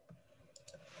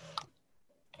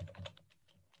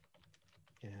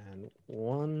 And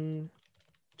 1,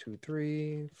 2,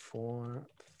 3, 4,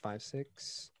 5,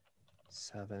 6,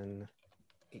 7,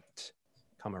 8.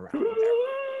 Come around there.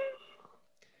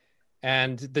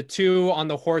 And the two on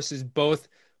the horses both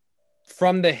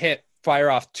from the hip fire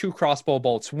off 2 crossbow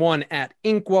bolts, one at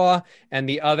Inqua and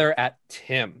the other at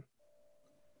Tim.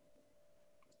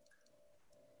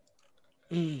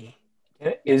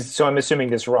 So I'm assuming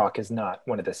this rock is not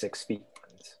one of the 6 feet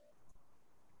ones.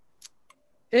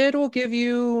 It'll give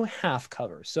you half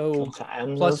cover. So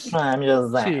plus 2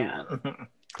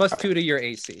 to your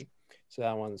AC. So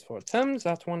that one's for Tim's,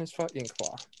 that one is for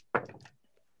Inqua.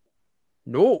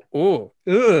 No. Oh.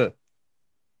 Ugh.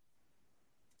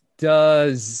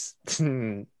 Does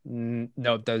an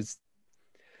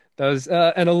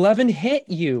 11 hit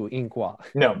you, Inqua?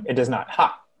 No, it does not.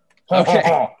 Ha.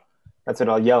 Okay. That's what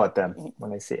I'll yell at them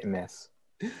when I see it miss.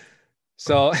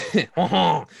 So,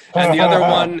 and the other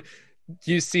one,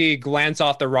 you see glance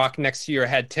off the rock next to your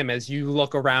head, Tim, as you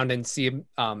look around and see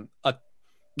a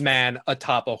man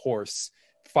atop a horse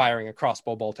firing a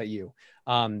crossbow bolt at you.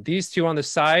 These two on the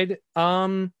side,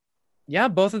 yeah,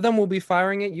 both of them will be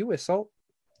firing at you, Isolt,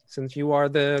 since you are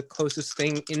the closest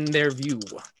thing in their view.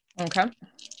 Okay.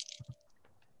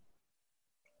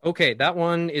 Okay, that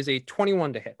one is a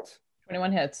 21 to hit.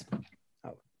 21 hits.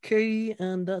 Okay,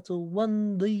 and that's a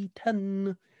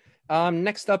 1d10.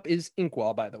 Next up is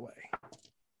Inkwell, by the way.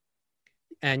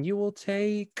 And you will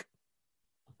take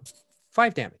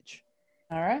 5 damage.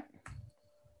 All right.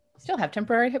 Still have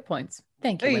temporary hit points.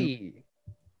 Thank you. Hey.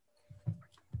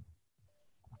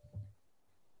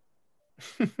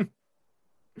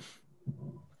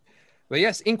 But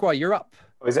yes, Inkwell, you're up.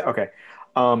 Oh, is it? Okay.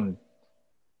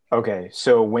 Okay,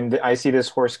 so when I see this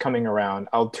horse coming around,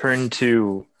 I'll turn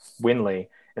to Winley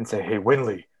and say, "Hey,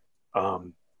 Winley,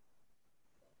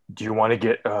 do you want to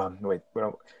get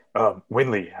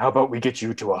Winley? How about we get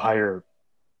you to a higher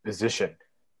position?"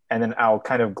 And then I'll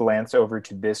kind of glance over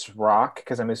to this rock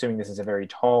because I'm assuming this is a very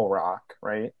tall rock,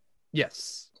 right?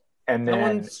 Yes. And then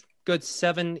that one's good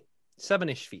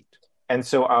 7-ish feet. And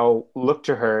so I'll look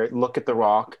to her, look at the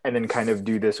rock, and then kind of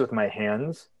do this with my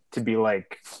hands to be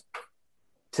like,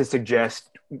 to suggest,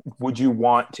 would you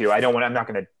want to? I'm not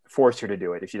going to force her to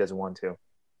do it if she doesn't want to,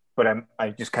 but I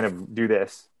just kind of do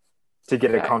this to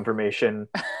get a confirmation.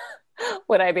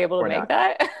 Would I be able to make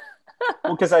that?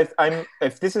 Well, because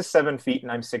if this is 7 feet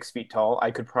and I'm 6 feet tall,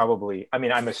 I could probably,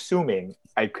 I'm assuming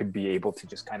I could be able to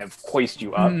just kind of hoist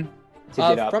you up. To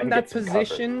get up from and that get some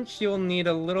position, cover. she'll need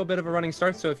a little bit of a running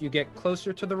start. So if you get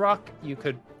closer to the rock, you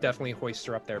could definitely hoist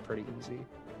her up there pretty easy.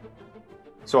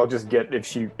 So I'll just get if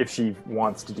she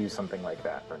wants to do something like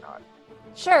that or not.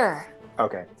 Sure.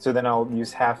 Okay, so then I'll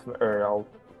use I'll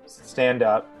stand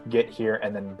up, get here,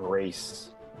 and then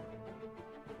brace.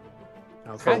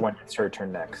 Okay. For when it's her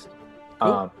turn next.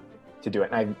 Cool. To do it.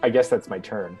 And I guess that's my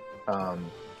turn.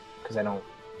 Because I don't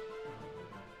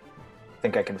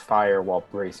think I can fire while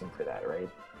bracing for that, right?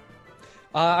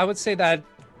 I would say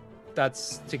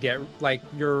that's to get, like,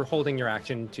 you're holding your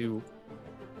action to...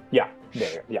 Yeah,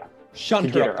 there, yeah.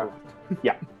 Shunt her up.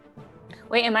 Yeah.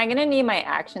 Wait, am I going to need my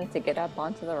action to get up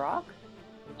onto the rock?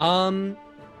 Or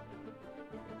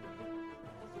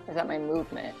is that my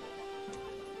movement?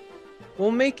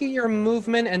 We'll make it your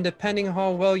movement, and depending on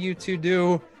how well you two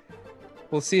do,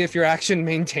 we'll see if your action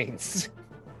maintains.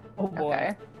 Oh boy.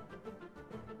 Okay.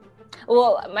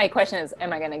 Well, my question is,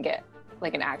 am I going to get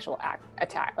like an actual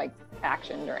attack, like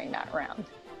action during that round?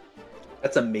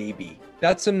 That's a maybe.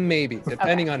 That's a maybe,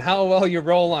 depending on how well you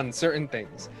roll on certain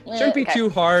things. Shouldn't be too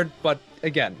hard, but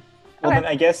again. Well, then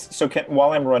I guess,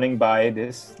 while I'm running by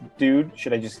this dude,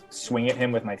 should I just swing at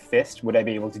him with my fist? Would I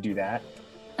be able to do that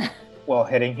while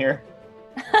hitting here?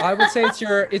 I would say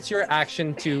it's your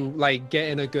action to, like, get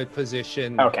in a good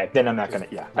position. Okay, then I'm not gonna.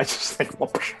 Yeah, I just like,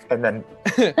 and then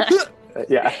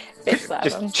yeah,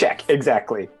 just check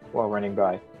exactly while running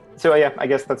by. So yeah, I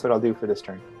guess that's what I'll do for this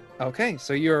turn. Okay,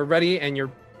 so you're ready and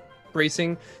you're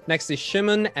bracing. Next is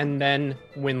Shimon, and then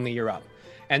Winley, you're up.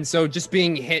 And so just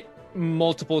being hit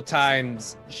multiple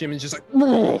times, Shimon's just like,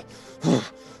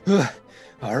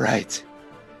 all right.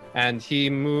 And he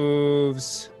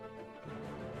moves.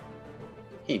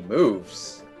 He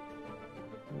moves.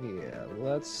 Yeah,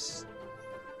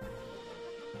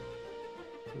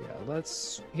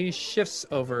 he shifts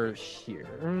over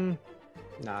here.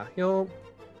 Nah, he'll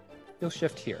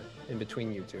shift here in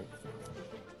between you two.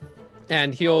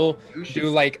 And he'll do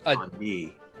like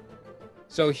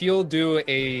so he'll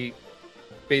do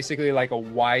basically like a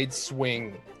wide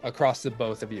swing across the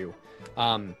both of you.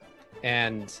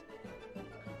 And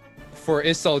for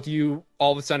Isolt, you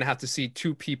all of a sudden have to see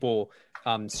two people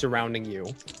surrounding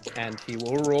you, and he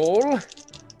will roll.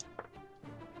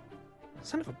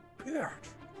 Son of a bitch.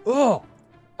 Oh,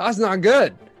 that's not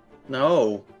good.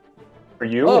 No. For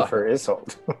you or for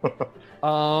Isolt?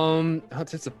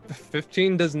 It's a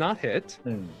 15 does not hit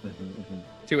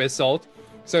to Isolt.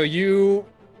 So you,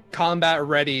 combat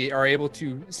ready, are able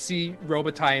to see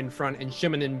Robitaille in front and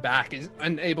Shimon in back is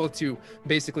unable to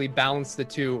basically balance the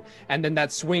two. And then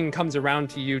that swing comes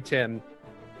around to you, Tim.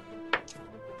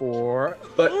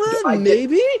 But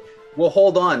maybe? Well,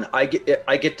 hold on. I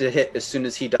get to hit as soon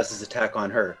as he does his attack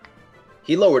on her.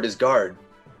 He lowered his guard.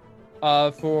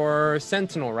 For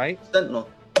Sentinel, right? Sentinel.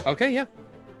 Okay, yeah.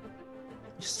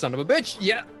 Son of a bitch.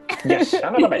 Yeah. Yes,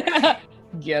 son of a bitch.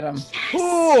 Get him.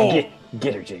 Oh!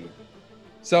 Get her, Jade.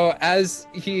 So as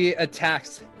he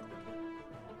attacks,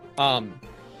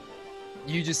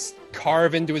 You just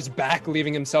carve into his back,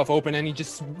 leaving himself open, and he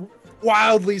just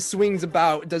wildly swings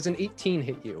about. Does an 18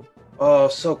 hit you? Oh,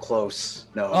 so close.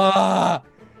 No.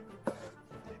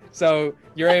 So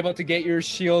you're able to get your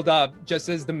shield up just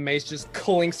as the mace just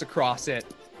clinks across it.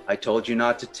 I told you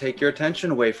not to take your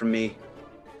attention away from me.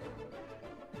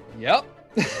 Yep.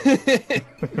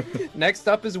 Next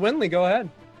up is Winley. Go ahead.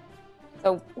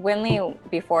 So Winley,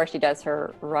 before she does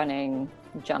her running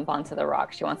jump onto the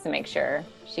rock, she wants to make sure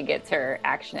she gets her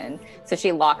action in. So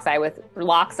she locks eyes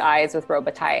with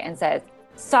Robotai and says,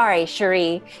 "Sorry,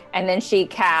 Cherie." And then she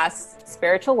casts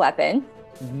Spiritual Weapon.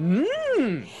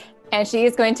 And she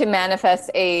is going to manifest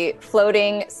a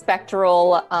floating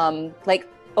spectral, like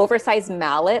oversized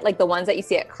mallet, like the ones that you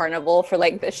see at Carnival for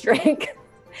like this drink.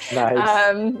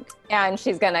 Nice. And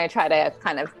she's going to try to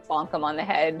kind of bonk him on the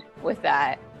head with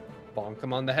that. Bonk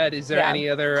him on the head. Is there any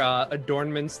other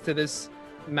adornments to this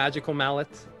magical mallet?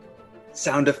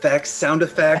 Sound effects.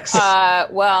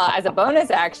 Well, as a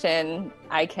bonus action,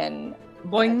 I can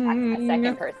boing attack a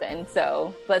second person.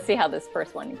 So let's see how this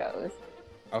first one goes.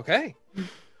 Okay.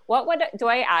 What do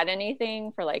I add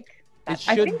anything for like? It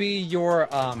should be your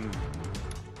I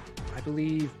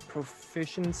believe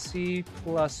proficiency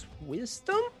plus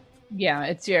wisdom. Yeah,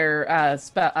 it's your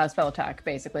spell attack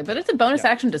basically, but it's a bonus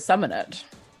action to summon it.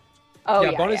 Oh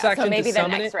Yeah, bonus action So to maybe the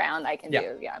summon next it. round I can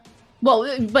do. Yeah. Well,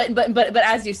 but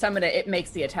as you summon it, it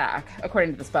makes the attack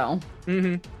according to the spell.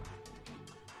 Mm-hmm.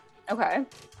 Okay.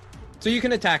 So you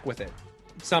can attack with it,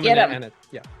 summon Get it, him. and it.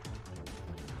 Yeah.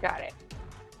 Got it.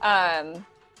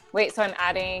 Wait, so I'm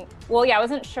adding. Well, yeah, I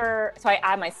wasn't sure. So I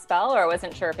add my spell, or I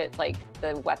wasn't sure if it's like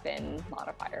the weapon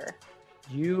modifier.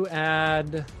 You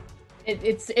add.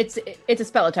 It's a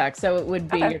spell attack, so it would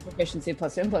be Okay. your proficiency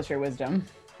plus your wisdom.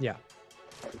 Yeah.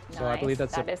 So I believe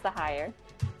that's that is the higher.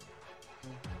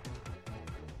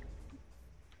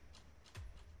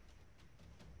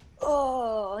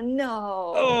 Oh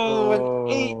no! Oh,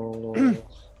 an 8.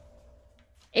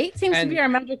 8 seems to be our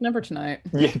magic number tonight.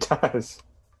 Yeah, it does.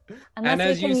 Unless And we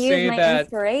as can you use say my that-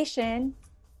 inspiration.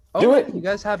 Do it. You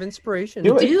guys have inspiration.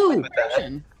 Do it. Should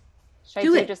I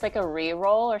Do do it. just like a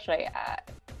re-roll, or should I add?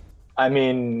 I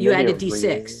mean, You add maybe a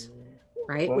D6,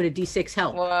 right? Would a D6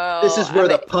 help? Whoa! This is where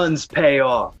the puns pay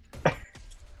off.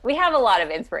 We have a lot of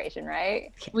inspiration,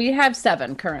 right? We have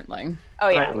 7 currently. Oh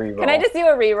yeah. Might re-roll. Can I just do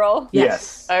a re-roll?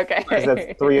 Yes. Okay. 'Cause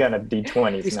that's 3 on a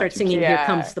D20. We start singing "Here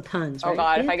Comes the Puns." Oh Right?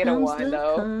 god, if Here I get a comes 1 the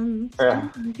though. puns.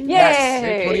 Yay!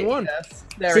 Yes, 21.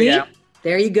 There See? we go.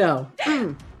 There you go.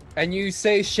 And you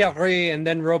say Cherie, and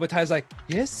then Robotai's like,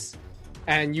 yes.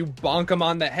 And you bonk him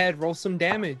on the head, roll some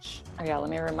damage. Oh yeah, let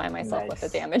me remind myself what the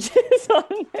Nice. damage is on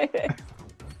this.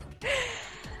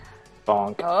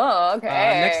 Bonk. Oh, okay.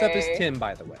 Next up is Tim,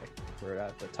 by the way. We're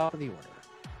at the top of the order.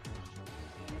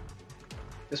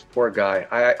 This poor guy.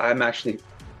 I'm actually.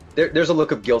 There's a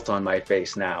look of guilt on my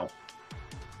face now.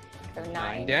 So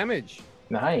 9 damage.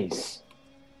 Nice.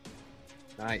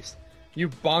 Nice. You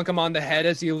bonk him on the head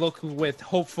as you look with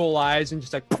hopeful eyes and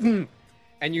just like,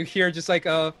 and you hear just like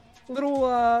a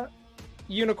little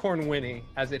unicorn whinny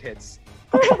as it hits.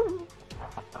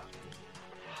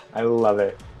 I love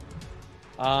it.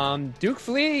 Duke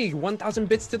Fleeg, 1,000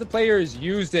 bits to the players.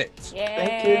 Used it.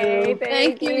 Yay!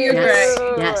 Thank you. you. You're Yes.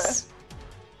 great. Yes.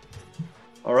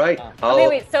 All right. Oh,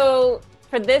 wait. So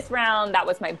for this round, that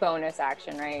was my bonus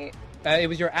action, right? It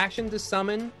was your action to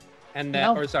summon, and then,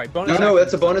 No. or sorry, bonus. No, action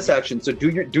that's a to bonus summon. action. So do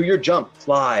your jump.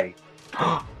 Fly.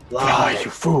 Fly, you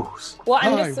fools. Well,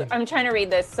 Hi. I'm trying to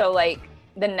read this. So like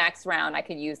the next round, I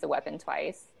could use the weapon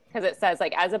twice because it says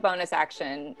like as a bonus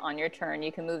action on your turn,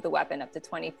 you can move the weapon up to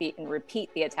 20 feet and repeat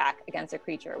the attack against a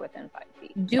creature within 5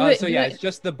 feet. So yeah, it's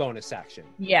just the bonus action.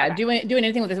 Yeah, Okay. doing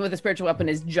anything with a spiritual weapon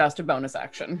is just a bonus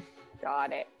action.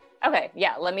 Got it. Okay,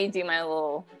 yeah. Let me do my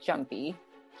little jumpy.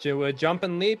 So jump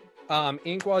and leap.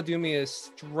 Inkwell, do me a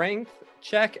strength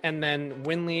check, and then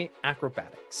Winley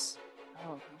acrobatics.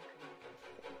 Oh.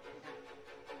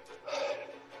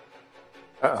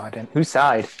 Uh-oh, I didn't. Whose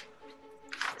side?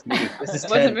 This is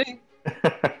Wasn't 10.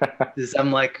 me.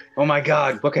 I'm like, oh my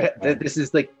god, look at it. This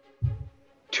is like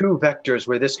 2 vectors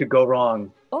where this could go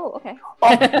wrong. Oh, okay.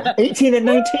 Oh, 18 and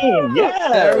 19. Yeah.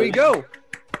 There we go.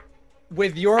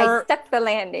 With I your stuck the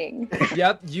landing.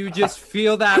 yep, you just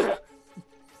feel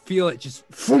it just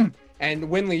boom, and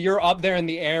Winley, you're up there in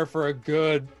the air for a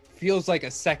good feels like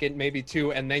a second, maybe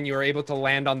 2, and then you're able to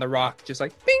land on the rock, just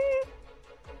like bing.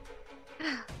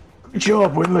 Good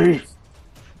job, Winley.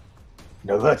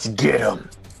 Now let's get him.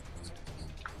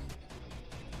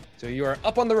 So you are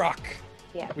up on the rock.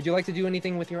 Yeah. Would you like to do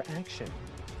anything with your action?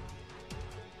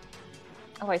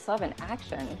 Oh, I still have an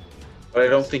action. But I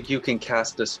don't think you can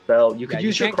cast a spell. You could Yeah,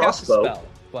 use your can't cast a crossbow. spell.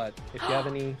 but if you have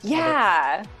any...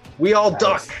 Yeah. We all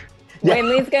duck. Yeah.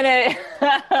 Winley's gonna.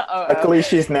 Luckily,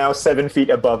 she's now 7 feet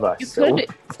above us.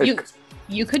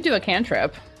 You could do a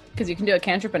cantrip, because you can do a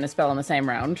cantrip and a spell in the same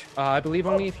round. I believe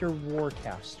only if you're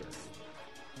Warcaster.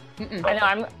 I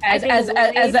know.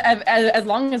 As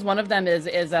long as one of them is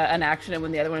an action and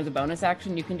when the other one is a bonus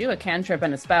action, you can do a cantrip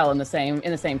and a spell in the same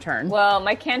turn. Well,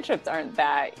 my cantrips aren't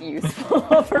that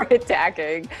useful for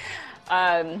attacking.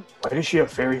 Why does she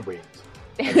have fairy wings?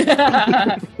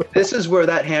 This is where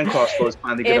that hand crossbow is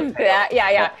finally going to pay off.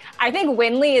 Yeah. I think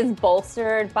Winley is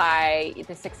bolstered by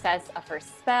the success of her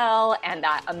spell and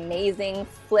that amazing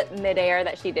flip midair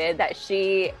that she did, that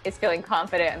she is feeling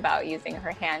confident about using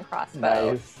her hand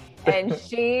crossbow. Nice. And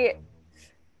she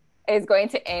is going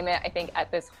to aim it, I think,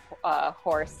 at this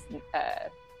horse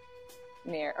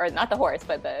near, or not the horse,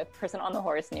 but the person on the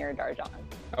horse near Darjan.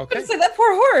 Okay. So that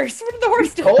poor horse. What did the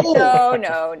horse do? Oh.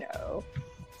 No.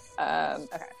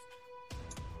 Okay.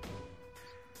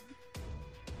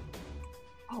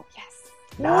 Oh, yes.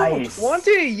 Nice.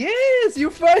 20! Yes!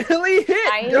 You finally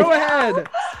hit! Go ahead!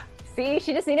 See,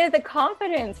 she just needed the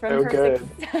confidence from her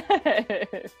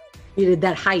success. Needed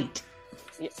that height.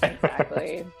 Yeah,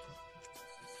 exactly.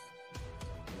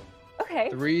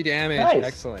 Okay. 3 damage. Nice.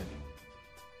 Excellent.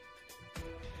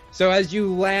 So as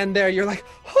you land there, you're like,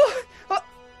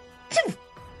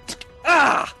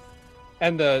 ah!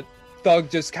 And the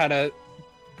thug just kind of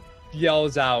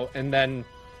yells out and then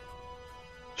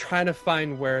trying to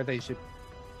find where they should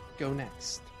go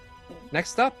next.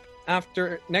 Next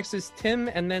is Tim,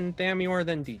 and then Thamior,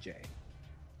 then DJ.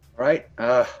 Right.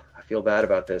 I feel bad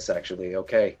about this, actually.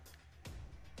 Okay.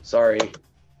 Sorry.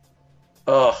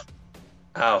 Oh.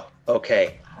 Ow.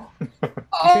 Okay. You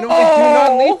can only do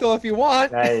non-lethal if you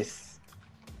want. Nice.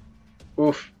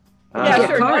 Oof. Yeah,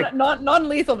 sure.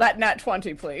 Non-lethal that nat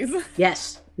 20, please.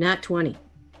 Yes, nat 20.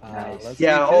 Nice.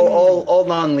 Yeah, all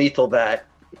non-lethal that.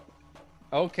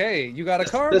 Okay, you got a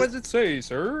card. What does it say,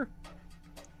 sir?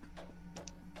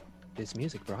 This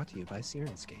music brought to you by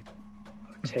Sirenscape.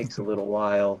 It takes a little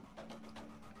while.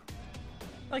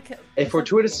 Like A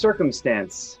fortuitous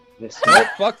circumstance. Oh,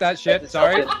 fuck that shit.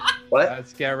 Sorry. What?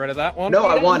 Let's get rid of that one. No,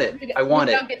 I want it. I want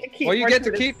it. Well, you get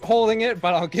to keep holding it,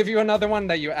 but I'll give you another one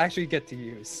that you actually get to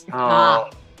use. Oh.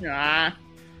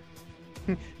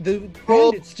 The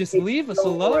bandits just leave us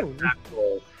alone.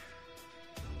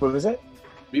 What was it?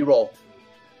 Reroll.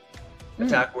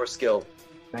 Attack or skill.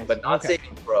 Nice. But not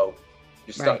saving throw.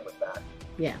 You're stuck Right. with that.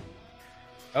 Yeah.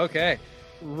 Okay.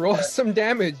 Roll some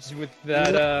damage with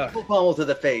that. Full pummel to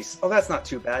the face. Oh, that's not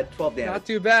too bad. 12 damage. Not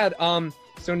too bad.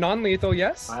 So non-lethal,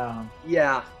 yes? Wow.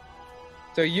 Yeah.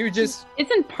 So you just...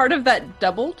 Isn't part of that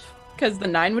doubled? Because the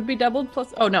 9 would be doubled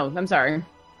plus... Oh, no, I'm sorry.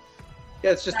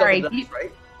 Yeah, it's just Sorry, double dice,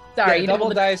 right? Sorry, Yeah, you double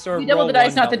dice or you double roll the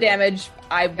dice, one not the double. damage.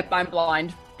 I'm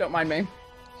blind. Don't mind me.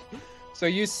 So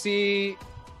you see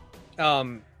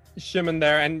Shimon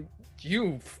there, and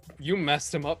you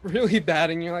messed him up really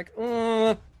bad, and you're like,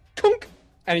 kunk!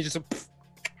 And he just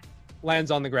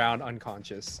lands on the ground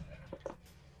unconscious.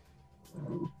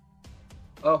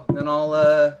 Oh, then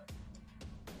I'll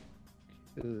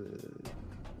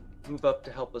move up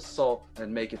to help Assault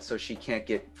and make it so she can't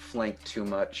get flanked too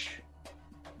much.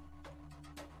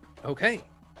 Okay.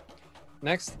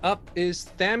 Next up is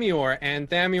Thamior, and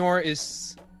Thamior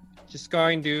is just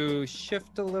going to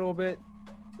shift a little bit.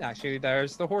 Actually,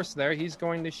 there's the horse there. He's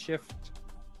going to shift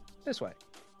this way.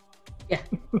 Yeah.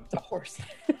 The horse.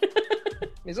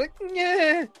 He's like,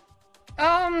 yeah.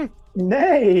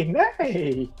 Nay.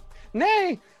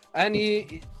 And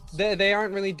they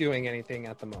aren't really doing anything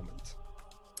at the moment.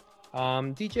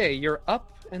 DJ, you're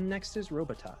up, and next is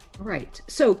Robitaille. All right.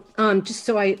 So, just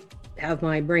so I have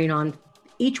my brain on,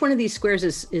 each one of these squares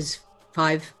is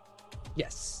 5.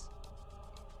 Yes.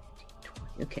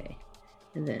 Okay.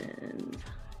 And then...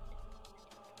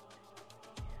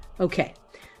 Okay.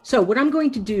 So what I'm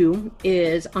going to do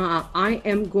is I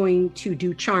am going to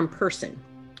do Charm Person.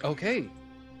 Okay.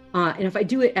 And if I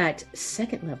do it at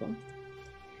 2nd level,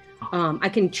 I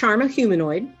can charm a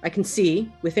humanoid. I can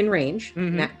see within range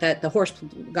that the horse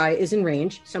guy is in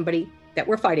range, somebody that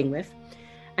we're fighting with.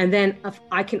 And then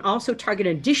I can also target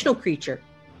an additional creature.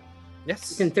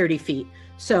 Yes. Within 30 feet.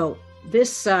 So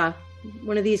this,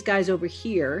 one of these guys over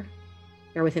here,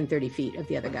 are within 30 feet of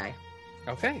the other guy.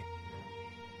 Okay.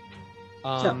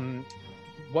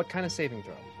 What kind of saving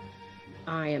throw?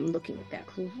 I am looking at that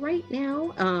right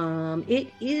now.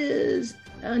 It is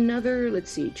another, let's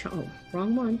see,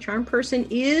 wrong one. Charm Person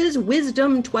is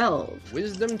Wisdom 12.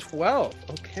 Wisdom 12.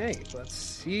 Okay, let's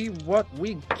see what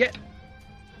we get.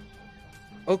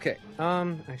 Okay,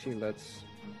 actually let's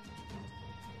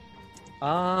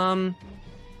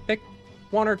pick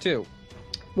 1 or 2?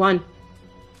 1.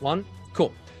 1?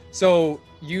 Cool. So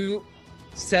you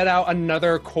set out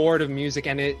another chord of music,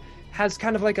 and it has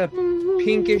kind of like a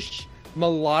pinkish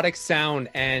melodic sound,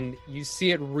 and you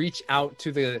see it reach out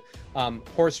to the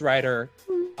horse rider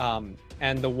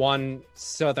and the one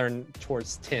southern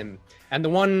towards Tim. And the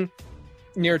one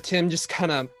near Tim just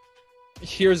kind of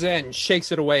hears it and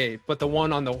shakes it away, but the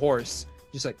one on the horse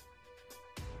just like,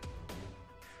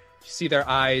 you see their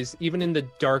eyes, even in the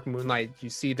dark moonlight, you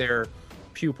see their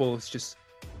pupils just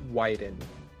widen,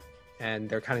 and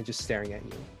they're kind of just staring at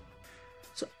you.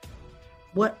 So,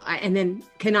 and then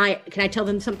can I tell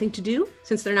them something to do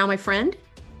since they're now my friend?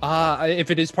 If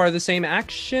it is part of the same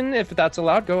action, if that's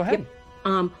allowed, go ahead.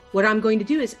 Yep. What I'm going to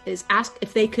do is ask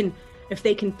if they can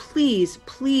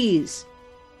please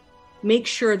make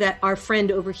sure that our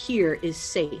friend over here is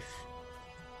safe.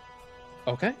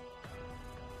 Okay.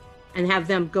 And have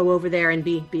them go over there and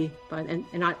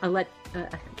and I let I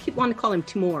keep wanting to call him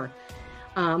Timur,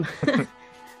 but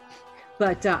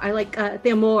I like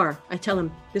Thamor. I tell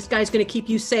him this guy's going to keep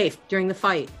you safe during the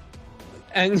fight.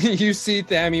 And you see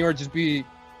Thamor just be.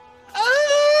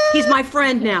 He's my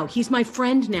friend now. He's my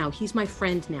friend now. He's my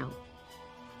friend now.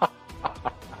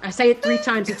 I say it 3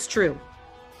 times. It's true.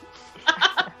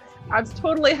 That's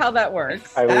totally how that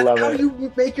works. I love it. How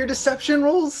you make your deception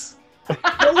rolls?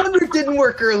 No wonder it didn't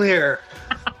work earlier.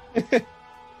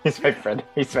 He's my friend.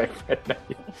 He's my friend.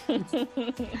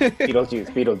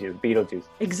 Beetlejuice.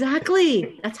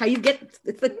 Exactly. That's how you get.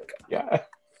 It's the yeah.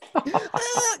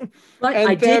 But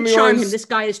I did charm him. This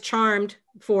guy is charmed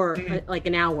for like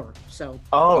an hour. So.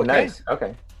 Oh, okay. Nice.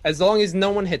 Okay. As long as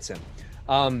no one hits him.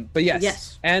 But yes.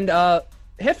 Yes. And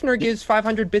Hefner gives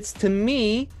 500 bits to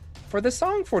me for the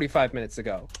song 45 minutes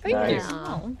ago. Thank you.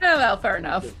 Oh, well, fair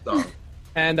enough.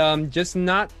 And just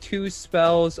not 2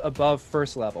 spells above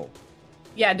first level.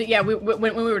 Yeah.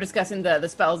 When we were discussing the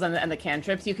spells and the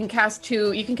cantrips, you can cast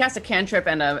 2. You can cast a cantrip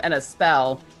and a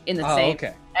spell in the same.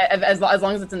 Okay. As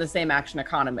long as it's in the same action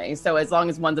economy. So as long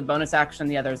as one's a bonus action,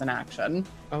 the other's an action.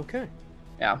 Okay.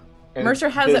 Yeah. And Mercer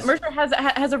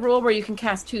has a rule where you can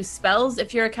cast 2 spells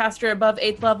if you're a caster above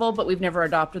 8th level, but we've never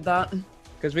adopted that.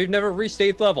 Because we've never reached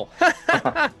 8th level.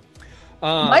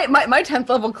 My 10th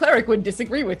level cleric would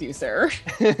disagree with you, sir.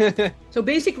 So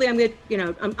basically,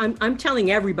 I'm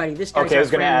telling everybody this guy's okay, I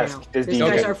was our friend ask, now. This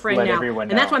guy's our friend now,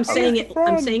 and that's why I'm saying it. Okay.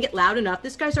 I'm saying it loud enough.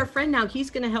 This guy's our friend now. He's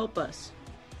going to help us.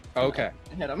 Okay.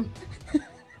 Hit him.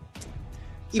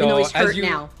 Even though he's hurt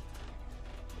now.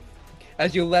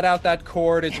 As you let out that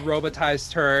cord, it's Robotai's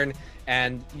turn,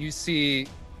 and you see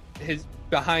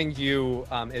behind you,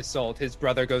 Isolde, his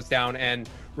brother goes down, and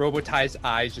Robotai's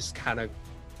eyes just kind of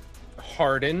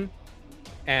harden,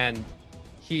 and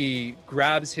he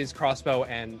grabs his crossbow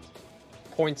and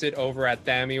points it over at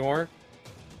Thamor, and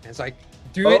it's like,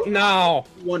 do it now!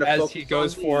 As he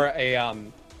goes for a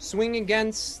swing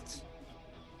against...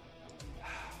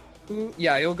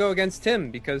 Yeah, he'll go against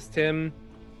Tim, because Tim...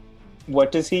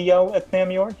 What does he yell at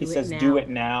Thamor? He says, now. do it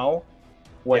now.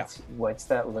 What's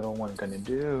that little one gonna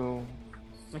do?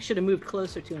 I should have moved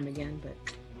closer to him again, but...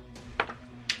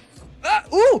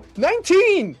 Ooh!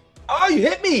 19! Oh, you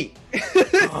hit me!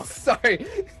 Sorry.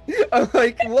 I'm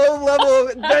like low-level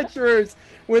adventurers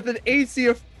with an AC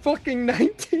of fucking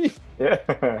 19.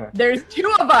 There's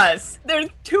 2 of us. There's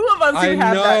 2 of us who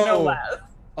have that, no less.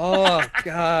 Oh,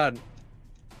 God.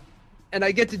 And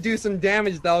I get to do some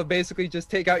damage that'll basically just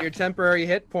take out your temporary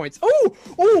hit points.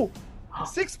 Oh!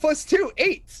 6 plus 2,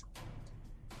 8.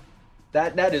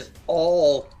 That is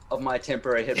all of my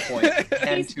temporary hit points.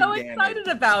 And He's so excited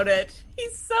about it.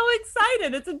 He's so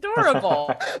excited. It's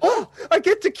adorable. Oh, I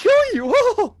get to kill you.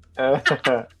 Oh.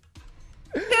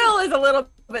 Kill is a little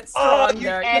bit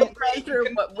stronger. And and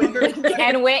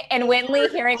Winley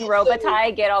hearing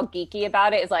Robitaille get all geeky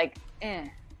about it is like, eh.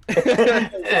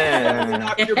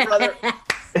 Knock your brother.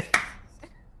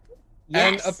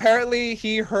 And apparently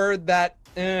he heard that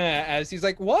as he's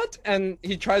like, what? And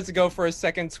he tries to go for a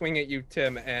second swing at you,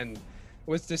 Tim, and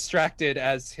was distracted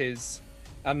as his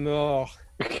amour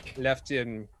left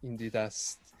him in the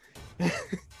dust. That's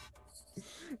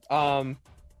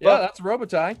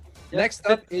Robitaille. Next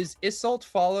up is Isolde,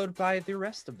 followed by the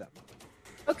rest of them.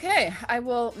 Okay, I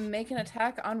will make an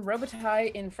attack on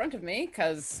Robitaille in front of me,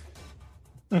 because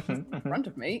in front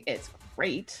of me, it's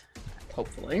great,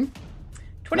 hopefully.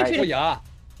 22 Oh, yeah.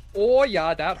 Oh,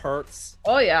 yeah, that hurts.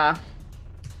 Oh, yeah.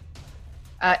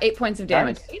 8 points of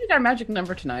damage. Nice. 8 is our magic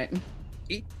number tonight.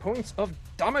 8 points of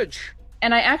damage.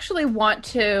 And I actually want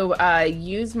to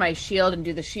use my shield and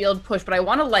do the shield push, but I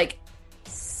want to,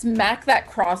 smack that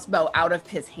crossbow out of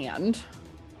his hand.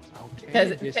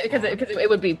 Because it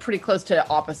would be pretty close to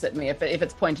opposite me if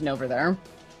it's pointing over there.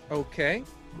 Okay.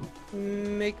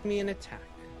 Make me an attack.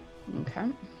 Okay.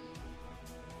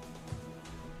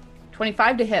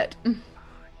 25 to hit.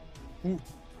 Ooh.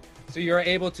 So you're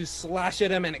able to slash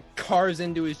at him and it carves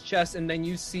into his chest, and then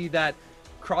you see that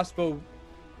crossbow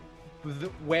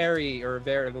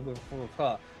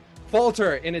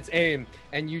falter in its aim,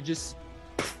 and you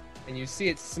see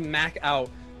it smack out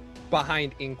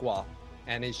behind Inkwell,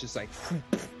 and it's just like,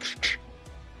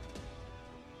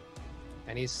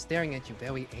 and he's staring at you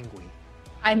very angry.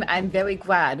 I'm very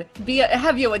glad.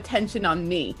 Have your attention on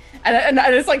me, and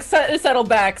I just like settle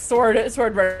back, sword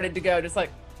ready to go, just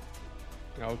like.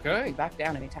 Okay. Back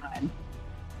down anytime.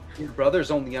 Your brother's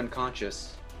only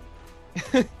unconscious.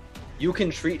 You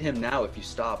can treat him now if you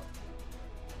stop.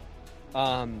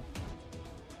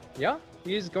 Yeah,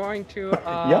 he's going to.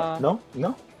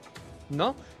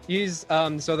 No. He's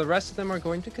so the rest of them are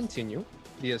going to continue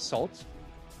the assault.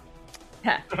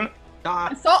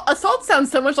 Assault sounds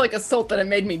so much like assault that it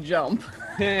made me jump.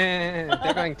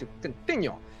 They're going to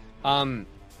continue.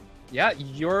 Yeah,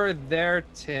 you're there,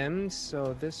 Tim.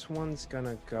 So this one's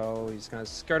gonna go. He's gonna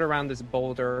skirt around this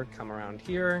boulder, come around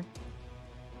here,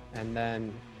 and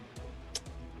then,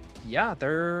 yeah,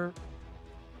 they're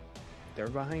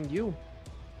behind you.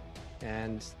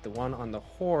 And the one on the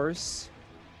horse,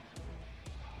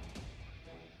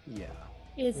 yeah,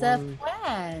 is a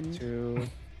friend. 2,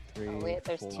 3, oh, wait,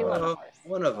 there's 4, two on the horse.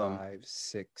 One of them. 5,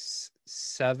 6,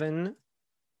 7.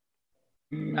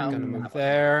 No. Gonna move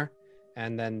there.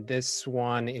 And then this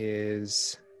one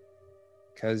is,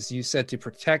 because you said to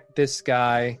protect this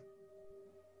guy,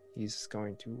 he's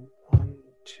going to 1,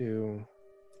 2,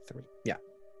 3. Yeah.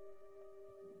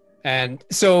 And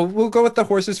so we'll go with the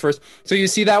horses first. So you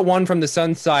see that one from the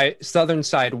southern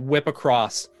side whip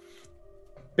across,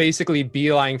 basically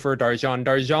beeline for Darjan.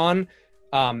 Darjan,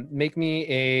 make me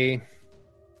a,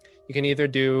 you can either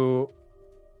do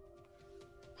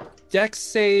Dex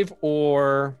save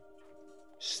or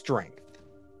strength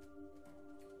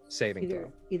saving throw.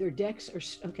 Either Dex or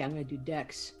okay, I'm gonna do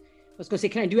Dex. I was gonna say,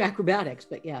 can I do acrobatics?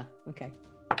 But yeah, okay.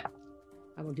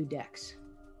 I will do Dex.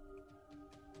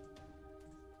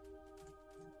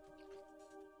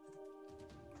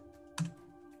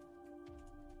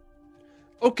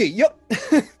 Okay, yep.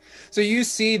 So you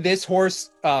see this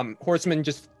horseman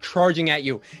just charging at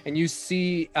you, and you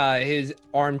see his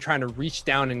arm trying to reach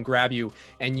down and grab you,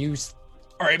 and you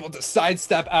are able to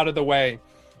sidestep out of the way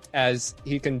as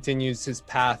he continues his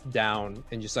path down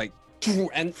and just like,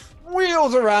 and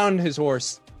wheels around his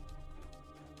horse.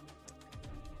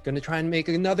 Gonna try and make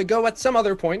another go at some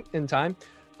other point in time.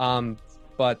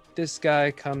 But this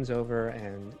guy comes over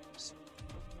and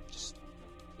just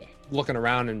looking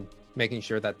around and making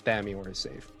sure that Thamior is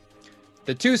safe.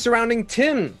 The two surrounding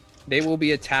Tim, they will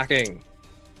be attacking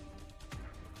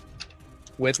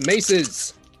with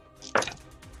maces.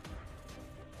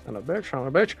 On a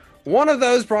bitch. One of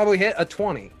those probably hit a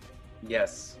 20.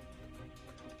 Yes.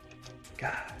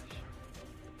 Gosh.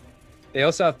 They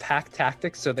also have pack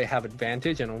tactics, so they have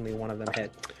advantage, and only one of them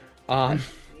hit.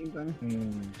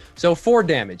 So 4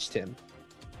 damage, Tim.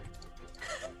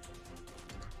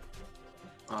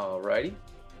 Alrighty.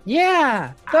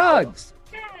 Yeah, thugs.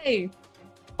 Hey.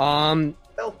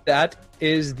 That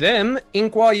is them.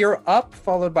 Inkwell, you're up,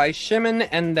 followed by Shimon,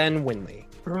 and then Winley.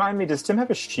 Remind me, does Tim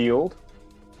have a shield?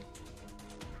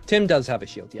 Tim does have a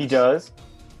shield, yes. He does?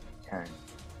 Okay.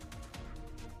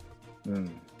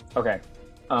 Okay.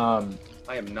 I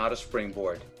am not a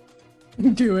springboard.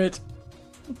 Do it.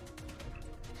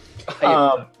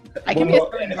 I can be a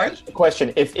springboard.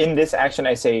 Question: if in this action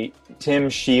I say Tim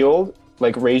shield,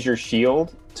 like raise your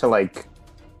shield to like,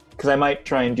 because I might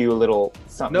try and do a little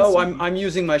something. No, I'm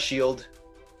using my shield.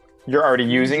 You're already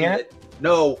using it?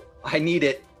 No, I need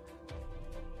it.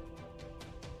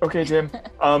 Okay, Tim.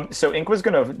 So Ink was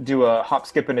gonna do a hop,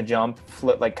 skip, and a jump,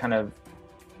 flip like kind of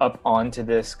up onto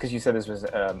this because you said this was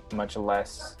much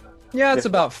less. Yeah, it's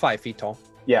about 5 feet tall.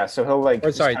 Yeah, so he'll like.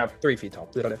 Or sorry, kind of, 3 feet tall.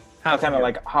 Kind of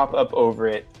like hop up over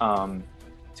it,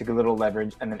 take a little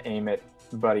leverage, and then aim at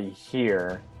Buddy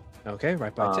here. Okay,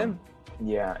 right by Tim.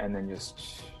 Yeah, and then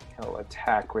just he'll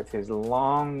attack with his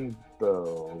long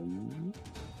bow.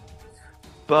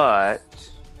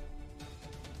 But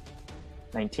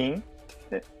 19.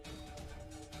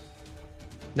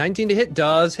 19 to hit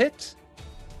does hit.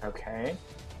 Okay,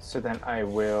 so then I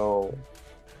will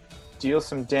deal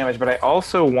some damage, but I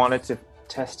also wanted to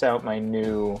test out my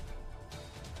new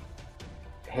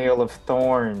Hail of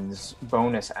Thorns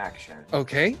bonus action.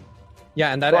 Okay.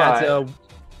 Yeah, and that adds a...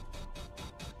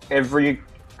 Every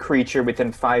creature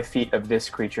within 5 feet of this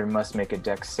creature must make a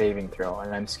dex saving throw,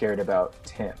 and I'm scared about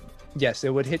Tim. Yes, it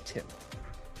would hit Tim.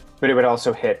 But it would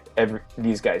also hit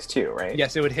these guys too, right?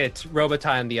 Yes, it would hit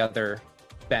Robitaille and the other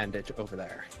bandit over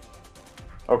there.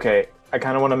 Okay, I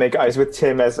kind of want to make eyes with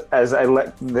Tim as I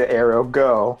let the arrow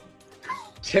go.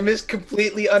 Tim is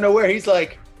completely unaware. He's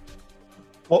like...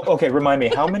 Well, okay, remind me,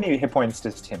 how many hit points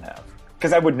does Tim have?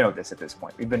 Because I would know this at this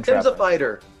point. We've been Tim's traveling. a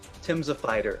fighter. Tim's a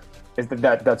fighter. Is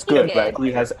that's good, right?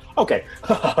 He has... Okay.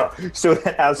 So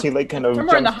as he like kind of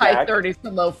Somewhere in the jumps high back, 30s to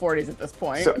low 40s at this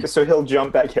point. So he'll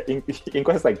jump back.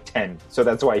 Inko has like 10, so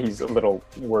that's why he's a little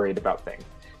worried about things.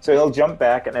 So he'll jump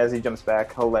back, and as he jumps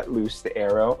back, he'll let loose the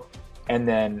arrow, and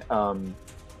then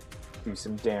do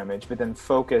some damage, but then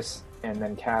focus and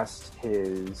then cast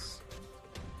his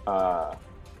Hail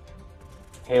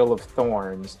of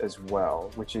Thorns as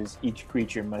well, which is each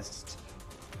creature must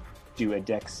do a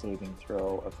dex saving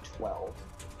throw of 12.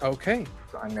 Okay.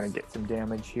 So I'm going to get some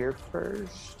damage here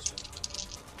first.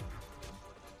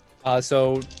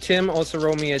 So Tim, also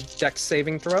roll me a dex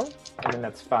saving throw. And then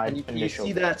that's 5 And you initial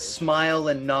see damage. that smile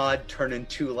and nod turn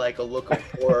into like a look of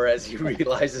horror as he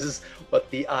realizes what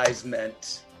the eyes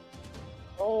meant.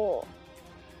 Oh.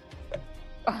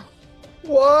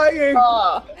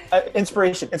 Why?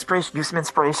 Inspiration. Do some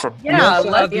inspiration. Yeah,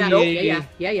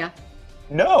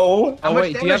 No. Oh How much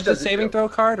wait, do you damage have the does it saving do? throw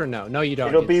card or no? No, you don't.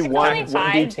 It'll be It's-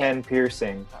 1d10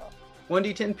 piercing.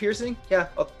 1d10 piercing? Yeah.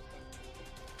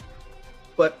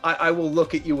 But I will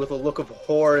look at you with a look of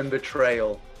horror and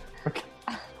betrayal.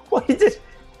 Well,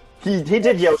 he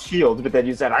did yell shield, but then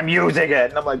you said, I'm using it.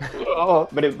 And I'm like, oh.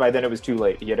 But by then it was too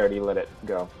late. He had already let it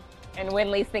go. And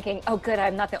Winley's thinking, oh, good,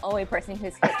 I'm not the only person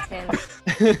who's hit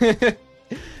Tim.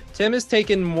 Tim has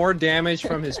taken more damage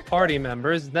from his party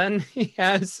members than he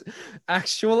has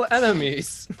actual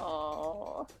enemies.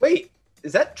 Oh. Wait,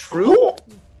 is that true?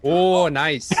 Oh,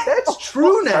 nice. That's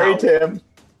true now. Sorry, Tim.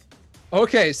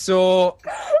 Okay, so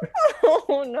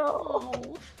Oh, no.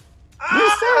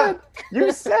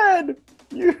 You said.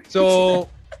 so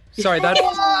sorry that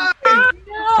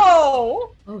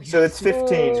No. So it's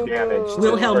 15 damage.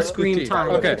 Wilhelm Or scream 15, time.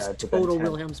 Okay. but then Total 10.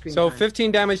 Wilhelm scream so time.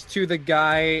 15 damage to the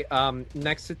guy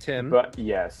next to Tim. But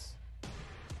yes.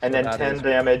 And So then that 10 is-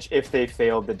 throw damage if they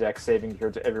failed the dex saving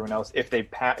throw to everyone else. If they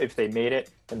made it,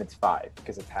 then it's 5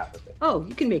 because it's half of it. Oh,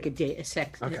 you can make a dex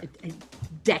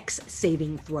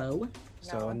saving throw.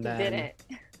 So No, and he then didn't.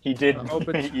 He did.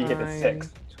 Robitaille. He hit a 6.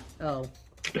 Oh.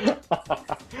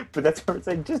 But that's what it's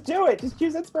like. Just do it. Just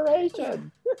use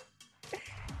inspiration.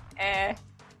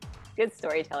 Good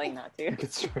storytelling not to.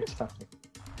 Good storytelling.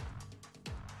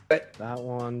 that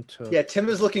one took. Yeah, Tim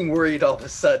is looking worried all of a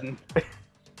sudden.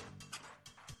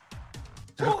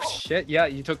 Oh shit! Yeah,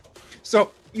 you took.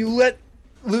 So you let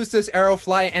loose this arrow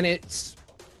fly, and it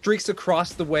streaks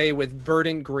across the way with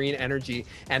verdant green energy.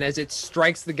 And as it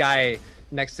strikes the guy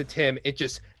next to Tim, it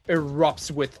just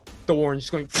erupts with thorns,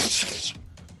 going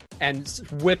and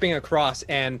whipping across.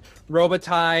 And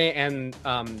Robitaille and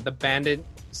the bandit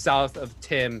south of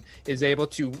Tim is able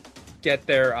to get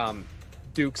their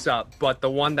dukes up, but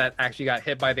the one that actually got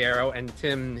hit by the arrow and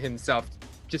Tim himself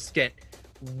just get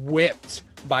whipped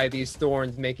by these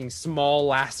thorns, making small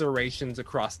lacerations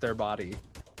across their body.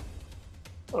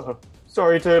 Oh,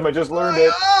 sorry, Tim. I just learned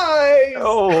it. Eyes!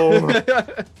 Oh.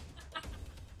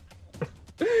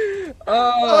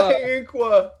 Why,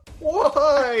 Inqua?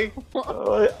 Why?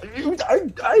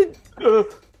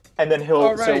 And then he'll.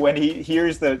 All So right. when he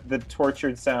hears the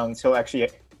tortured sounds, he'll actually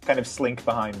kind of slink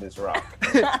behind this rock.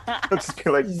 He'll just be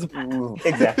like,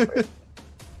 exactly.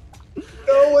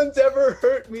 No one's ever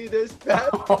hurt me this bad.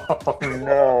 Oh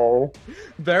no.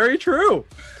 Very true.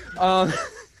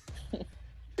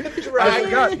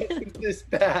 Dragon this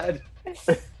bad.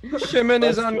 Shimon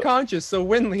is unconscious, so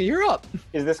Winley, you're up.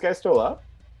 Is this guy still up?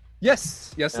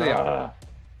 Yes, they are.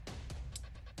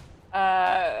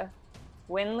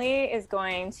 Winley is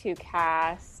going to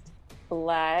cast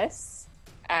Bless.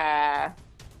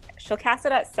 She'll cast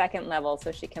it at 2nd level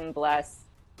so she can bless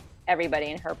everybody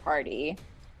in her party.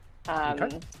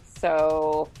 Okay.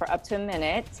 So for up to a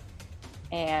minute.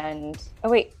 And oh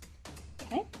wait,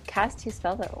 can I cast 2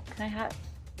 spells? Can I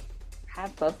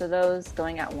have both of those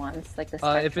going at once, like the If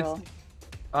spectral?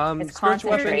 it's It's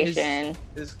spiritual weapon is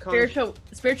concentration.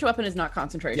 Spiritual weapon is not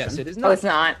concentration. yes, it is Oh, not. it's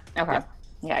not? Okay.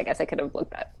 Yeah, I guess I could have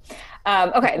looked that.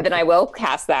 Okay, then I will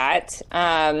cast that.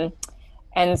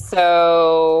 And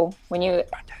so when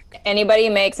anybody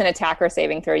makes an attack or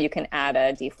saving throw, you can add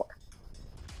a d4.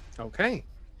 Okay.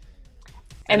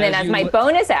 And then as my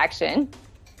bonus action,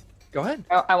 Go ahead.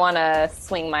 I want to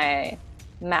swing my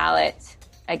mallet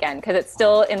again because it's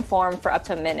still in form for up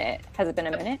to a minute. Has it been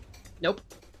a minute? Nope.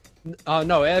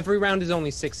 No, every round is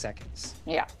only 6 seconds.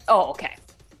 Yeah. Oh, okay.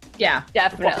 Yeah,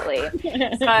 definitely.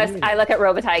 So I look at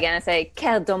Robitaille again and say,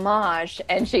 "Quel dommage,"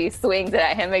 and she swings it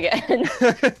at him again.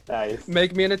 Nice.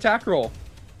 Make me an attack roll.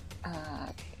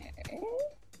 Okay.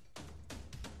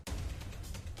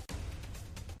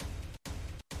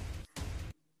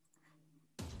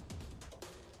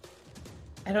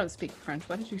 I don't speak French.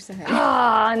 What did you say?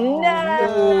 Oh,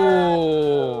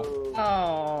 no.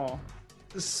 Oh.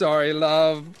 Sorry,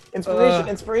 love.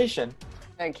 Inspiration.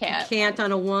 I can't. Can't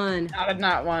on a 1.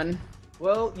 Not one.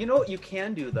 Well, you know what you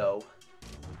can do though.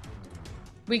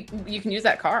 You can use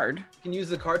that card. You can use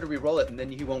the card to re-roll it, and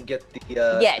then you won't get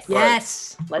the. Yes. Card.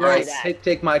 Yes. Let's All right, do that.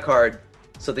 take my card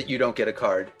so that you don't get a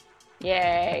card.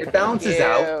 Yay. It balances Thank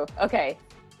out. you. Okay.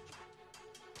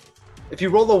 If you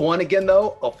roll a 1 again,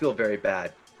 though, I'll feel very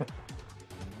bad.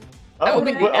 That would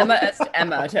be Emma to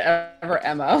Emma to ever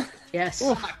Emma. Yes.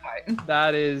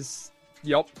 That is,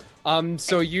 yep.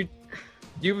 So you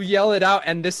yell it out,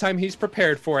 and this time he's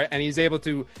prepared for it, and he's able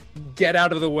to get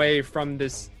out of the way from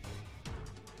this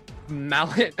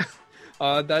mallet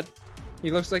that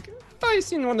he looks like, I've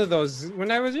seen one of those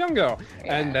when I was younger.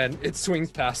 Yeah. And then it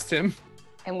swings past him.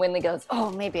 And Winley goes,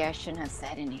 "Oh, maybe I shouldn't have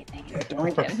said anything."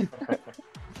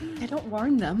 I don't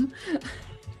warn them.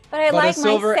 But I But a like my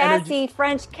silver sassy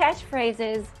French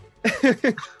catchphrases.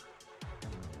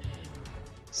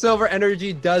 Silver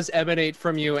energy does emanate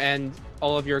from you, and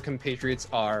all of your compatriots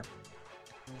are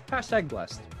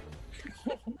 #blessed.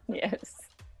 Yes.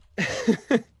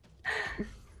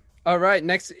 All right,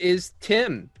 next is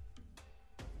Tim.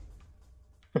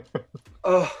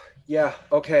 Oh, yeah.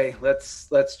 Okay, let's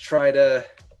try to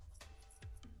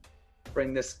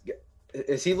bring this.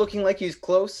 Is he looking like he's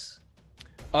close?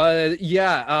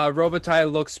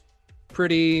 Robitaille looks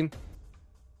pretty.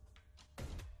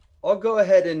 I'll go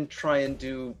ahead and try and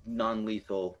do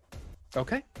non-lethal.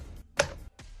 Okay.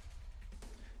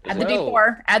 Add the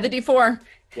D4. Add the D4.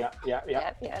 Yeah.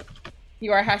 Yep.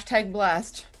 You are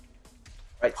 #blessed.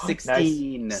 Right,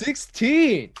 16. Nice.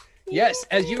 16. Yes,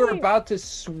 as you are about to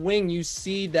swing, you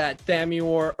see that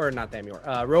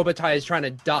Robitaille is trying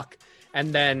to duck,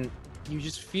 and then you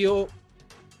just feel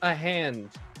a hand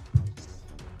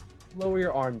lower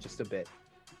your arm just a bit,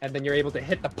 and then you're able to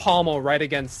hit the pommel right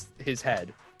against his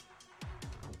head.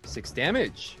 6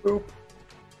 damage. Boop.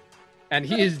 And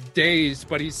he is dazed,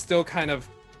 but he's still kind of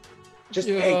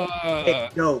Hey,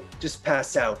 no, just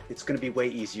pass out. It's going to be way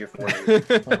easier for you.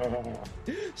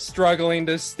 struggling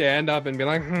to stand up and be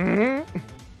like,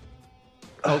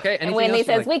 Okay. And Winley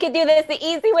says, "We could do this the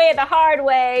easy way or the hard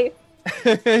way."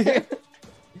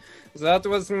 That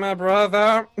was my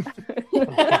brother.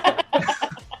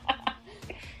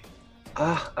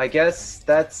 I guess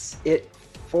that's it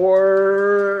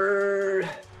for...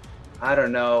 I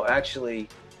don't know, actually.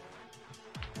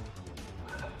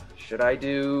 Should I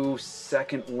do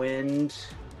second wind?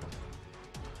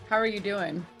 How are you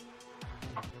doing?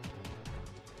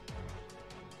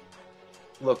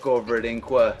 Look over at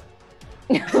Inqua.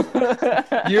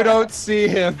 You don't see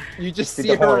him. You just see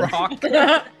the her horns.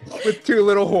 rock with 2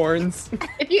 little horns.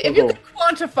 If you could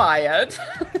quantify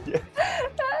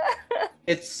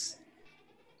it.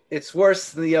 It's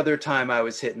worse than the other time I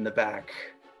was hit in the back.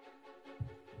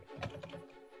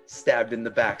 Stabbed in the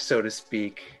back, so to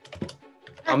speak.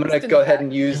 I'm gonna go ahead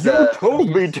and use. You told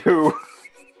me to.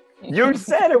 You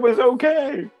said it was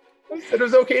okay. I said it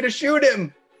was okay to shoot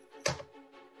him.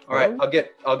 All right,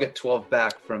 I'll get 12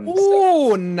 back from.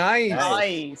 Ooh, nice.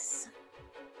 Nice.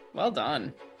 Well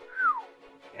done.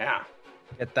 Yeah.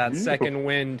 Get that second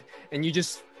wind, and you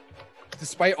just,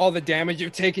 despite all the damage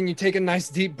you've taken, you take a nice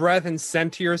deep breath and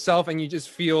center yourself, and you just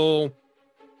feel.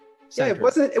 Yeah,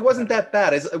 centered. it wasn't that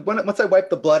bad. Once I wiped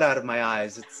the blood out of my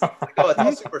eyes, it's like, oh, it's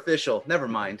all superficial. Never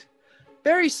mind.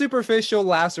 Very superficial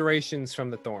lacerations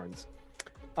from the thorns.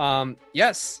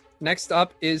 Yes. Next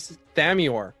up is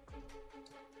Thamior,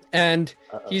 and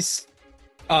he's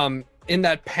in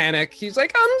that panic. He's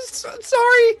like, "I'm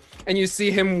sorry," and you see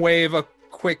him wave a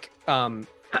quick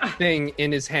thing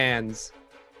in his hands.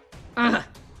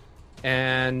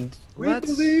 And We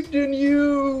believed in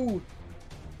you.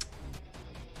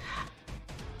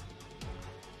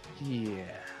 Yeah.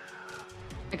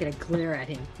 I gotta glare at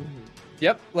him.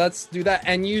 Yep, let's do that.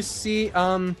 And you see,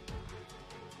 God,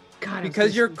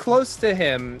 because you're close to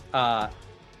him,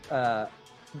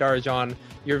 Darjan,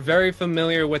 you're very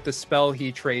familiar with the spell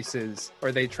he traces,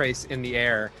 or they trace in the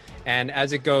air. And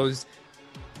as it goes,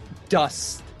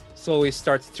 dust slowly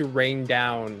starts to rain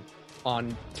down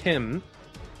on Tim.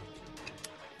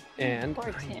 And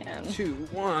Poor Tim. 2,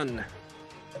 1.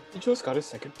 He just got a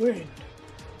second wind.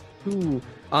 Ooh.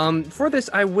 For this,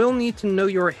 I will need to know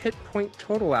your hit point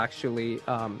total, actually.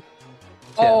 Tim.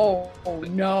 Oh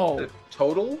no.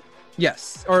 Total?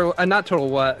 Yes, or not total.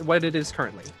 What it is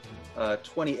currently?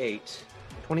 28.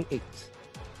 28.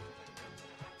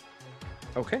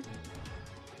 Okay.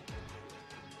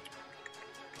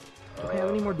 Do I have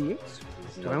any more d8s?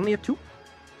 Do I only have 2?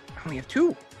 I only have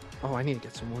 2. Oh, I need to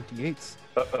get some more d8s.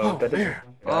 Where?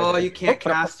 Oh, you can't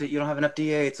cast it. You don't have enough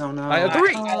d8s. Oh no. I have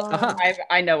 3.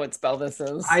 I know what spell this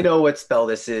is. I know what spell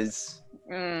this is.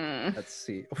 Let's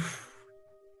see.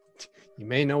 You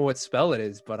may know what spell it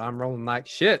is, but I'm rolling like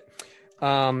shit.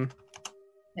 Thank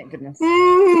goodness.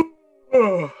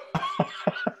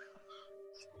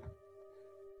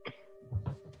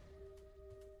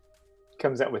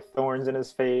 Comes out with thorns in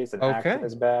his face and axe in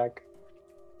his back.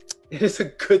 It is a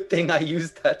good thing I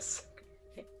used that.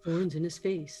 Thorns in his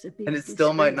face. And it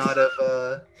still might not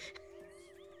have.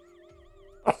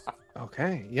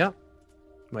 Okay, yep.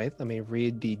 Wait, let me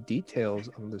read the details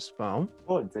on the spell.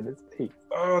 Thorns in his face.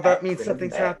 Oh, that means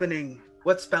something's happening.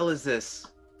 What spell is this?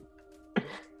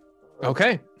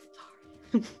 Okay.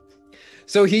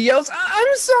 So he yells,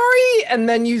 "I'm sorry!" And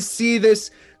then you see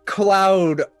this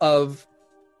cloud of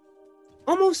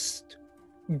almost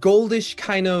goldish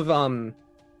kind of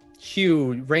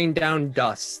hue rain down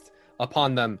dust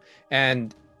upon them.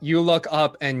 And you look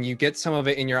up and you get some of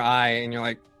it in your eye and you're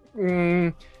like,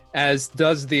 as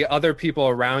does the other people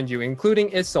around you, including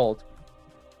Isolde.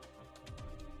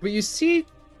 But you see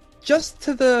just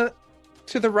to the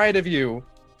right of you,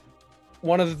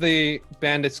 one of the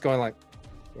bandits going like,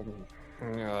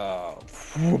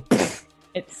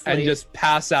 and just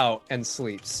pass out and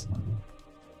sleeps.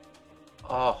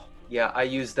 Oh, yeah, I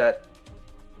used that.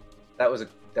 That was a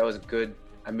good.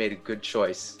 I made a good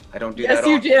choice. I don't do that. Yes,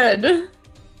 you did. Is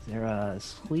there a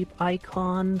sleep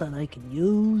icon that I can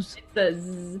use? It's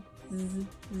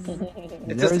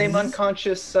the same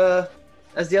unconscious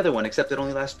as the other one, except it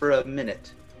only lasts for a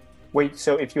minute. Wait,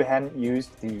 so if you hadn't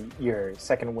used your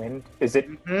second wind, is it?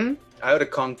 I would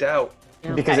have conked out.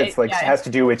 Because it's like has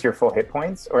to do with your full hit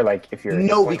points, or like if you're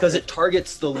because it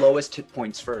targets the lowest hit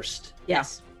points first.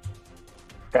 Yes.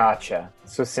 Gotcha.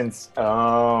 So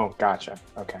gotcha.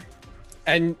 Okay.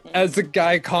 And as the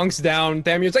guy conks down,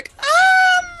 Thamir's like,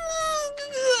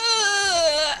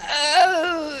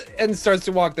 and starts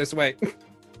to walk this way.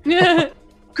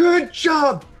 Good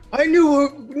job! I knew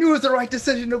it was the right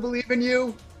decision to believe in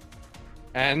you.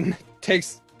 And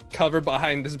takes cover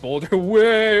behind this boulder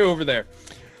way over there.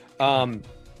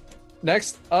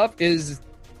 Next up is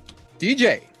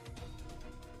DJ.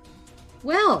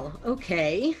 Well,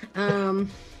 okay.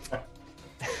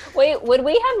 Wait, would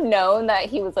we have known that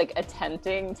he was like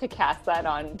attempting to cast that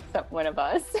on one of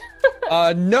us?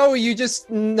 No, you just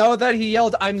know that he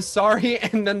yelled, "I'm sorry,"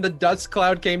 and then the dust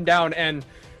cloud came down, and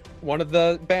one of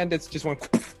the bandits just went.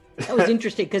 That was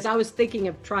interesting because I was thinking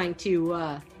of trying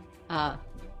to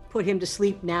put him to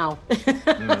sleep now.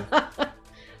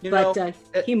 But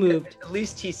he moved. At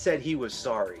least he said he was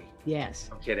sorry. Yes.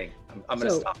 I'm kidding. I'm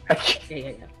gonna stop.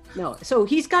 Yeah. No, so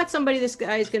he's got somebody. This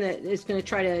guy is gonna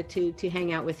try to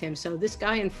hang out with him. So this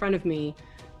guy in front of me,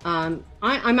 I'm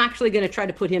actually gonna try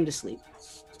to put him to sleep.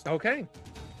 Okay.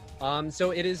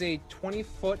 So it is a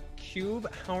 20-foot cube.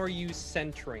 How are you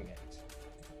centering it?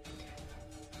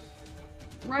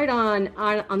 Right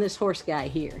on this horse guy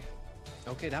here.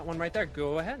 Okay, that one right there.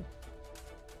 Go ahead.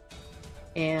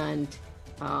 And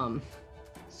so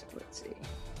let's see.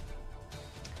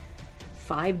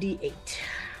 5d8.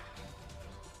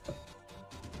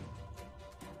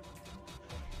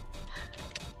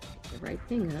 The right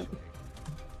thing up.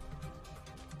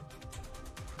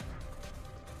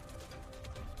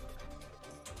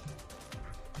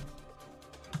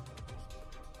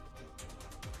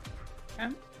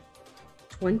 Okay.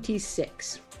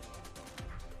 26.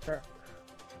 Sure.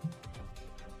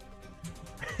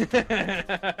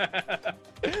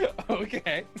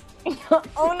 Okay.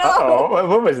 Oh no! Uh-oh,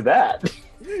 what was that?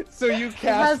 So you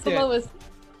cast the it, lowest.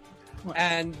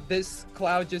 and this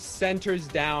cloud just centers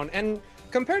down. And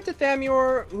compared to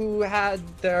Thamur, who had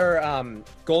their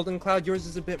golden cloud, yours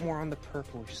is a bit more on the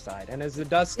purplish side. And as the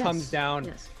dust comes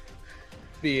down,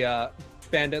 the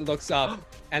bandit looks up,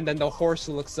 and then the horse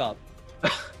looks up.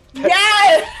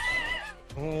 Yes!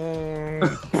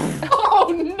 Oh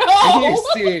no! You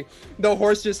see the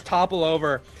horse just topple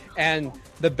over, and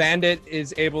the bandit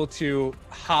is able to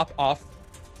hop off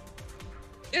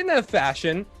in a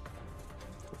fashion.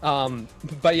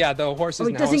 But yeah, the horse is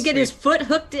he now doesn't get asleep. his foot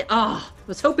hooked in. Oh, I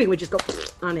was hoping we'd just go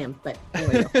on him, but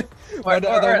anyway. But or the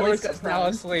at horse least is now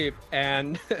asleep,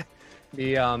 and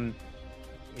the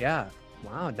yeah,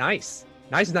 wow, nice.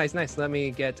 Let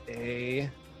me get a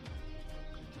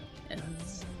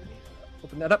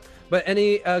open that up. But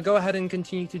go ahead and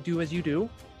continue to do as you do.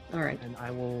 All right. And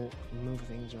I will move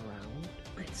things around.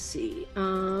 Let's see.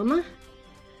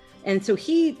 And so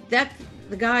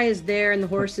the guy is there and the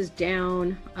horse is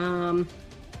down. I'm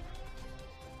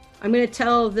going to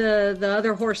tell the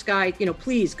other horse guy,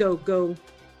 please go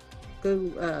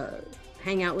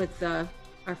hang out with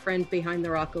our friend behind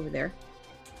the rock over there.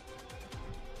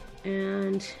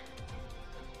 And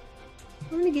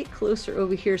I'm going to get closer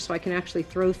over here so I can actually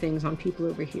throw things on people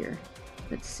over here.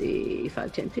 Let's see,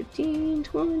 5, 10, 15,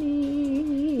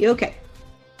 20. Okay.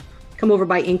 Come over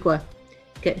by Inqua.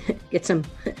 Get some.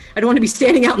 I don't want to be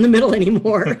standing out in the middle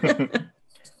anymore.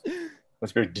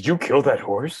 Did you kill that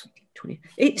horse? 20.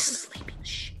 It's sleeping.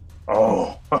 Shh.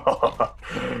 Oh,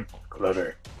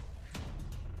 clever.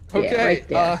 Okay. Yeah, right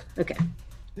there. Okay.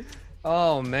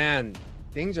 Oh man,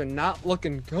 things are not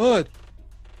looking good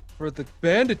for the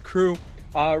bandit crew.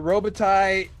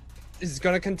 Robitaille is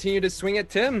gonna continue to swing at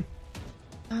Tim.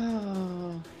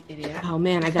 Oh, idiot. Oh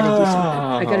man, I gotta do something.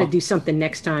 I gotta do something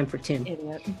next time for Tim.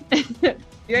 Idiot.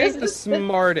 Yeah, he's the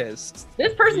smartest.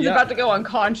 This person's about to go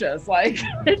unconscious. Like,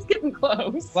 it's getting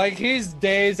close. Like, he's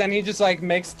dazed and he just like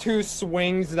makes 2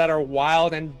 swings that are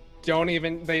wild and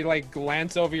they like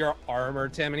glance over your armor,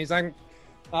 Tim, and he's like,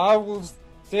 I will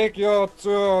take you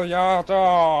to your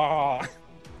door.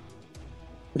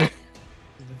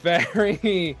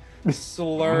 Very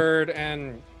slurred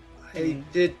and I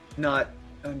did not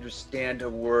understand a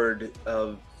word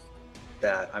of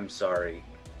that. I'm sorry.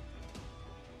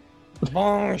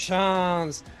 Bon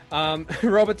chance.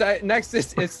 Robitaille, next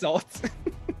is Isolt.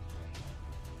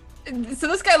 So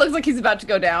this guy looks like he's about to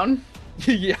go down.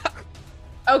 Yeah.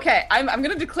 Okay, I'm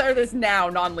gonna declare this now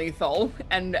non-lethal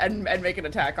and make an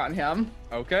attack on him.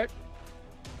 Okay.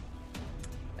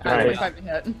 25 to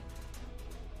hit.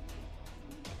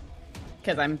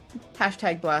 Because I'm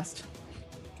 #blessed.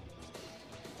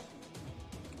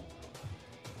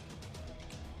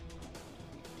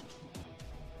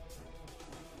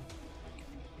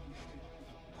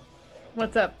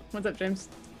 What's up? What's up, James?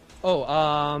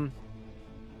 Roll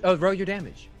your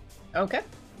damage. Okay.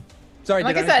 Sorry,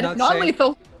 like I said,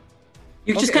 non-lethal.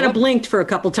 You just kind of blinked for a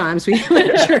couple times. We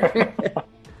weren't sure.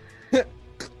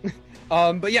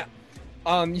 But yeah,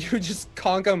 you just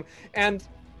conk him, and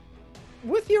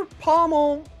with your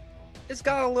pommel, it's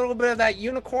got a little bit of that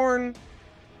unicorn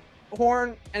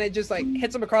horn, and it just like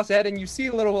hits him across the head, and you see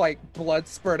a little like blood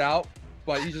spurt out,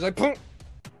 but you just like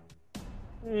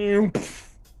boom,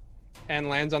 and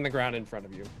lands on the ground in front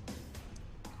of you.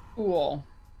 Cool.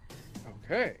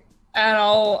 Okay. And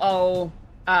I'll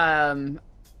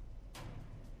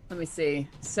let me see.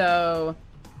 So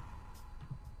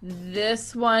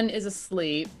this one is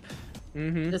asleep.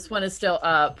 Mm-hmm. This one is still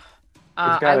up.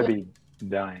 It's gotta be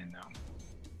dying though.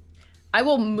 I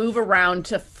will move around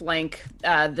to flank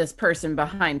this person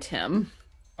behind him.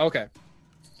 Okay.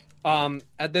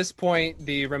 At this point,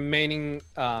 the remaining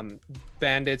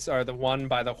bandits are the one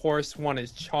by the horse. One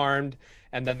is charmed,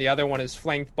 and then the other one is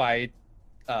flanked by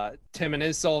Tim and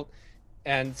Isolt.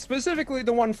 And specifically,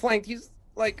 the one flanked, he's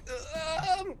like,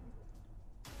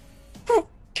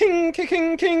 king.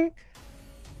 Yeah,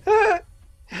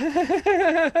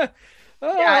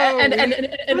 and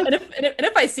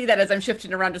if I see that as I'm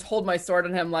shifting around, just hold my sword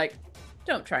on him, like,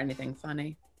 don't try anything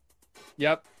funny.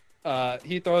 Yep.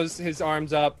 He throws his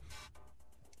arms up.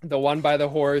 The one by the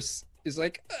horse is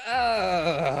like,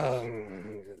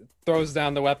 throws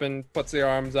down the weapon, puts the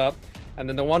arms up, and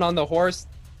then the one on the horse,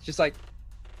 just like,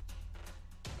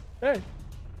 hey.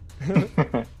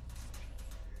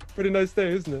 Pretty nice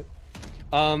day, isn't it?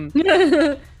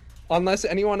 Unless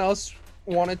anyone else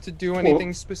wanted to do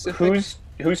anything specific.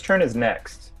 Whose turn is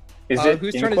next?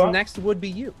 Whose turn is next would be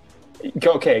you.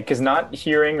 Okay, because not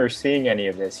hearing or seeing any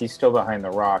of this, he's still behind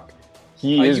the rock.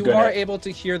 You are able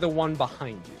to hear the one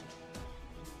behind you.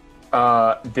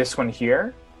 This one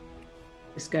here?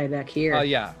 This guy back here.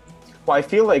 Yeah. Well, I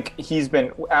feel like he's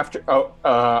been after.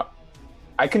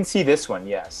 I can see this one.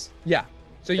 Yes. Yeah.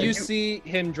 So you see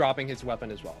him dropping his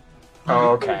weapon as well. Oh,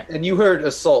 okay. And you heard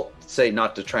Assault say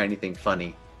not to try anything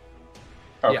funny.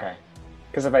 Okay.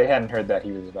 Because if I hadn't heard that,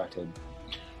 he was about to.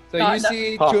 So you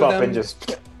see pop two up of them. and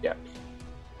just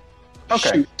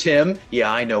Okay. Shoot Tim.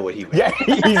 Yeah, I know what he would. Yeah,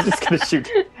 he's just gonna shoot,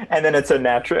 and then it's a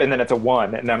natural, and then it's a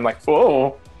 1, and I'm like,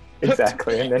 whoa,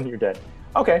 exactly, and then you're dead.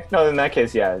 Okay, no, in that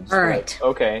case, yeah. All right.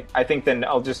 Okay, I think then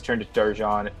I'll just turn to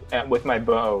Darjan with my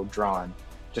bow drawn,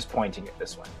 just pointing at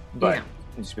this one. But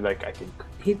just be like, I think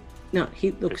he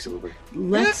looks.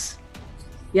 Let's.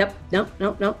 Yep.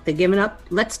 Nope. They're giving up.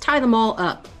 Let's tie them all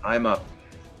up. I'm up.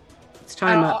 It's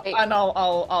time up. And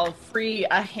I'll free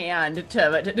a hand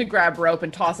to grab rope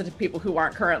and toss it to people who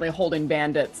aren't currently holding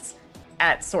bandits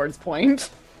at sword's point.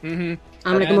 Mm-hmm.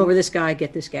 I'm gonna come over this guy,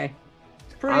 get this guy.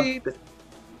 Pretty.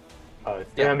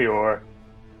 Thamior.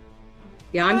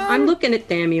 Yeah, I'm looking at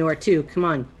Thamior too. Come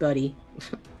on, buddy.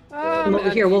 Come over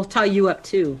here. We'll tie you up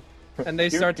too. And they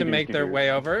start to make their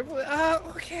way over.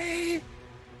 Okay.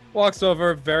 Walks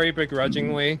over very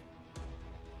begrudgingly.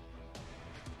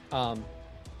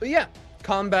 But yeah,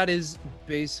 combat is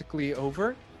basically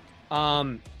over.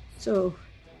 So,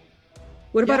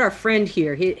 what about our friend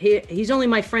here? He's only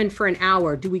my friend for an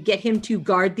hour. Do we get him to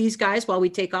guard these guys while we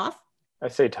take off? I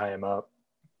say tie him up.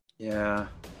 Yeah.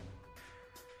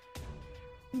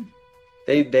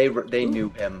 They knew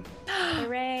him.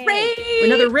 Hooray!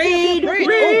 Another raid!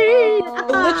 Raid!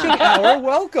 The Liching Hour,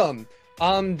 welcome.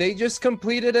 They just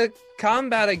completed a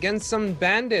combat against some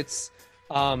bandits.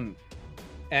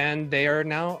 And they are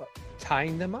now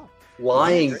tying them up.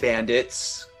 Lying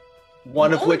bandits,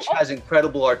 one of which has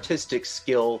incredible artistic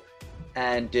skill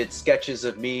and did sketches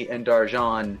of me and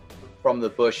Darjan from the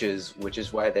bushes, which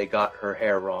is why they got her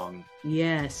hair wrong.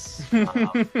 Yes.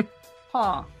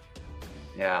 Huh.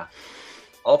 Yeah.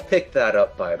 I'll pick that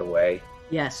up, by the way.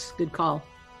 Yes, good call.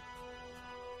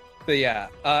 But yeah,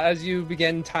 as you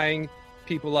begin tying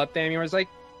people up, Thamior's like,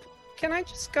 can I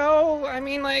just go? I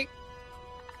mean, like,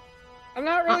 I'm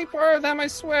not really part of them, I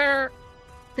swear.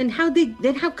 Then how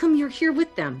come you're here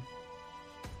with them?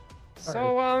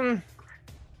 So,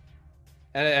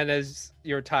 and as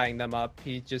you're tying them up,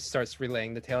 he just starts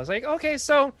relaying the tale. It's like, okay,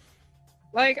 so,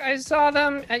 like, I saw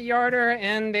them at Yarder,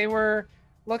 and they were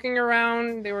looking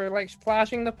around, they were, like,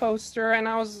 flashing the poster, and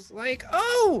I was like,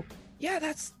 oh, yeah,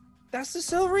 that's the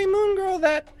Silvery Moon girl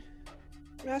that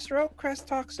Master Oakcrest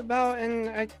talks about, and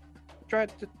I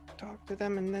tried to talk to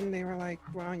them, and then they were like,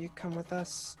 why don't you come with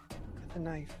us with a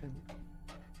knife, and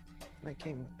I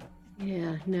came with them.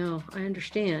 Yeah, no, I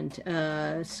understand.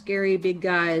 Scary big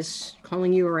guys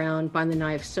calling you around by the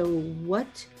knife. So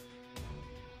what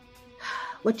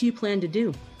do you plan to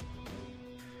do?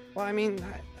 Well, I mean,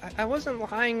 I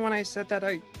wasn't lying when I said that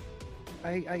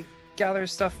I gather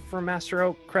stuff for Master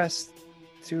Oakcrest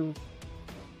to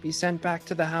be sent back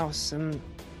to the house, and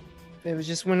it was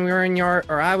just when we were in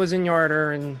I was in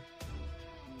Yarder, and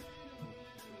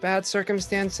bad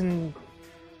circumstance, and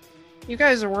you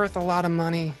guys are worth a lot of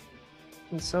money.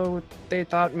 And so they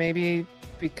thought maybe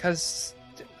because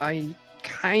I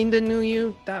kind of knew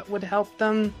you, that would help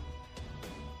them.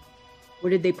 What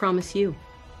did they promise you?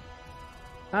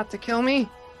 Not to kill me.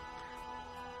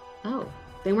 Oh,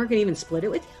 they weren't going to even split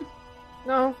it with you?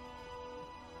 No.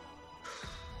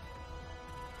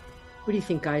 What do you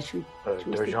think, guys?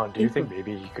 Darjan, do you think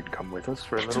maybe he could come with us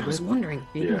for a little bit? I was wondering.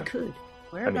 Maybe he could.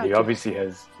 I mean, he obviously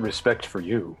has respect for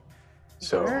you.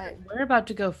 So we're about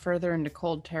to go further into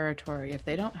cold territory. If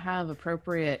they don't have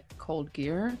appropriate cold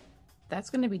gear, that's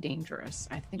going to be dangerous.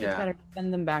 I think it's better to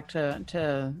send them back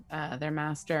to their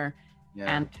master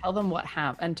and tell them what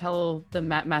happened, and tell the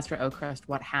Master Oakcrest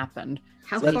what happened.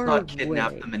 Let's not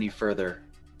kidnap them any further.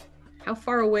 How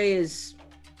far away is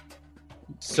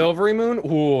Silvery Moon?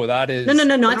 Ooh, that is no,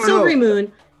 not Silvery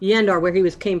Moon. Yendar, where he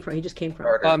came from. He just came from.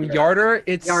 Yarder.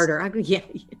 It's Yarder. Yeah.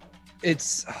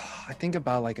 It's I think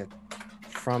about like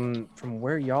from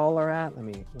where y'all are at. Let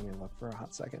me look for a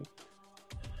hot second.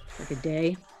 Like a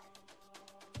day.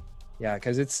 Yeah,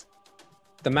 because it's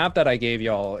the map that I gave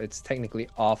y'all. It's technically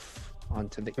off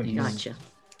onto the east. Gotcha.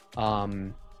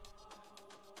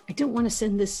 I don't want to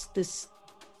send this.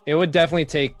 It would definitely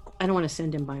take. I don't want to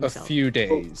send him by himself. A few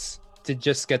days to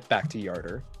just get back to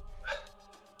Yarder.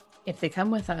 If they come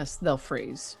with us, they'll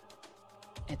freeze.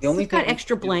 We've got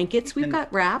extra blankets. We've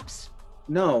got wraps.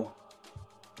 No,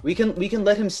 we can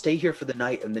let him stay here for the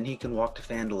night, and then he can walk to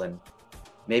Phandalin.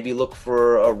 Maybe look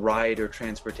for a ride or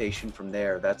transportation from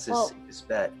there. That's his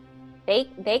bet.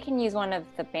 They can use one of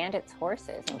the bandits'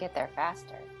 horses and get there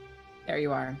faster. There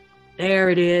you are. There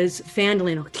it is,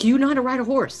 Phandalin. Do you know how to ride a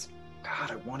horse?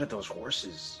 God, I wanted those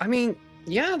horses. I mean,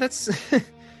 yeah, that's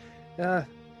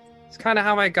it's kind of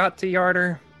how I got to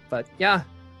Yarder. But yeah.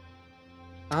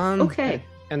 Okay.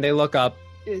 And they look up.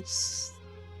 It's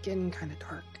getting kind of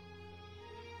dark.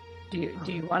 Do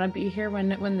you want to be here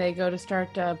when they go to start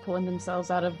pulling themselves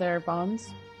out of their bonds?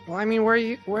 Well, I mean,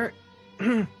 where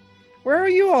are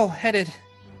you all headed?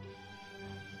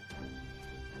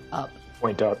 Up.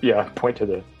 Point up. Yeah, point to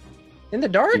the. In the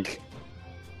dark?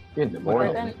 In the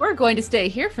morning. We're going to stay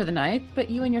here for the night, but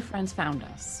you and your friends found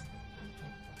us.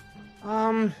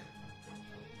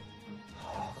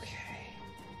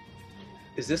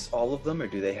 Is this all of them, or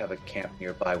do they have a camp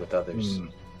nearby with others?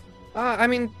 I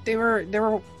mean, they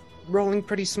were rolling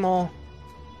pretty small.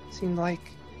 seemed like.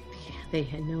 Yeah, they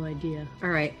had no idea. All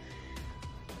right.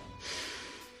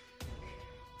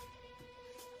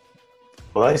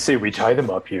 Well, I say we tie them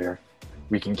up here.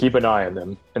 We can keep an eye on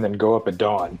them, and then go up at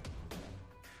dawn.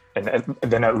 And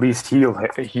then at least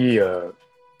Thamor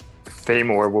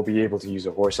will be able to use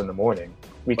a horse in the morning.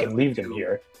 We can leave them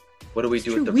here. What do we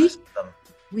do with the We- rest of them?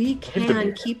 We Leave them here.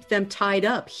 can keep them tied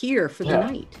up here for the Yeah.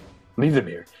 night. Leave them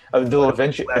here. They'll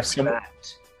eventually. If After someone,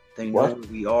 that, they know What? where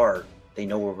we are. They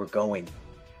know where we're going.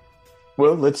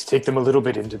 well, let's take them a little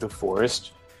bit into the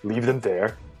forest. Leave them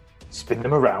there. Spin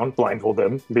them around. Blindfold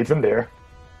them. Leave them there.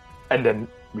 And then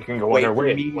we can go Wait, on our way.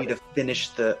 you need me to finish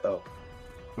the... Oh.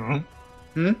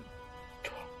 Hmm?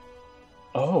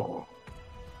 Oh.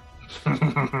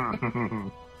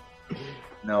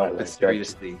 No, I but like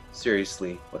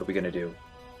seriously, what are we going to do?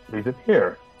 Leave them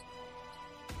here.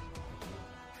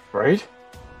 Right?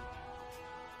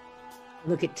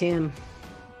 Look at Tim.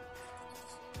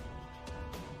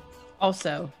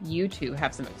 Also, you two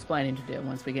have some explaining to do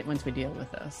once we deal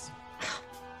with this.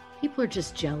 People are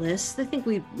just jealous. They think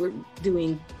we were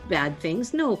doing bad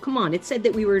things. No, come on. It said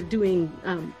that we were doing,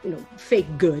 fake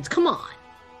goods. Come on.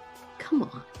 Come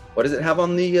on. What does it have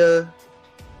on the...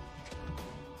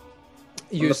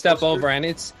 You the step poster? over, and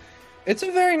it's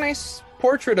a very nice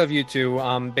portrait of you two,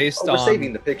 based we're on.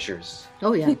 saving the pictures.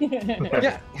 Oh, yeah.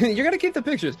 Yeah, you're gonna keep the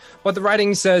pictures, but the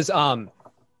writing says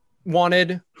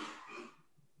wanted.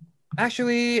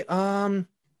 Actually, are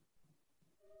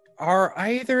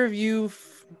either of you?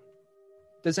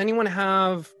 Does anyone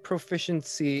have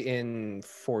proficiency in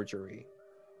forgery?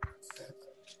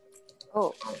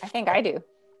 Oh, I think I do.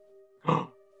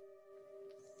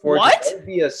 What? That would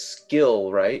be a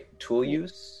skill, right? Tool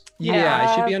use?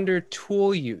 Yeah, it should be under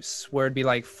tool use, where it'd be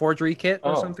like forgery kit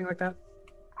or something like that.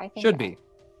 I think Should be.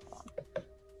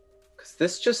 Because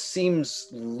this just seems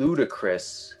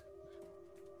ludicrous.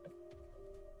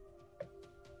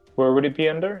 Where would it be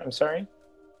under? I'm sorry?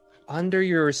 Under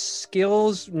your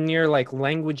skills near like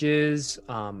languages,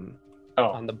 on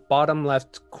the bottom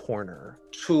left corner.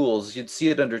 Tools. You'd see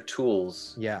it under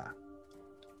tools. Yeah.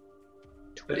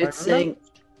 But it's saying...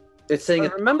 It's saying...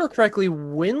 If I remember correctly,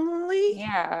 Winley?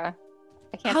 Yeah.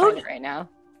 I can't find it right now.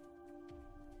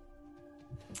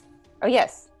 Oh,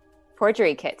 yes.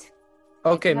 Forgery kit.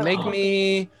 Okay, No. make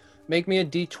me a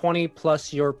d20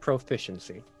 plus your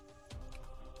proficiency.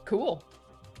 Cool.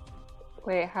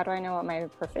 Wait, how do I know what my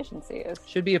proficiency is?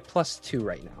 Should be a +2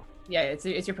 right now. Yeah, it's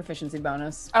your proficiency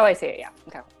bonus. Oh, I see it. Yeah.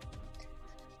 Okay.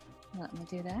 Let me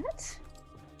do that.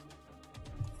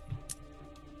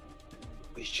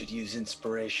 We should use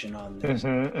inspiration on this.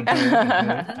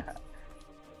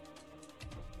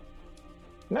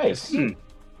 Nice. No,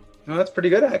 that's pretty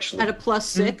good, actually. At a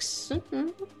 +6. Mm-hmm.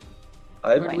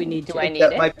 I Or do we need think to? I need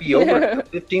that it? might be over.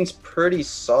 15's pretty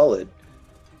solid.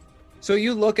 So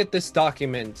you look at this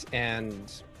document,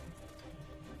 and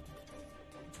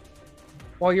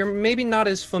while you're maybe not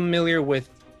as familiar with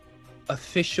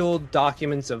official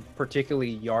documents of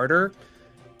particularly Yarder,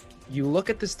 you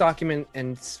look at this document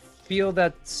and feel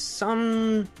that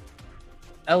some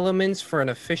elements for an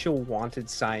official wanted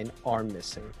sign are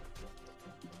missing.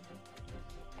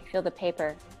 I feel the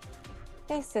paper.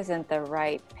 This isn't the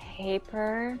right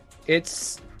paper.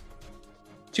 It's,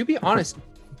 to be honest,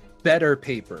 better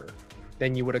paper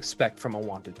than you would expect from a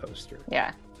wanted poster.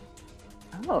 Yeah.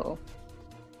 Oh.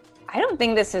 I don't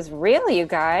think this is real, you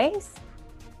guys.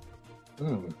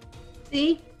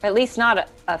 See? At least not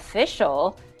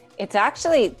official. It's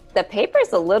actually, the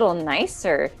paper's a little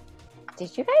nicer.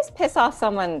 Did you guys piss off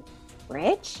someone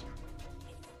rich?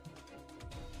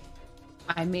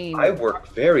 I mean, I worked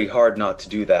very hard not to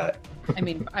do that. I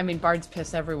mean, bards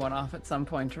piss everyone off at some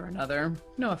point or another.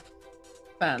 No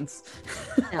offense.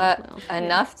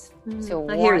 Enough to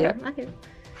I hear warrant you. a I hear you.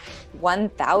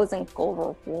 1,000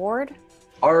 gold reward?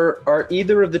 Are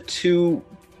either of the two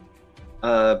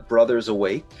brothers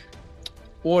awake?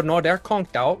 Oh no, they're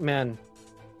conked out, man.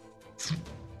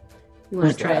 You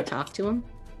want to try to talk to him?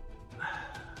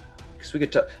 Because we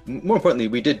could talk. More importantly,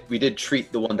 we did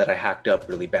treat the one that I hacked up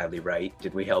really badly, right?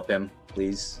 Did we help him,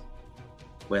 please,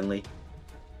 Winley?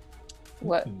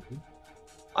 What?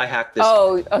 I hacked this.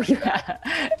 Oh,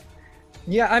 yeah.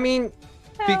 Yeah, I mean,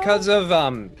 because of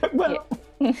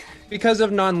because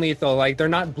of non-lethal, like they're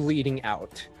not bleeding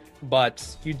out,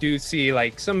 but you do see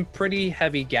like some pretty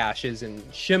heavy gashes in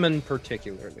Shimon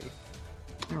particularly.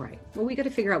 All right. Well, we got to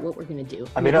figure out what we're going to do.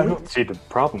 I mean, I don't see the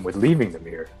problem with leaving them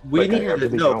here. We Like, I need to really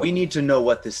know. don't. We need to know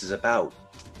what this is about.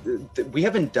 We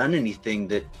haven't done anything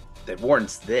that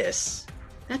warrants this.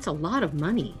 That's a lot of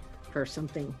money for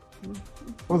something.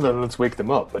 Well, then let's wake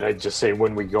them up. But I'd just say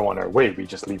when we go on our way, we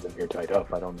just leave them here tied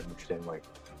up. I don't understand, like...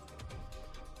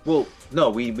 Well, no,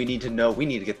 we need to know. We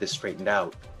need to get this straightened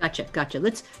out. Gotcha.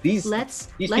 Let's These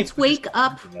wake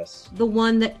up the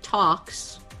one that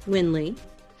talks, Winley.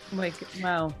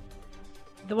 Well,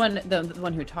 the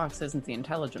one who talks isn't the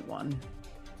intelligent one.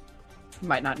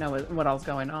 Might not know what all's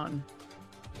going on.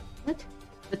 What?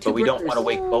 But we don't want to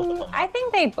wake both of them. I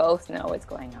think they both know what's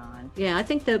going on. Yeah, I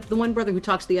think the one brother who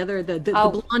talks, the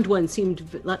blonde one seemed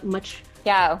much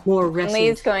more restless.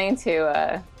 Lee's going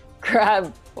to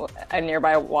grab a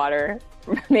nearby water,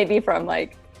 maybe from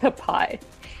like the pot.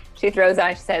 She throws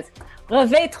on. She says,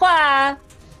 "Réveille-toi."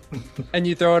 And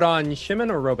you throw it on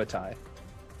Shimon or Robitaille?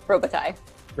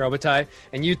 Robitaille,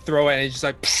 and you throw it, and it's just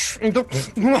like,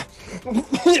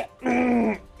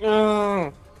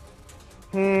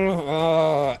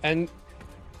 and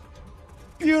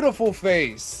beautiful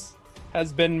face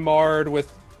has been marred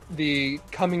with the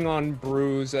coming on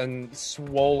bruise and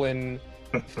swollen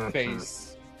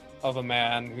face of a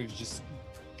man who's just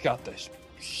got the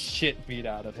shit beat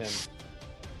out of him.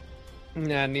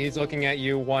 And he's looking at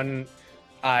you, one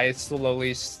eye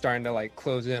slowly starting to like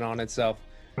close in on itself.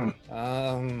 Mon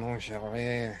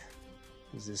chéri,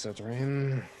 is this a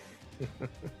dream? Good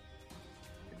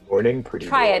morning, pretty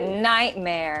Try a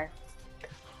nightmare.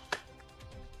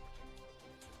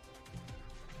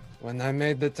 When I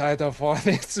made the title for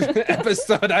this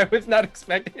episode, I was not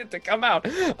expecting it to come out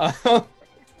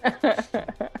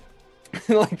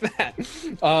like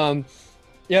that.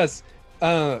 Yes.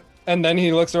 And then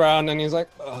he looks around and he's like,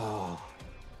 oh,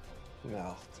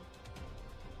 no.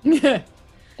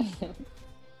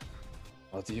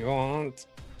 What do you want?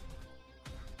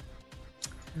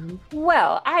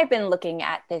 Well, I've been looking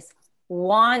at this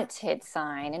wanted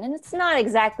sign, and it's not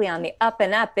exactly on the up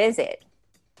and up, is it?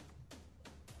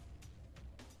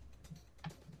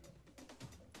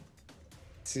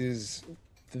 This is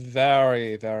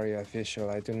very, very official.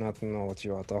 I do not know what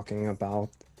you are talking about.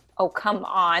 Oh, come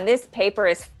on. This paper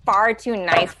is far too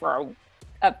nice for an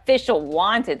official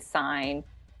wanted sign.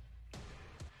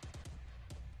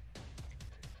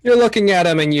 You're looking at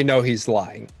him and you know he's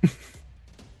lying.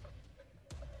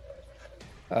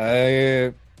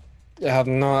 I have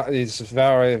not. It's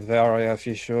very, very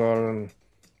official.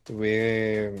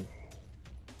 We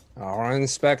are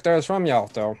inspectors from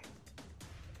Yalto.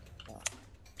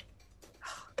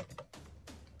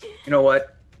 You know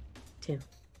what? Tim.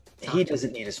 He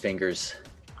doesn't need his fingers.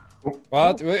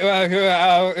 What?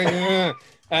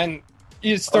 And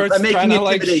he starts trying to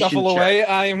like shuffle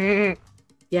away.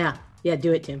 Yeah,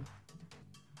 do it, Tim.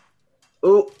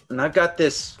 Oh, and I've got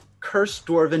this cursed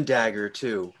dwarven dagger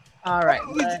too. All right.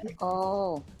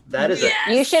 That is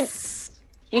You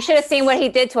should have seen what he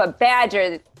did to a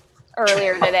badger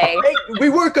earlier today. Hey, we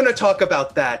weren't going to talk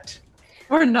about that.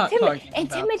 We're not talking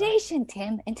intimidation,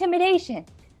 Tim. Intimidation.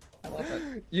 I love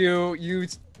it. You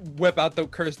whip out the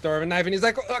cursed dwarven knife, and he's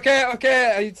like,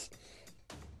 okay.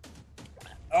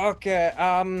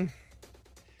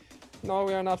 No,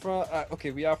 we are not from. Okay,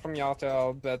 we are from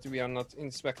Yalto, but we are not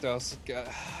inspectors.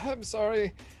 I'm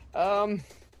sorry.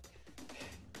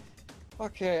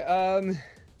 Okay.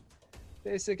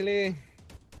 Basically,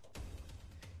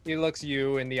 he looks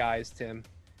you in the eyes, Tim.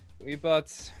 We bought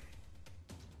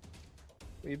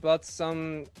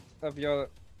some of your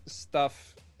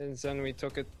stuff, and then we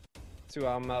took it to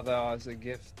our mother as a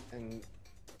gift. And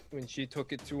when she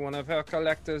took it to one of her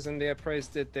collectors, and they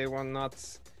appraised it, they were not.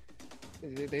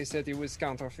 They said it was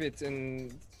counterfeit,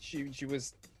 and she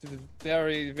was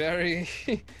very, very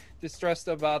distressed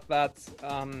about that.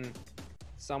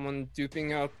 Someone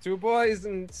duping her two boys,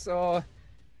 and so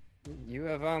you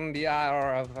have earned the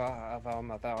ire of our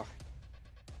mother.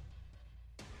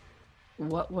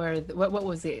 What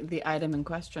was the item in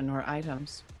question, or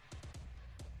items?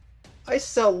 I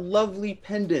sell lovely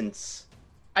pendants.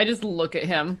 I just look at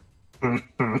him.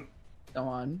 Go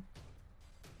on.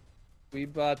 We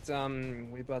bought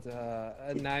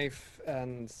a knife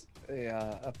and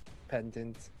a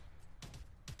pendant.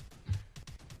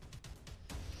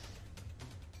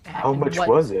 How much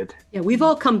was it? Yeah, we've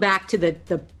all come back to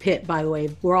the pit, by the way.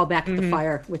 We're all back at the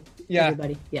fire with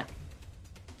everybody. Yeah.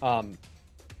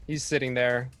 He's sitting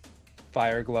there,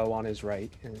 fire glow on his right,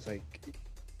 and it's like,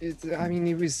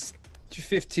 it was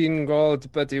 15 gold,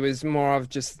 but it was more of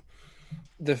just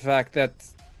the fact that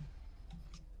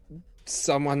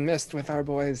someone messed with our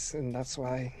boys, and that's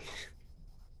why.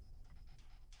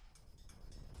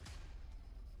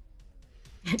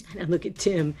 And I look at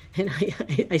Tim, and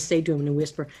I say to him in a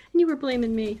whisper, and you were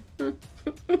blaming me. It's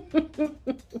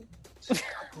a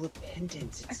couple of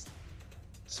pendants. It's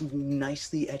some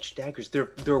nicely etched daggers.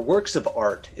 They're works of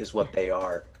art, is what they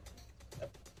are.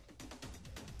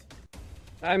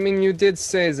 I mean, you did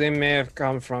say they may have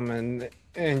come from an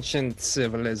ancient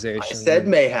civilization. I said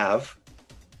may have.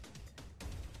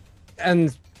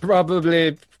 And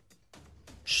probably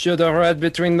should have read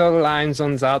between the lines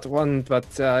on that one,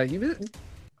 but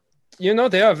you know,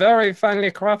 they are very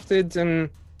finely crafted and...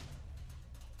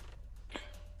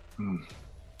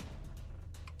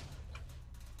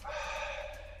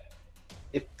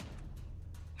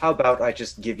 How about I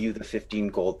just give you the 15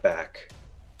 gold back?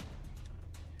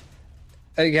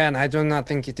 Again, I do not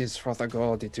think it is for the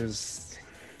gold. It is...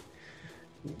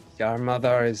 Your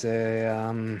mother is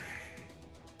a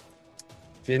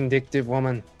vindictive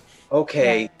woman.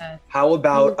 Okay, how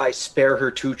about I spare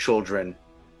her 2 children?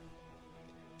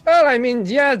 Well, I mean,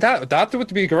 yeah, that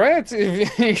would be great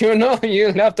if you know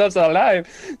you left us alive.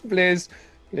 Please.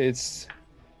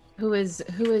 Who is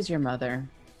your mother?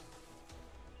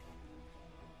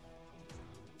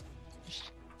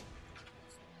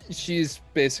 She's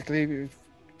basically,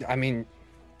 I mean,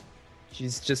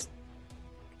 she's just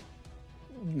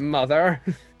mother.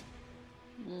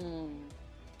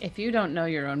 If you don't know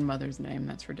your own mother's name,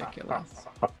 that's ridiculous.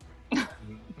 I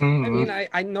mean,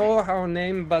 I know her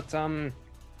name, but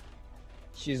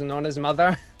she's known as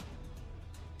mother.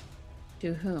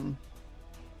 To whom?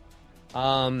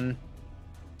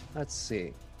 Let's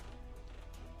see.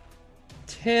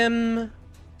 Tim.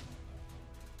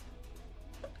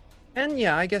 And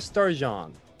yeah, I guess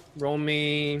Darjan. Roll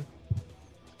me,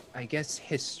 I guess,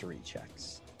 history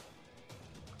checks.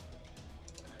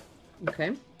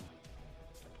 Okay.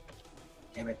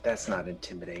 Damn it, that's not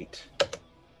intimidate.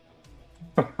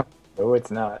 No,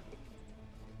 it's not.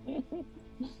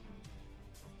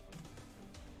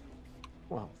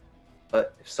 Well.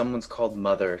 But if someone's called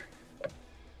mother...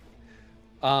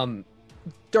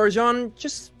 Darjan,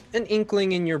 just an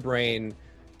inkling in your brain.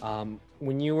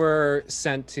 When you were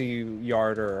sent to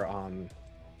Yarder on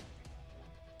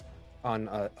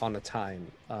a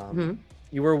time,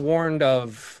 you were warned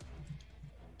of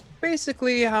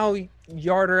basically how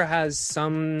Yarder has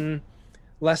some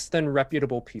less than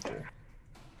reputable people,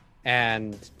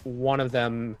 and one of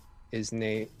them is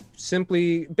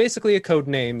basically a code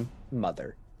name,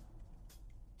 Mother.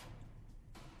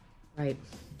 Right.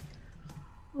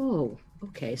 Oh,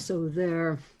 okay. So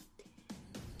they're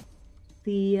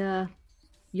the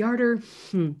Yarder,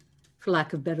 for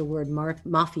lack of a better word,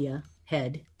 mafia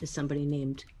head is somebody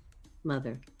named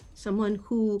Mother. Someone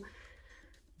who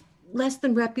less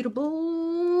than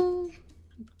reputable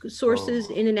sources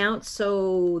in and out,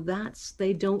 so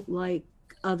they don't like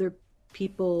other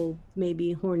people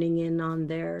maybe horning in on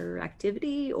their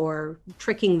activity or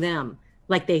tricking them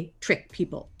like they trick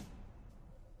people.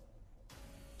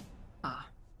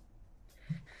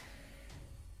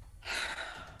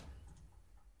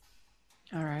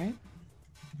 All right.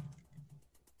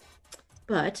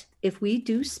 But if we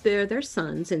do spare their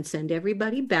sons and send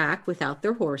everybody back without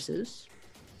their horses,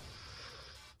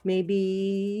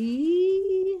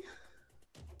 maybe...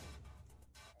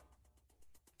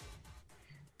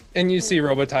 And you see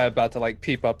Robotai about to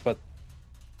peep up, but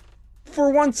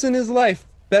for once in his life,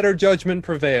 better judgment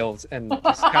prevails and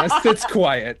just kind of sits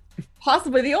quiet.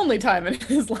 Possibly the only time in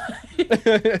his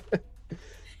life.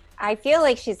 I feel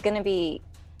like she's going to be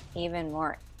even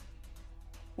more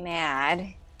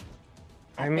mad.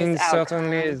 I mean,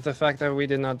 certainly the fact that we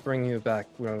did not bring you back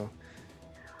will...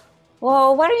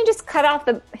 Well, why don't you just cut off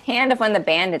the hand of one of the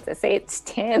bandits and say it's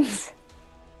Tim's?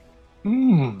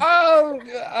 And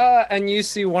you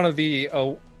see one of the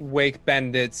awake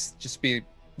bandits just be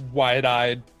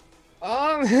wide-eyed.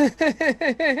 Please.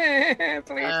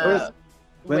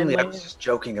 Winley, I was just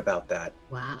joking about that.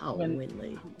 Wow,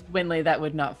 Winley. Winley, that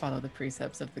would not follow the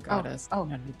precepts of the goddess. Oh.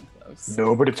 None would be close.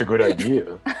 No, but it's a good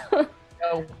idea.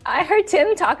 No. I heard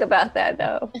Tim talk about that,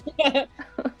 though.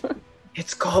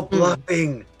 It's called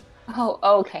bluffing. Oh,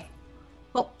 okay.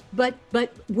 Well, but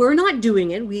we're not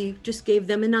doing it. We just gave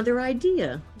them another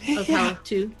idea of how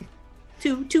to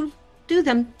do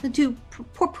them, to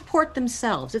purport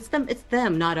themselves. It's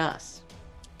them, not us.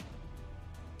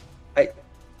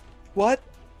 What?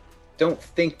 Don't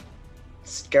think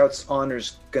Scout's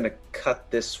Honor's gonna cut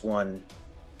this one.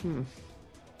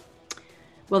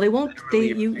 Well, they won't.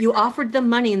 You offered them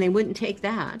money and they wouldn't take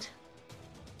that.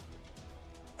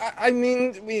 I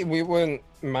mean, we wouldn't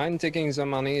mind taking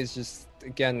some money. It's just,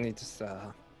 again,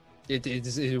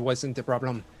 it wasn't the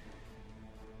problem.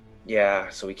 Yeah,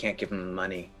 so we can't give them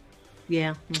money.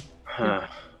 Yeah. Huh.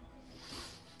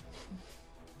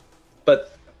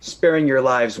 But sparing your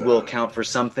lives will count for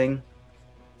something.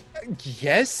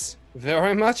 Yes,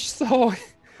 very much so.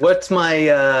 What's my,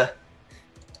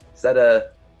 is that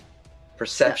a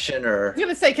perception or? I was going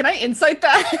to say, can I insight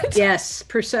that? Yes,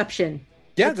 perception.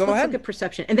 Yeah, let's go ahead. Look at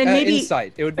perception, and then maybe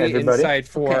insight. It would be Everybody? insight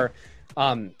for.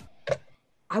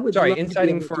 I would. Sorry, love to be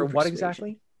inciting able to for do what persuasion.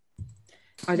 exactly?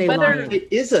 Are they Whether- lying? It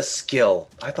is a skill.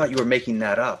 I thought you were making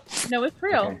that up. No, it's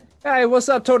real. Hey, what's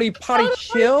up, Tony? Potty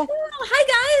chill.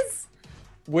 Hi, guys.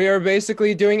 We're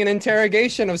basically doing an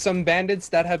interrogation of some bandits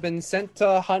that have been sent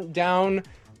to hunt down,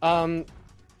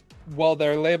 well,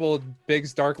 they're labeled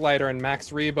Biggs Darklighter and Max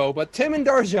Rebo, but Tim and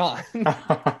Darjan.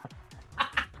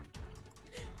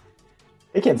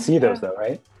 They can't see those though,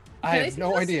 right? I have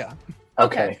no idea.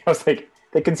 Okay. I was like,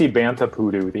 they can see Bantha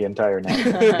Poodoo the entire night.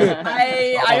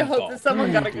 I hope that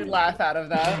someone got a good laugh out of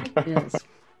that. Yes.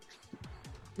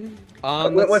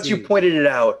 Once you pointed it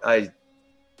out,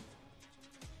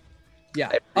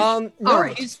 Yeah. All No,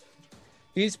 right.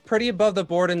 he's pretty above the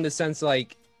board in the sense,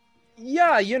 like,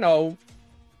 yeah, you know,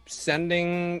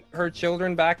 sending her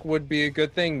children back would be a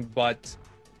good thing, but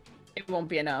It won't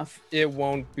be enough. it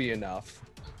won't be enough.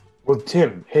 Well,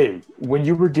 Tim, hey, when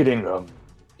you were getting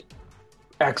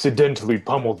accidentally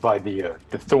pummeled by the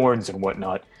thorns and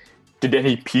whatnot, did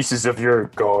any pieces of your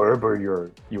garb or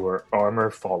your armor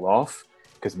fall off?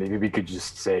 Because maybe we could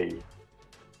just say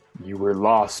you were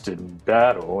lost in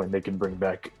battle, and they can bring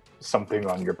back something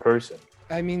on your person.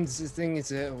 I mean, the thing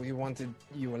is, we wanted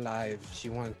you alive. She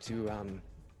wanted to,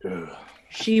 Ugh.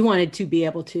 She wanted to be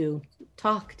able to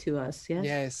talk to us. Yes.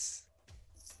 Yes.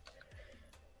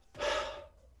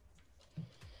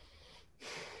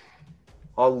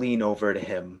 I'll lean over to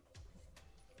him.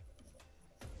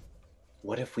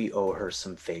 What if we owe her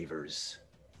some favors?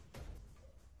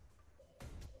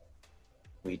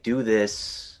 We do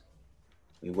this.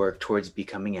 We work towards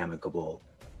becoming amicable.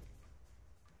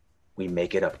 We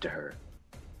make it up to her.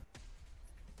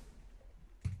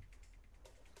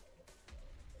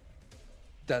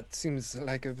 That seems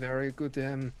like a very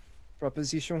good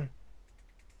proposition.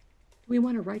 Do we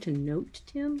want to write a note,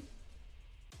 Tim,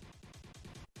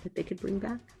 that they could bring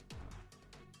back?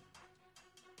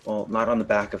 Well, not on the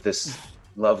back of this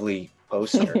lovely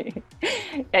poster.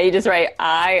 Yeah, you just write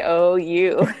I owe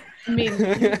you. I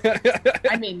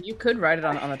mean, you could write it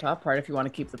on the top part if you want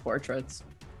to keep the portraits.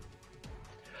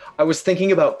 I was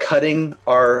thinking about cutting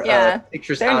our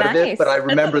pictures they're out of nice. it, but I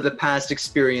remember the past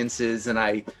experiences and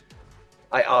I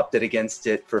opted against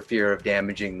it for fear of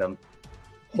damaging them.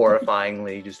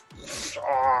 Horrifyingly, just.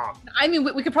 I mean,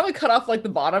 we could probably cut off like the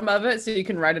bottom of it so you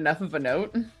can write enough of a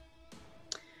note.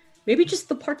 Maybe just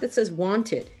the part that says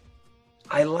wanted.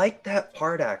 I like that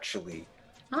part actually.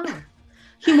 Ah.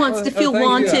 He wants to feel thank you.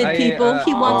 wanted, people.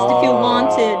 He wants to feel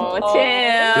wanted. Oh,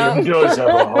 Tim. Tim does have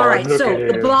a hard All right, look so at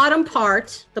the him.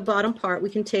 bottom part we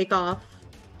can take off.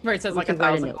 Where it says We like can write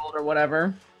a 1,000 note. gold or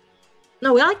whatever.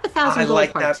 No, we like the 1,000 I gold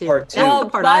like part that too. part, too. That's Oh, the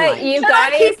part I but like. you Then I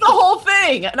guys. keep the whole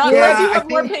thing, not unless you have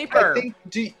more paper. I think,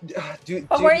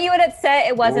 But were you upset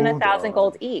it wasn't Hold 1,000 on.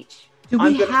 gold each? Do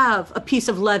I'm we gonna- have a piece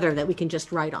of leather that we can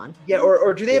just write on? Yeah,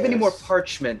 or do they have any more Yes.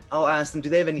 parchment? I'll ask them. Do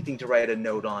they have anything to write a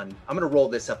note on? I'm gonna roll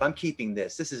this up. I'm keeping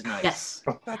this. This is nice. Yes.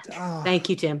 But, Thank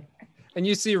you, Tim. And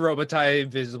you see Robitaille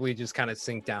visibly just kind of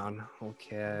sink down.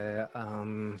 Okay,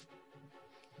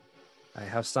 I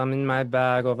have some in my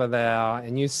bag over there.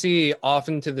 And you see off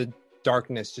into the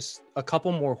darkness just a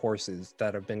couple more horses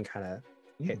that have been kind of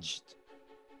hitched.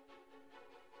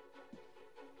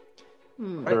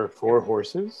 There are 4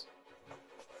 horses.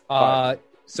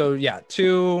 So yeah,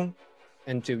 2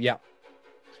 and 2. Yeah.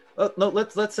 No,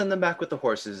 let's send them back with the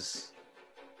horses.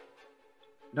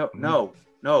 No.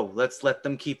 Let's let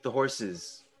them keep the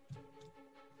horses.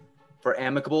 For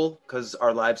amicable, because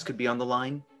our lives could be on the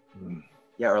line.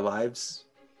 Yeah, our lives.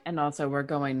 And also, we're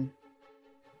going.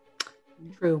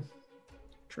 True.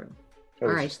 I All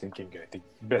was right. just thinking, I think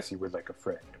Bessie would like a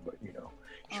friend, but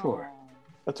sure,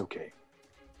 that's okay.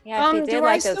 Yeah, she did do like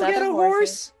I those still other get a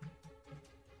horses. horse?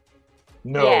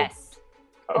 No. Yes.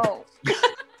 Oh.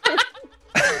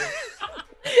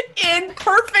 In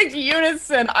perfect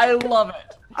unison. I love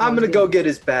it. I'm gonna go get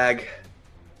his bag.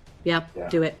 Yeah,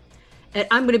 do it. And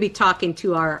I'm going to be talking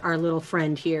to our little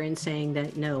friend here and saying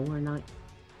that, no, we're not.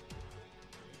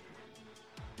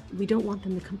 We don't want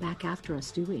them to come back after us,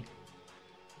 do we?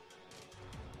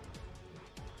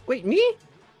 Wait, me?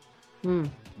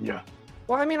 Yeah.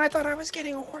 Well, I mean, I thought I was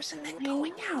getting a horse and then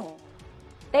going out.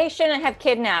 They shouldn't have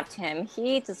kidnapped him.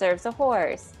 He deserves a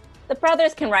horse. The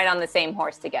brothers can ride on the same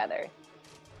horse together.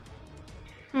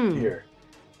 Here.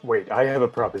 Wait, I have a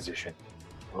proposition.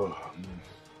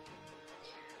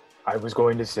 I was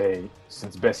going to say,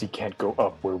 since Bessie can't go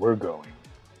up where we're going,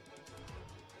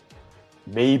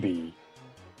 maybe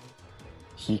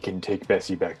he can take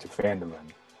Bessie back to Phandalin.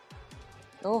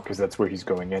 Oh. Because that's where he's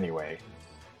going anyway.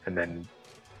 And then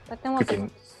But then we we'll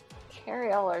can...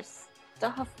 carry all our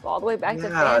stuff all the way back to Yeah,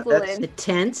 that's- Phandalin. The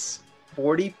tents.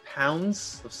 40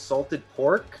 pounds of salted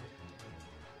pork?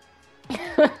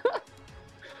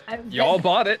 Y'all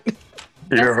bought it.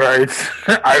 You're right.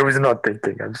 I was not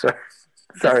thinking. I'm sorry.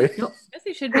 Sorry.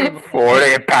 Bessie should be able.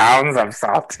 40 pounds of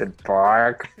salted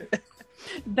pork.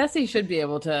 Bessie should be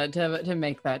able to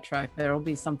make that trek. There will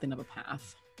be something of a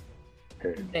path.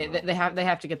 They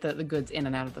have to get the goods in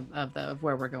and out of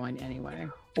where we're going anyway.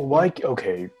 Like,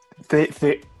 okay,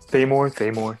 Thamor.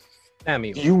 Samuel.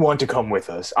 Do you want to come with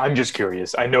us? I'm just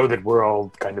curious. I know that we're all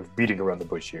kind of beating around the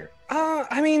bush here.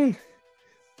 I mean,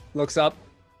 looks up,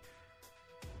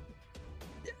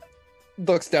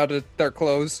 looks down at their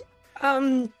clothes.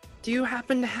 Do you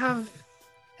happen to have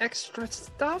extra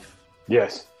stuff?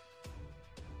 Yes.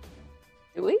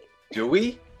 Do we? Do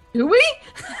we? Do we?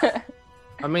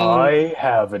 I mean, I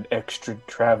have an extra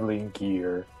traveling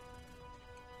gear.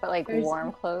 But like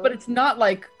warm clothes. But it's not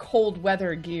like cold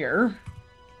weather gear.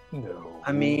 No.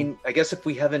 I mean, I guess if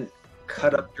we haven't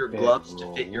cut up your gloves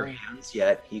to fit your hands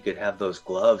yet, he could have those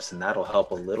gloves, and that'll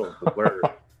help a little. But we're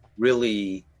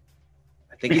really,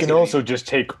 I think We he's can gonna also just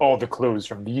take all the clothes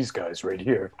from these guys right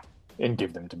here and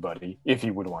give them to Buddy if he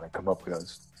would want to come up with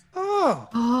us.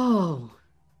 Oh.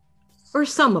 Or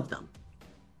some of them.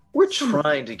 We're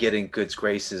trying to get in good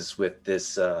graces with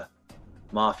this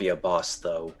mafia boss,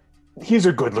 though. He's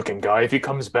a good-looking guy. If he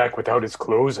comes back without his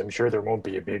clothes, I'm sure there won't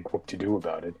be a big whoop to do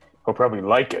about it. He'll probably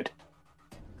like it.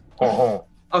 Oh.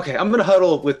 Okay, I'm gonna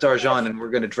huddle with Darjan, and we're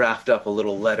gonna draft up a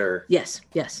little letter. Yes.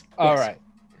 all right.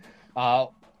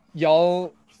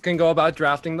 Y'all can go about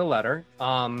drafting the letter.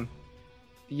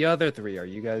 The other three, are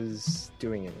you guys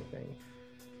doing anything?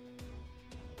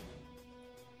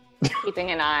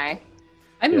 Keeping an eye.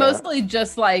 I'm Yeah. mostly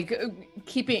just like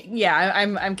keeping. Yeah,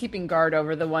 I'm keeping guard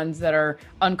over the ones that are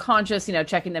unconscious.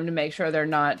 Checking them to make sure they're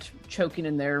not choking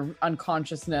in their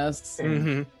unconsciousness.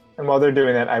 And while they're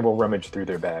doing that, I will rummage through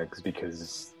their bags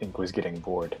because Ink was getting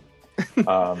bored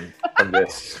of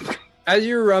this. As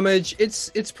you rummage,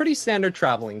 it's pretty standard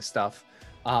traveling stuff.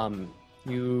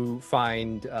 You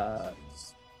find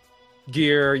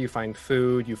gear, you find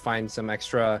food, you find some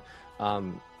extra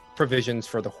provisions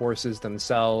for the horses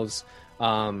themselves.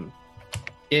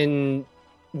 In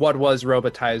what was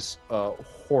Robotai's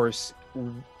horse,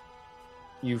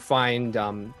 you find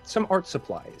some art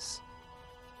supplies.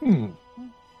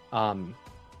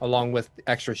 Along with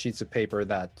extra sheets of paper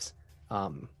that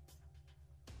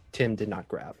Tim did not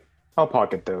grab. I'll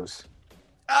pocket those.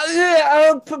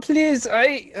 Please,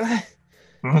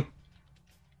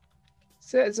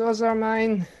 those are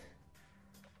mine.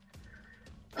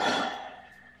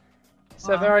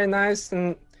 So very nice,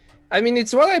 and I mean,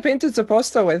 it's what I painted the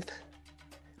poster with.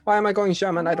 Why am I going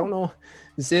shaman? I don't know.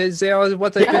 They are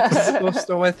what I painted the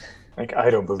poster with. Like,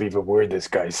 I don't believe a word this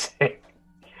guy's saying.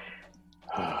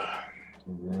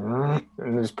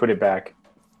 And just put it back.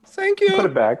 Thank you. Put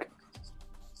it back.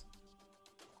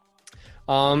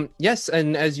 Yes,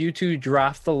 and as you two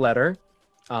draft the letter,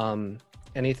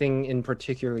 anything in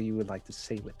particular you would like to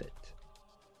say with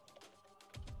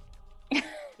it?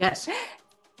 Yes.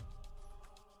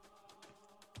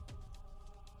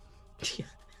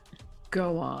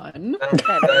 Go on.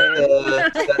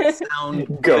 Does that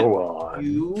sound Go on.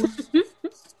 you?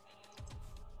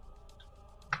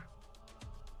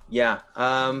 Yeah.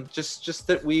 Just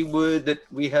that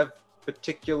we have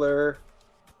particular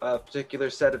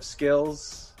set of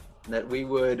skills, that we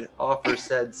would offer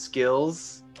said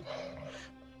skills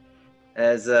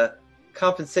as a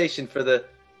compensation for the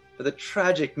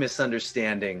tragic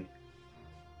misunderstanding.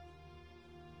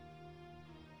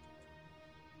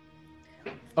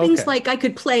 Things like I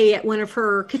could play at one of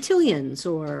her cotillions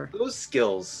or... Those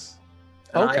skills.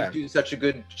 And I do such a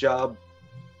good job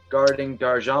guarding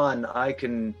Darjan, I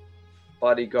can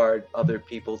bodyguard other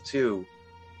people too.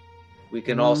 We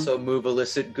can also move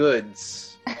illicit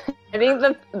goods. I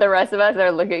think the rest of us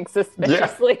are looking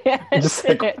suspiciously at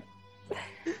it.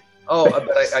 Oh, but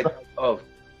oh,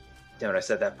 damn it! I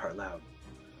said that part loud.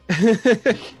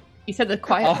 You said the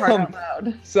quiet part out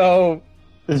loud. So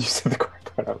you said the quiet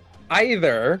part out loud.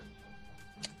 Either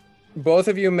both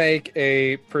of you make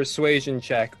a persuasion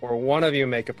check, or one of you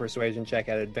make a persuasion check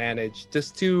at advantage,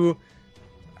 just to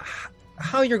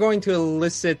how you're going to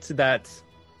elicit that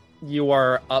you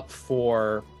are up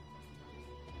for.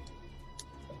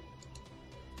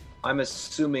 I'm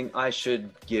assuming I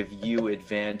should give you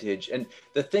advantage. And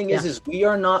the thing is we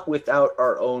are not without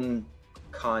our own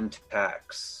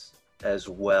contacts as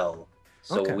well.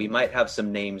 So we might have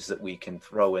some names that we can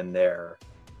throw in there.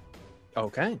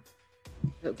 Okay.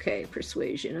 Okay,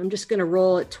 persuasion. I'm just gonna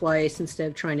roll it twice instead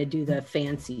of trying to do the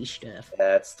fancy stuff.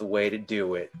 That's the way to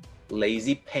do it.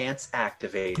 Lazy pants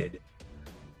activated.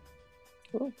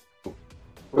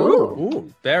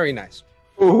 Ooh, very nice.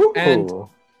 Ooh. And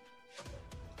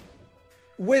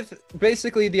with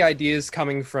basically the ideas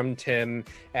coming from Tim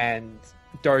and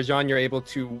Darjan, you're able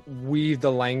to weave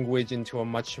the language into a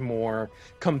much more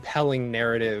compelling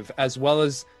narrative, as well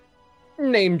as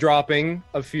name dropping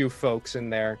a few folks in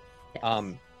there.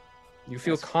 Yes. You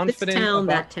feel confident. This town,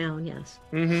 about... that town, yes.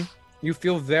 Mm-hmm. You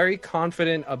feel very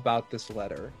confident about this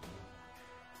letter.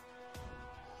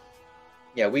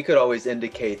 Yeah, we could always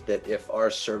indicate that if our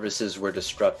services were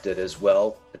disrupted as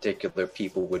well, particular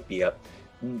people would be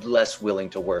less willing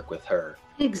to work with her.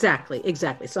 Exactly.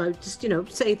 So I just,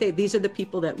 say these are the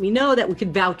people that we know that we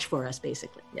could vouch for us,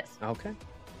 basically. Yes. Okay.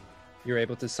 You're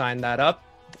able to sign that up,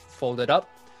 fold it up,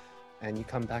 and you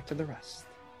come back to the rest.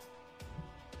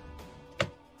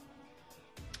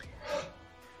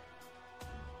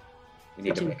 We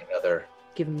need to make another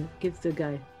give it to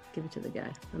the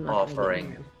guy. I'm not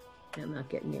offering I'm not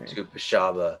getting near it. to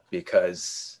Bashaba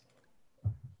because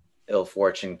ill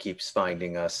fortune keeps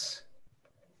finding us.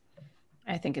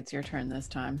 I think it's your turn this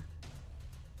time.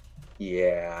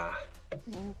 Yeah.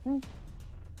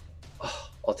 Oh,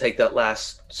 I'll take that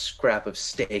last scrap of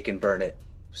steak and burn it.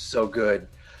 So good.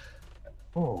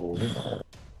 Oh.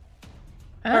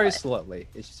 Very slowly.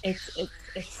 It's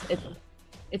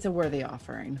a worthy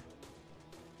offering,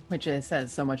 which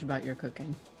says so much about your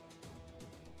cooking.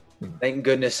 Thank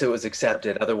goodness it was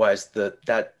accepted. Otherwise,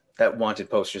 that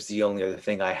wanted poster is the only other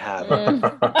thing I have.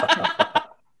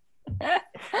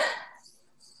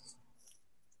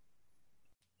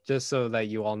 Just so that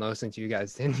you all know, since you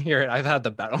guys didn't hear it, I've had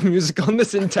the battle music on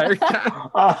this entire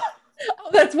time. Oh,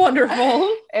 that's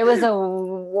wonderful. It was a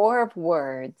war of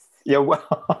words. Yeah,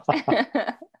 well.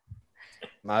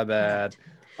 My bad.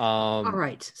 All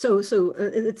right. So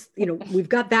it's we've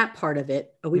got that part of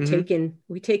it. Are we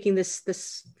taking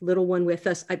this little one with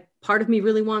us? Part of me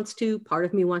really wants to. Part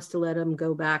of me wants to let him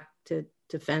go back to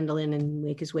Phandalin and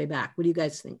make his way back. What do you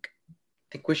guys think? I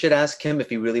think we should ask him if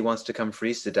he really wants to come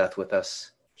freeze to death with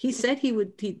us. He said he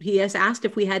would. He has asked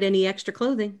if we had any extra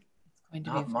clothing.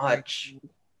 Not much.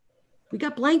 We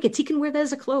got blankets. He can wear that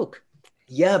as a cloak.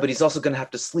 Yeah, but he's also going to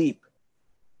have to sleep.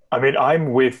 I mean,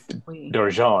 I'm with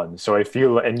Darjan, so I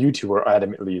feel, and you two are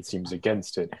adamantly, it seems,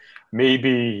 against it.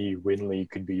 Maybe Winley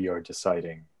could be our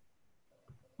deciding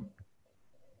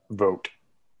vote.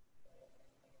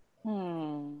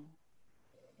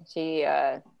 She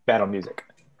battle music.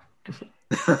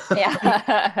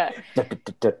 Yeah.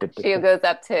 She goes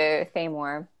up to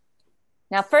Thamor.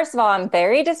 Now, first of all, I'm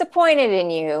very disappointed in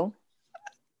you.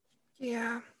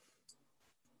 Yeah.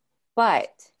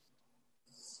 But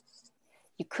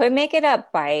you could make it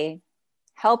up by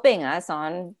helping us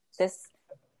on this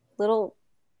little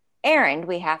errand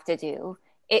we have to do.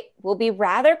 It will be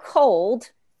rather cold,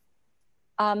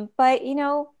 but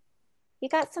you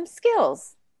got some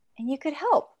skills and you could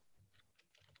help.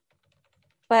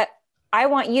 But I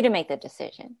want you to make the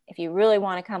decision if you really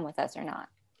want to come with us or not.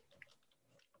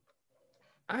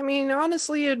 I mean,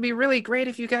 honestly, it'd be really great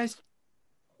if you guys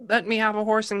let me have a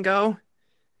horse and go.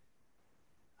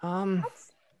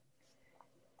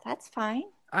 That's fine.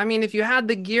 I mean, if you had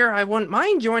the gear, I wouldn't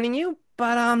mind joining you,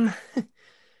 but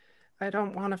I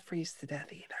don't want to freeze to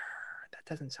death either. That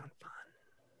doesn't sound fun.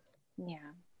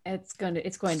 Yeah, it's going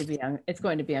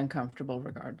to be uncomfortable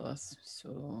regardless.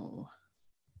 So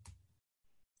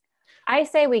I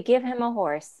say we give him a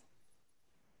horse.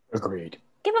 Agreed.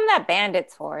 Give him that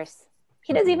bandit's horse.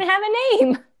 He doesn't even have a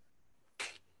name.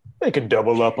 They can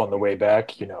double up on the way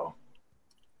back,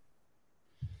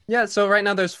 Yeah, so right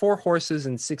now there's 4 horses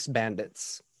and 6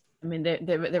 bandits. I mean,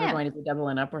 they were going to be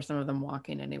doubling up, or some of them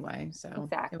walking anyway. So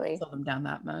exactly, slow them down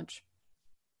that much.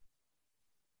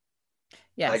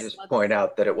 Yes. I just point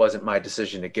out that it wasn't my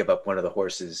decision to give up one of the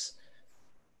horses.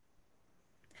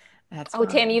 That's fine.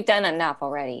 Tim, you've done enough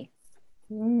already.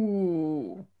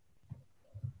 Ooh.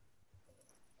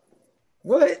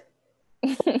 What?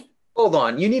 Hold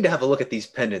on. You need to have a look at these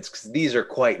pendants because these are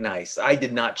quite nice. I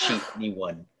did not cheat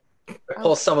anyone. I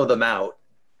pull some of them out.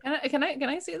 Can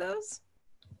I see those?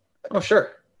 Oh,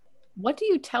 sure. What do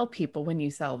you tell people when you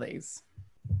sell these?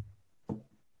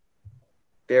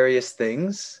 Various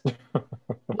things.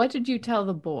 What did you tell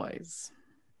the boys?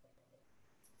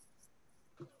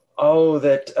 Oh,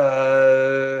 that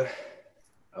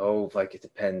like it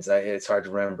depends. It's hard to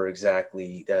remember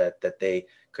exactly that they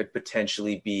could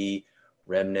potentially be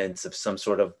remnants of some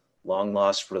sort of long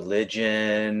lost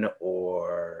religion,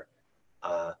 or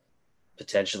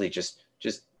potentially just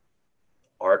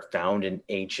art found in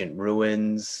ancient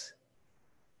ruins.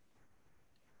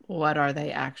 What are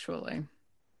they actually?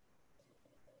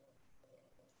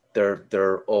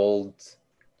 They're old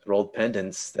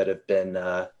pendants that have been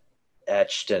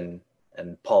etched and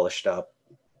polished up.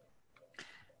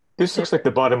 This looks like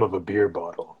the bottom of a beer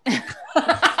bottle.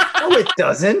 No, it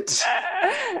doesn't.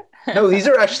 No, these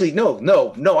are actually no.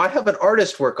 I have an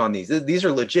artist work on these. These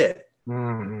are legit.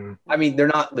 Mm-hmm. I mean, they're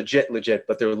not legit,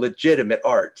 but they're legitimate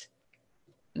art.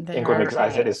 Inqua makes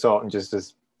eyes at his salt and just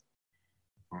as.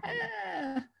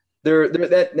 They're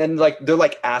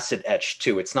like acid etched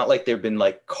too. It's not like they've been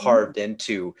like carved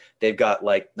into. They've got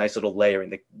like nice little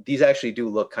layering. These actually do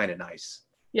look kind of nice.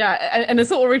 Yeah, and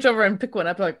Isolde will reach over and pick one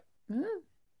up like.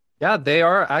 Yeah, they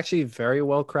are actually very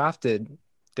well crafted.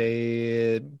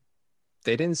 They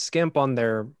didn't skimp on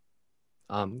their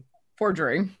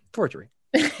forgery.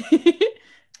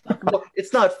 Well,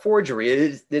 it's not forgery.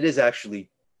 It is actually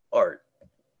art.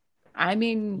 I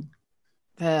mean,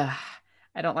 I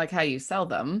don't like how you sell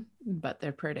them, but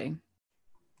they're pretty.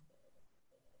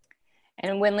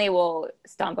 And Winley will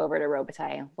stomp over to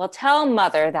Robitaille. Well, tell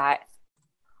Mother that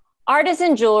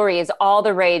artisan jewelry is all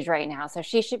the rage right now, so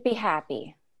she should be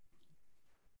happy.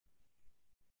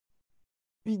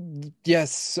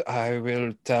 Yes, I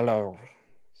will tell her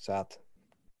that.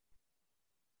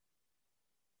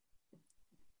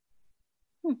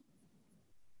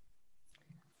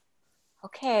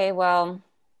 Okay, well,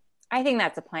 I think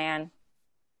that's a plan.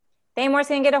 Thaymor's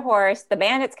gonna get a horse. The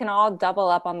bandits can all double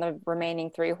up on the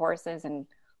remaining 3 horses, and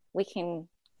we can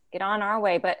get on our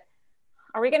way. But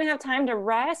are we gonna have time to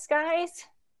rest, guys?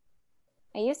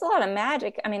 I used a lot of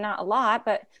magic. I mean, not a lot,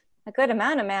 but a good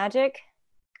amount of magic.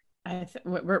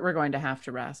 We're going to have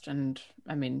to rest, and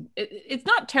I mean, it's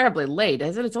not terribly late,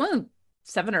 is it? It's only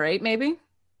 7 or 8, maybe.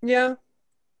 Yeah.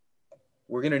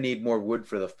 We're gonna need more wood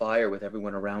for the fire with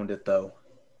everyone around it, though.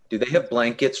 Do they have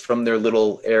blankets from their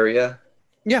little area?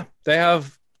 Yeah,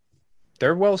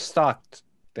 they're well stocked.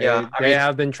 They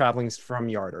have been traveling from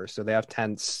Yarder, so they have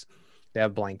tents, they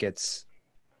have blankets.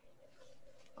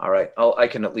 All right, I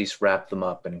can at least wrap them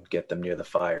up and get them near the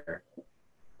fire.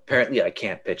 Apparently, I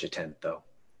can't pitch a tent, though.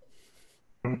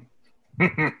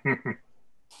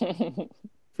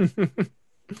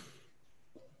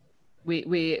 We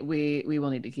will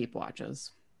need to keep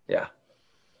watches. Yeah.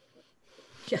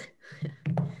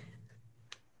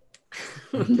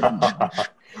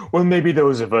 Well, maybe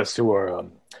those of us who are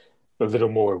a little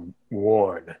more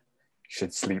worn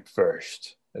should sleep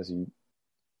first. As he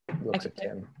looks at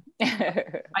Tim.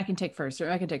 I can take first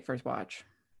watch.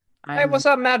 Hey, what's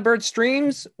up, Madbird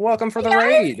Streams? Welcome for the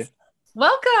raid.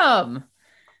 Welcome.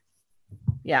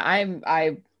 Yeah,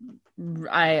 I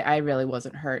really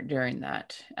wasn't hurt during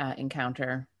that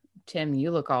encounter. Tim,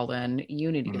 you look all in.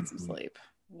 You need to get some sleep.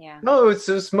 Yeah. No,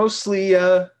 it's mostly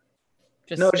I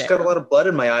just got a lot of blood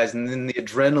in my eyes, and then the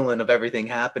adrenaline of everything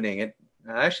happening.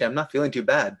 I'm not feeling too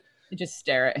bad. You just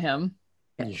stare at him.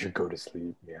 You should go to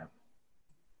sleep. Yeah.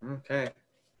 Okay.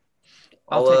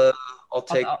 I'll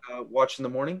take watch in the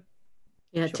morning.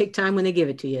 Yeah, take time when they give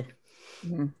it to you.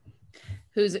 Mm-hmm.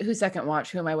 Who's second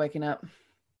watch? Who am I waking up?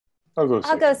 I'll go.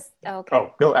 Okay.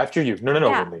 Oh no, after you. No,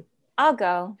 Yeah. Winley. I'll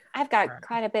go. I've got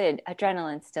quite a bit of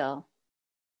adrenaline still.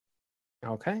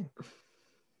 Okay.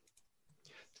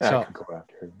 I So- could go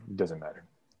after her. It doesn't matter.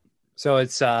 So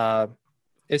it's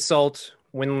Isolde,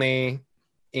 Winley,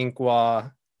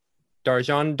 Inqua,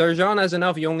 Darjan. Darjan, as an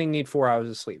elf, you only need 4 hours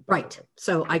of sleep. Right.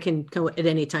 So I can go at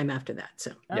any time after that.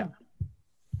 So Yeah.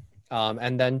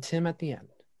 And then Tim at the end.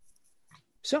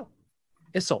 So,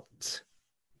 Isolde.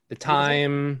 The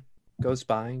time goes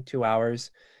by, 2 hours.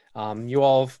 You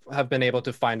all have been able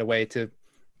to find a way to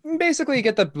basically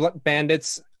get the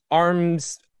bandits'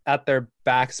 arms at their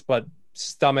backs, but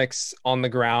stomachs on the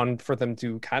ground for them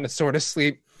to kind of sort of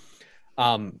sleep.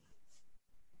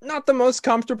 Not the most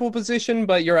comfortable position,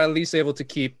 but you're at least able to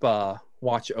keep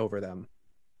watch over them.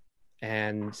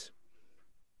 And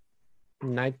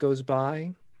night goes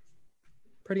by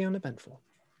pretty uneventful.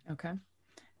 Okay.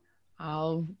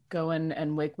 I'll go in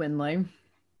and wake Winley.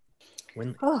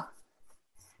 Oh.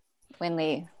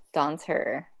 Winley dons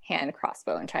her hand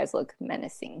crossbow and tries to look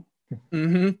menacing.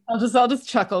 Mm-hmm. I'll just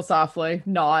chuckle softly,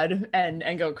 nod,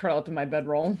 and go curl up in my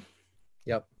bedroll.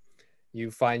 Yep. You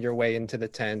find your way into the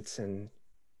tent and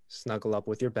snuggle up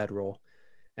with your bedroll.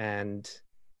 And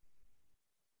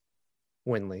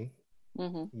Winley,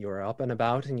 you're up and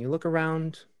about and you look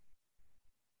around.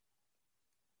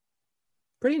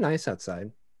 Pretty nice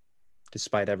outside,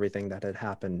 despite everything that had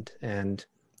happened. And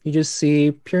you just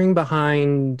see, peering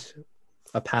behind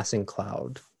a passing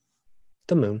cloud,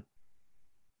 the moon.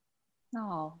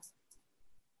 Oh.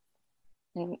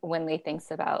 And Winley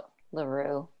thinks about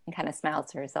LaRue and kind of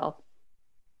smiles to herself.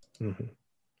 Mm-hmm.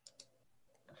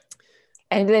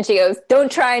 And then she goes,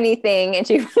 "Don't try anything." And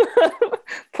she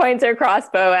points her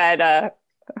crossbow at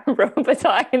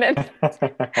Robitussin and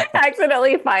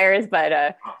accidentally fires,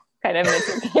 but kind of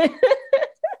misses.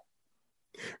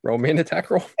 Roll me an attack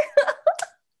roll.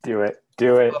 Do it.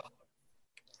 Do it.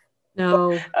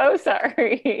 No. Oh,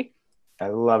 sorry. I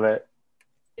love it.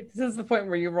 This is the point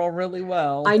where you roll really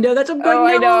well. I know, that's what I'm going. Oh,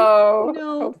 I no,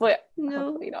 know. no,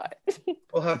 Hopefully no. not.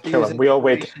 We'll have to Kill use him. We all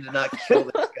wake. inspiration to not kill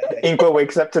this guy. Inqua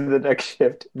wakes up to the next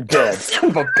shift, dead. Son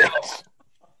of a bitch.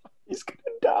 He's gonna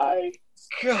die.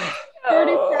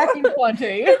 Dirty cracking 20.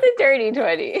 It's a dirty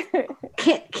 20.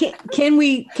 Can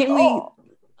we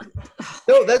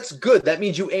No, that's good. That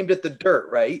means you aimed at the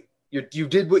dirt, right? You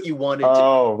did what you wanted to.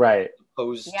 Oh, right.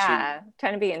 Opposed Yeah,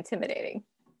 trying to be intimidating.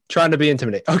 Trying to be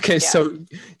intimidating. Okay, so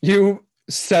you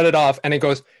set it off and it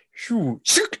goes, shoo,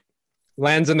 shook,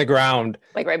 lands in the ground.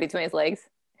 Like right between his legs.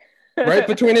 Right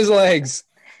between his legs.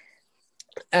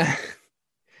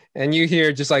 And you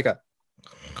hear just like a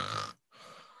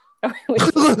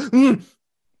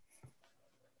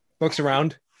looks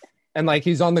around and like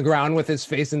he's on the ground with his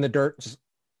face in the dirt. Just,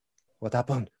 what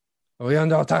happened? Are we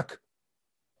under attack?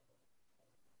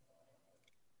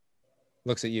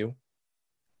 Looks at you.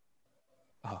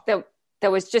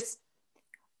 That was just,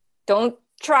 don't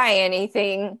try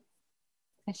anything.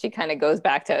 And she kind of goes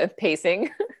back to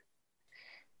pacing.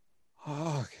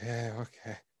 Okay.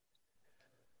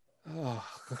 Oh.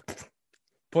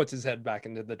 Puts his head back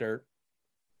into the dirt.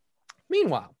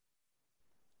 Meanwhile,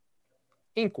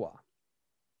 Inqua.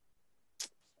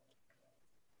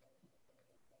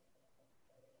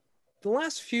 The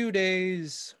last few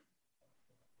days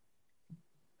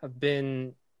have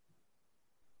been,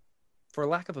 for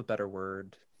lack of a better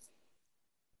word,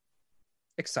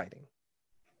 exciting.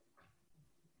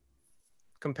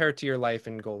 Compared to your life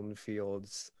in Golden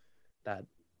Fields that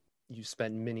you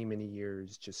spent many, many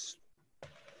years just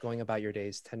going about your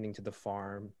days, tending to the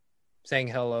farm, saying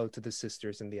hello to the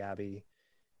sisters in the Abbey.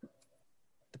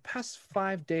 The past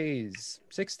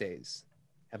 6 days,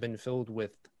 have been filled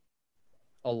with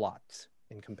a lot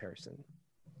in comparison.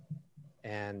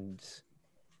 And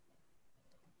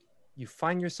you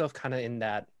find yourself kind of in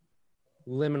that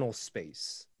liminal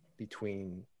space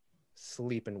between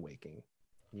sleep and waking.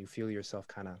 You feel yourself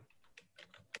kind of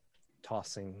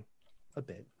tossing a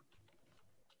bit.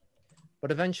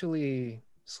 But eventually,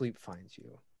 sleep finds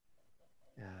you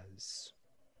as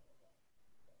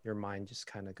your mind just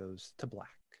kind of goes to black.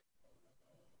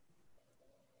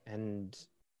 And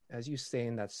as you stay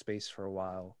in that space for a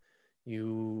while,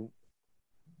 you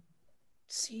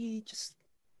see just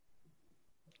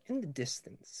in the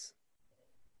distance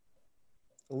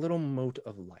a little mote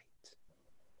of light.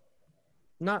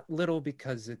 Not little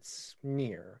because it's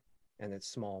near and it's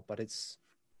small, but it's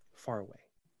far away.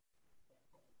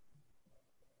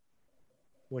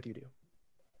 What do you do?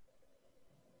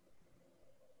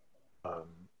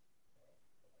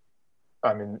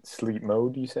 I'm in sleep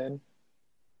mode, you said?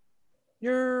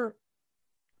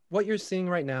 What you're seeing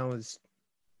right now is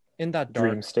in that dark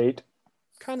dream state?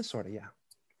 Kind of, sort of, yeah.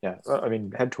 Yeah, I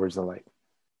mean, head towards the light.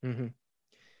 Mm-hmm.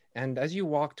 And as you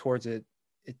walk towards it,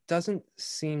 it doesn't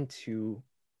seem to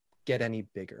get any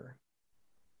bigger.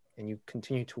 And you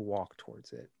continue to walk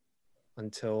towards it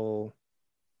until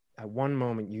at one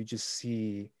moment you just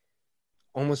see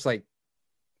almost like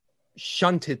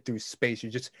shunted through space. You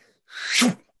just,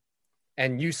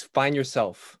 and you find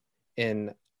yourself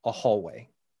in a hallway.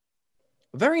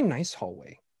 A very nice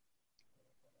hallway.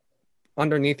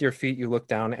 Underneath your feet, you look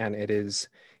down and it is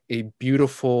a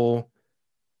beautiful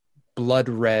blood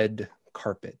red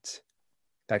carpet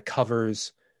that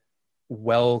covers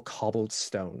well-cobbled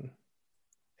stone.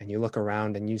 And you look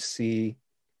around and you see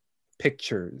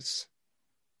pictures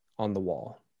on the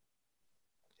wall.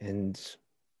 And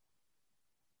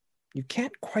you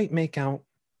can't quite make out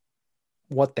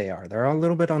what they are. They're a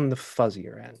little bit on the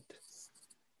fuzzier end.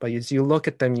 But as you look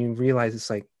at them, you realize it's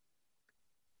like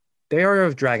they are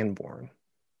of Dragonborn.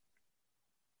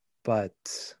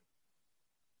 But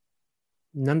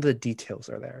none of the details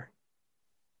are there.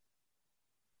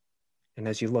 And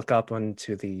as you look up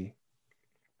onto the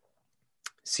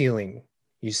ceiling,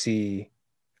 you see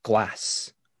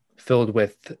glass filled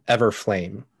with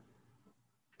Everflame.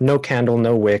 No candle,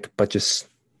 no wick, but just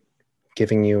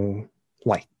giving you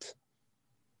light.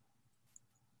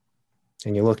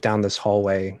 And you look down this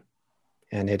hallway,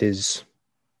 and it is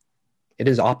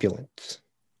opulent.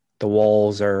 The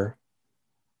walls are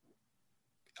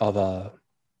of a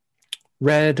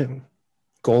red,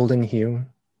 golden hue,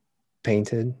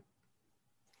 painted.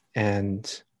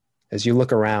 And As you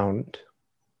look around,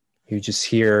 you just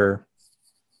hear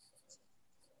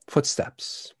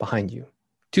footsteps behind you,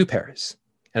 2 pairs.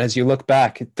 And as you look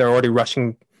back, they're already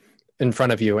rushing in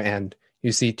front of you, and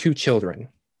you see 2 children,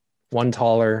 one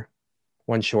taller,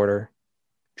 one shorter,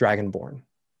 dragonborn,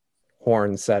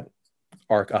 horns that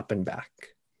arc up and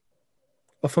back.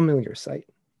 A familiar sight,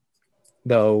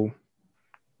 though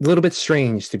a little bit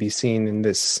strange to be seen in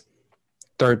this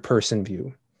third-person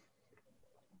view.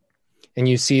 And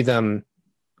you see them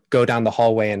go down the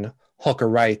hallway and hook a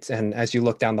right, and as you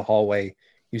look down the hallway,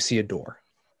 you see a door.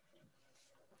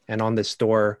 And on this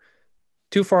door,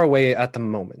 too far away at the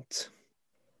moment,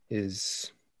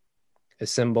 is a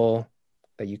symbol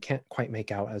that you can't quite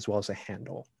make out, as well as a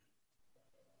handle.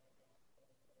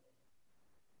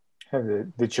 Have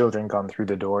the children gone through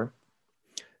the door?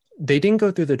 They didn't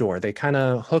go through the door. They kind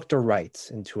of hooked a right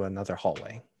into another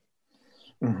hallway.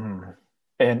 Mm-hmm.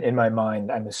 And in my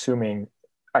mind, I'm assuming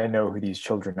I know who these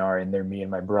children are, and they're me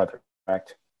and my brother,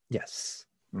 correct? Yes.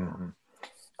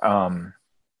 Mm-hmm.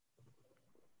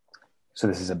 So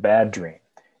this is a bad dream.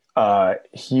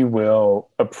 He will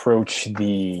approach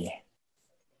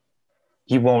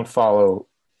he won't follow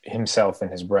himself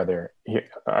and his brother.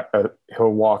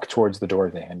 He'll walk towards the door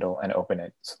of the handle and open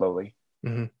it slowly.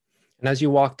 Mm-hmm. And as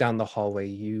you walk down the hallway,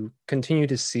 you continue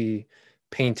to see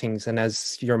paintings. And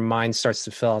as your mind starts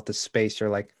to fill out the space, you're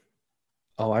like,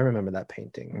 oh, I remember that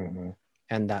painting. Mm-hmm.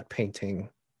 And that painting.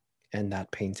 And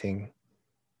that painting.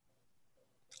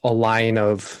 A line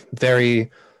of very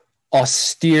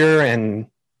austere and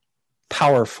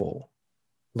powerful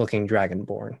looking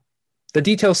dragonborn. The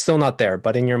detail's still not there,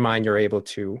 but in your mind, you're able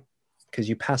to, because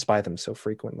you pass by them so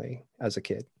frequently as a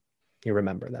kid, you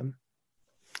remember them.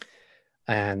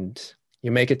 And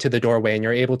you make it to the doorway and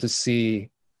you're able to see,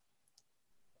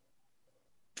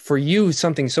 for you,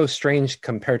 something so strange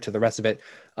compared to the rest of it,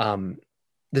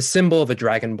 the symbol of a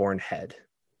dragonborn head.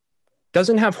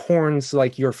 Doesn't have horns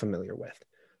like you're familiar with,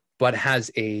 but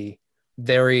has a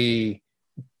very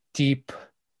deep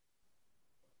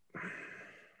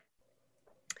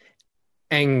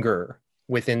anger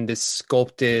within this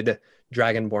sculpted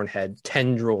dragonborn head,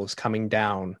 tendrils coming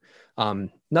down,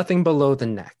 nothing below the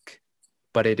neck,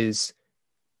 but it is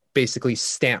basically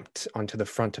stamped onto the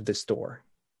front of this door.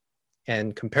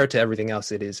 And compared to everything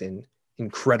else, it is in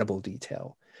incredible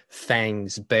detail.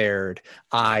 Fangs bared,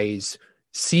 eyes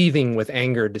seething with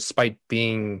anger despite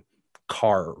being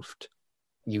carved.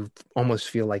 You almost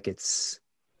feel like it's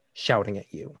shouting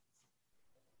at you.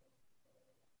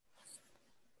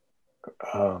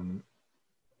 And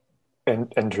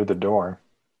enter the door.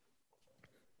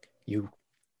 You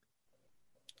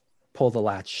pull the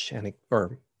latch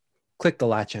or click the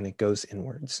latch and it goes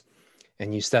inwards.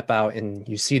 And you step out and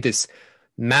you see this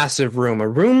massive room, a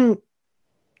room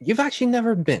you've actually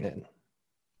never been in,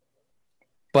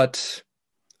 but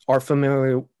are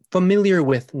familiar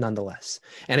with nonetheless.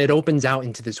 And it opens out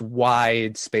into this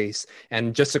wide space.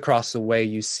 And just across the way,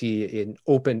 you see an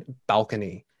open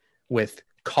balcony with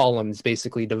columns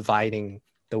basically dividing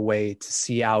the way to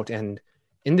see out. And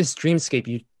in this dreamscape,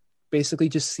 you basically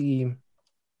just see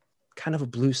kind of a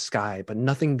blue sky, but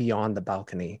nothing beyond the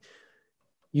balcony.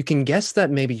 You can guess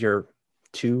that maybe you're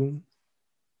 2,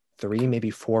 3, maybe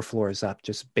 4 floors up,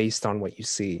 just based on what you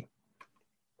see.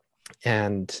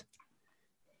 And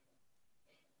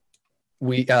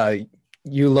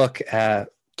you look to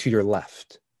your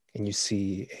left and you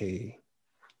see a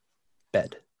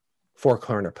bed, 4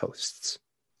 corner posts,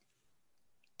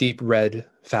 deep red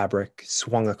fabric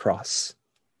swung across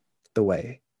the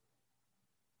way.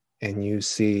 And you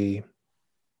see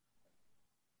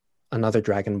another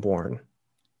dragonborn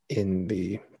in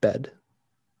the bed.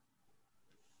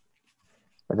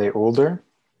 Are they older?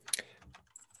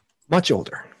 Much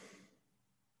older.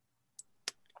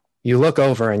 You look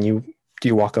over and do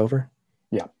you walk over?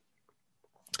 Yeah.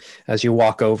 As you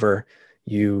walk over,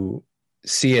 you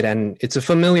see it and it's a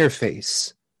familiar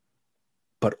face,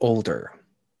 but older,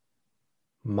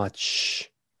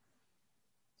 much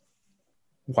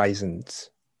wizened,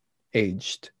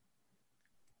 aged.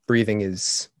 Breathing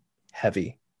is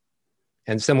heavy.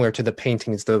 And similar to the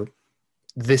paintings, the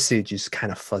visage is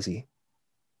kind of fuzzy.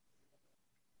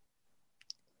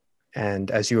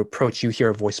 And as you approach, you hear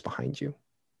a voice behind you.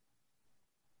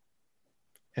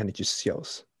 And it just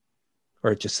yells,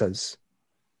 or it just says,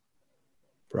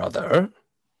 "Brother."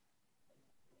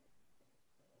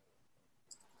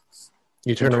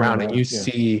 You turn around and you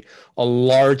see a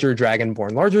larger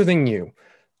dragonborn, larger than you,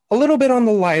 a little bit on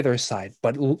the lighter side,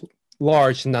 but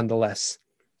large nonetheless.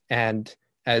 And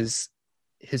as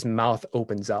his mouth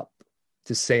opens up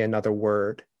to say another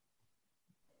word,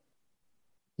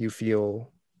 you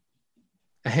feel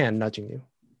a hand nudging you.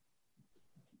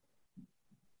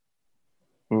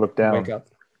 Look down. Wake up.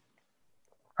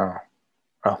 Oh.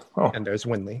 And there's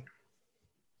Winley.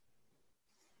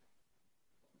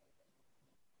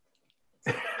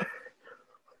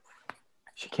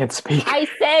 She can't speak. I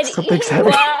said, Something's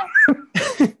Inkwa.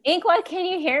 Inkwa, can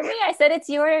you hear me? I said it's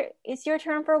your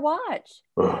turn for watch.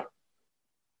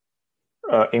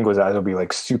 Ingwa's eyes will be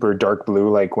like super dark blue,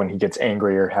 like when he gets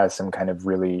angry or has some kind of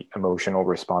really emotional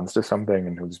response to something,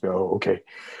 and he'll just be, "Oh, okay,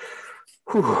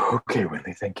 whew, okay,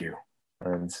 Winley, thank you,"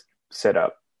 and sit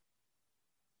up.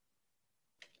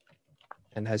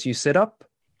 And as you sit up,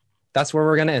 that's where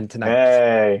we're gonna end tonight.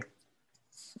 Hey,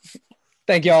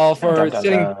 thank you all for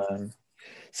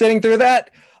sitting through that.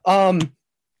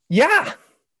 Yeah,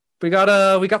 we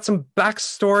got some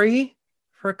backstory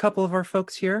for a couple of our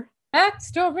folks here.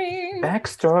 Backstory.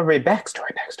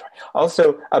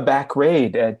 Also, a back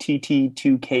raid, a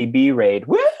TT2KB raid.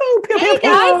 Woo! Hey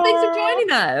guys, thanks for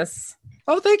joining us.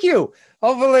 Oh, thank you.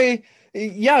 Hopefully,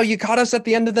 yeah, you caught us at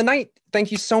the end of the night.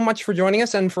 Thank you so much for joining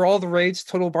us and for all the raids,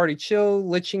 Total Party Chill,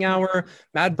 Liching Hour,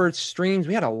 Madbird streams.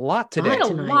 We had a lot today. We had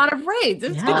a lot of raids.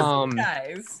 It's good,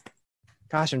 guys.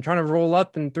 Gosh, I'm trying to roll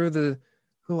up and through the...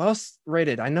 Who else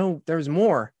raided? I know there's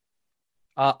more.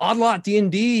 Oddlot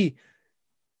D&D.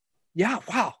 Yeah,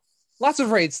 wow. Lots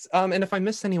of raids. And if I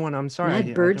missed anyone, I'm sorry.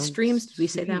 Mad Bird streams. Did we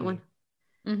say that one?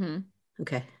 Mm-hmm.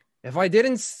 Okay. If I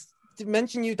didn't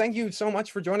mention you, thank you so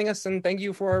much for joining us. And thank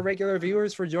you for our regular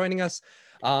viewers for joining us.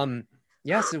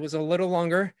 Yes, it was a little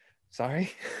longer.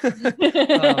 Sorry.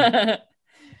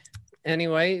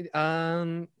 Anyway,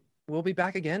 we'll be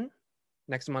back again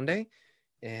next Monday.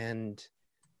 And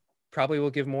probably we'll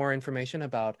give more information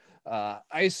about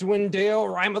Icewind Dale,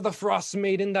 Rime of the Frost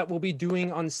Maiden that we'll be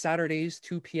doing on Saturdays,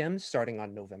 2 p.m. starting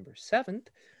on November 7th.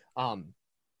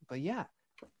 But yeah,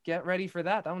 get ready for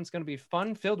that. That one's going to be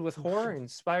fun, filled with horror,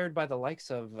 inspired by the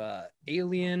likes of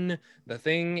Alien, The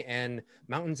Thing, and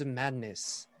Mountains of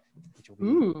Madness, which will be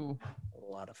a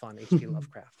lot of fun. H.P.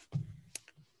 Lovecraft.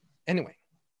 Anyway,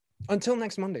 until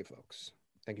next Monday, folks,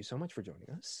 thank you so much for joining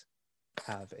us.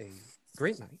 Have a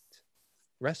great night.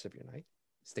 Rest of your night.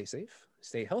 Stay safe,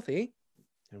 stay healthy,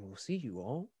 and we'll see you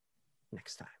all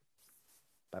next time.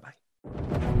 Bye-bye.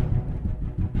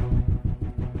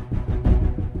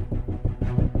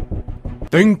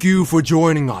 Thank you for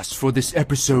joining us for this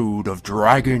episode of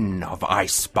Dragon of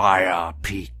Icespire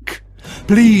Peak.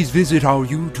 Please visit our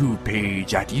YouTube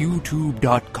page at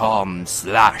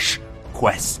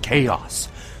youtube.com/QuestChaos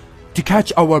to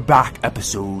catch our back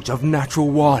episodes of Natural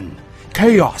One,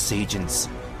 Chaos Agents,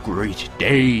 Great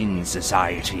Dane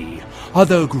Society,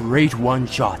 other great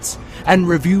one-shots, and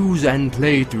reviews and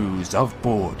playthroughs of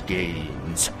board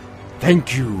games.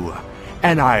 Thank you,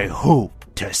 and I hope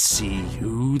to see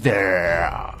you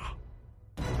there.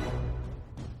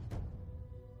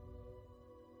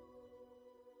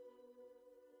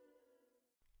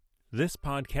 This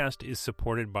podcast is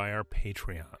supported by our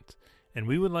Patreons, and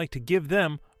we would like to give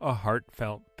them a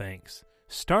heartfelt thanks,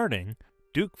 starting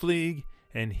Duke Fleeg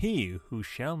and He Who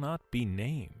Shall Not Be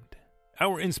Named.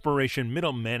 Our inspiration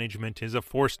middle management is a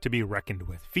force to be reckoned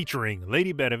with, featuring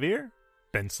Lady Bedivere,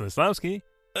 Ben Slislawski,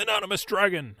 Anonymous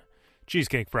Dragon,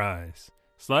 Cheesecake Fries,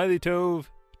 Slyly Tove,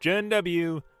 Jen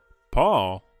W.,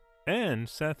 Paul, and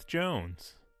Seth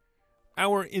Jones.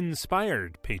 Our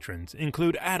inspired patrons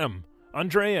include Adam,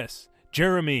 Andreas,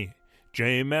 Jeremy,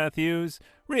 Jay Matthews,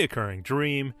 Reoccurring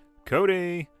Dream,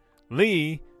 Cody,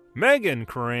 Lee, Megan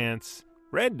Krantz,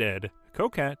 Red Dead,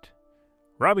 Coquette,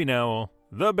 Robbie Nowell,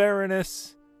 The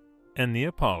Baroness, and the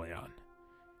Apollyon.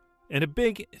 And a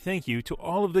big thank you to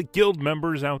all of the guild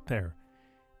members out there.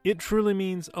 It truly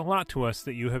means a lot to us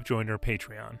that you have joined our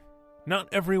Patreon. Not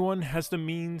everyone has the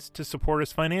means to support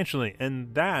us financially,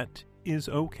 and that is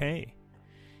okay.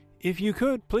 If you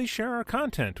could, please share our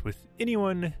content with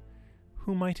anyone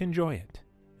who might enjoy it.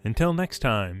 Until next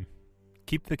time,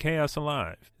 keep the chaos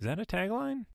alive. Is that a tagline?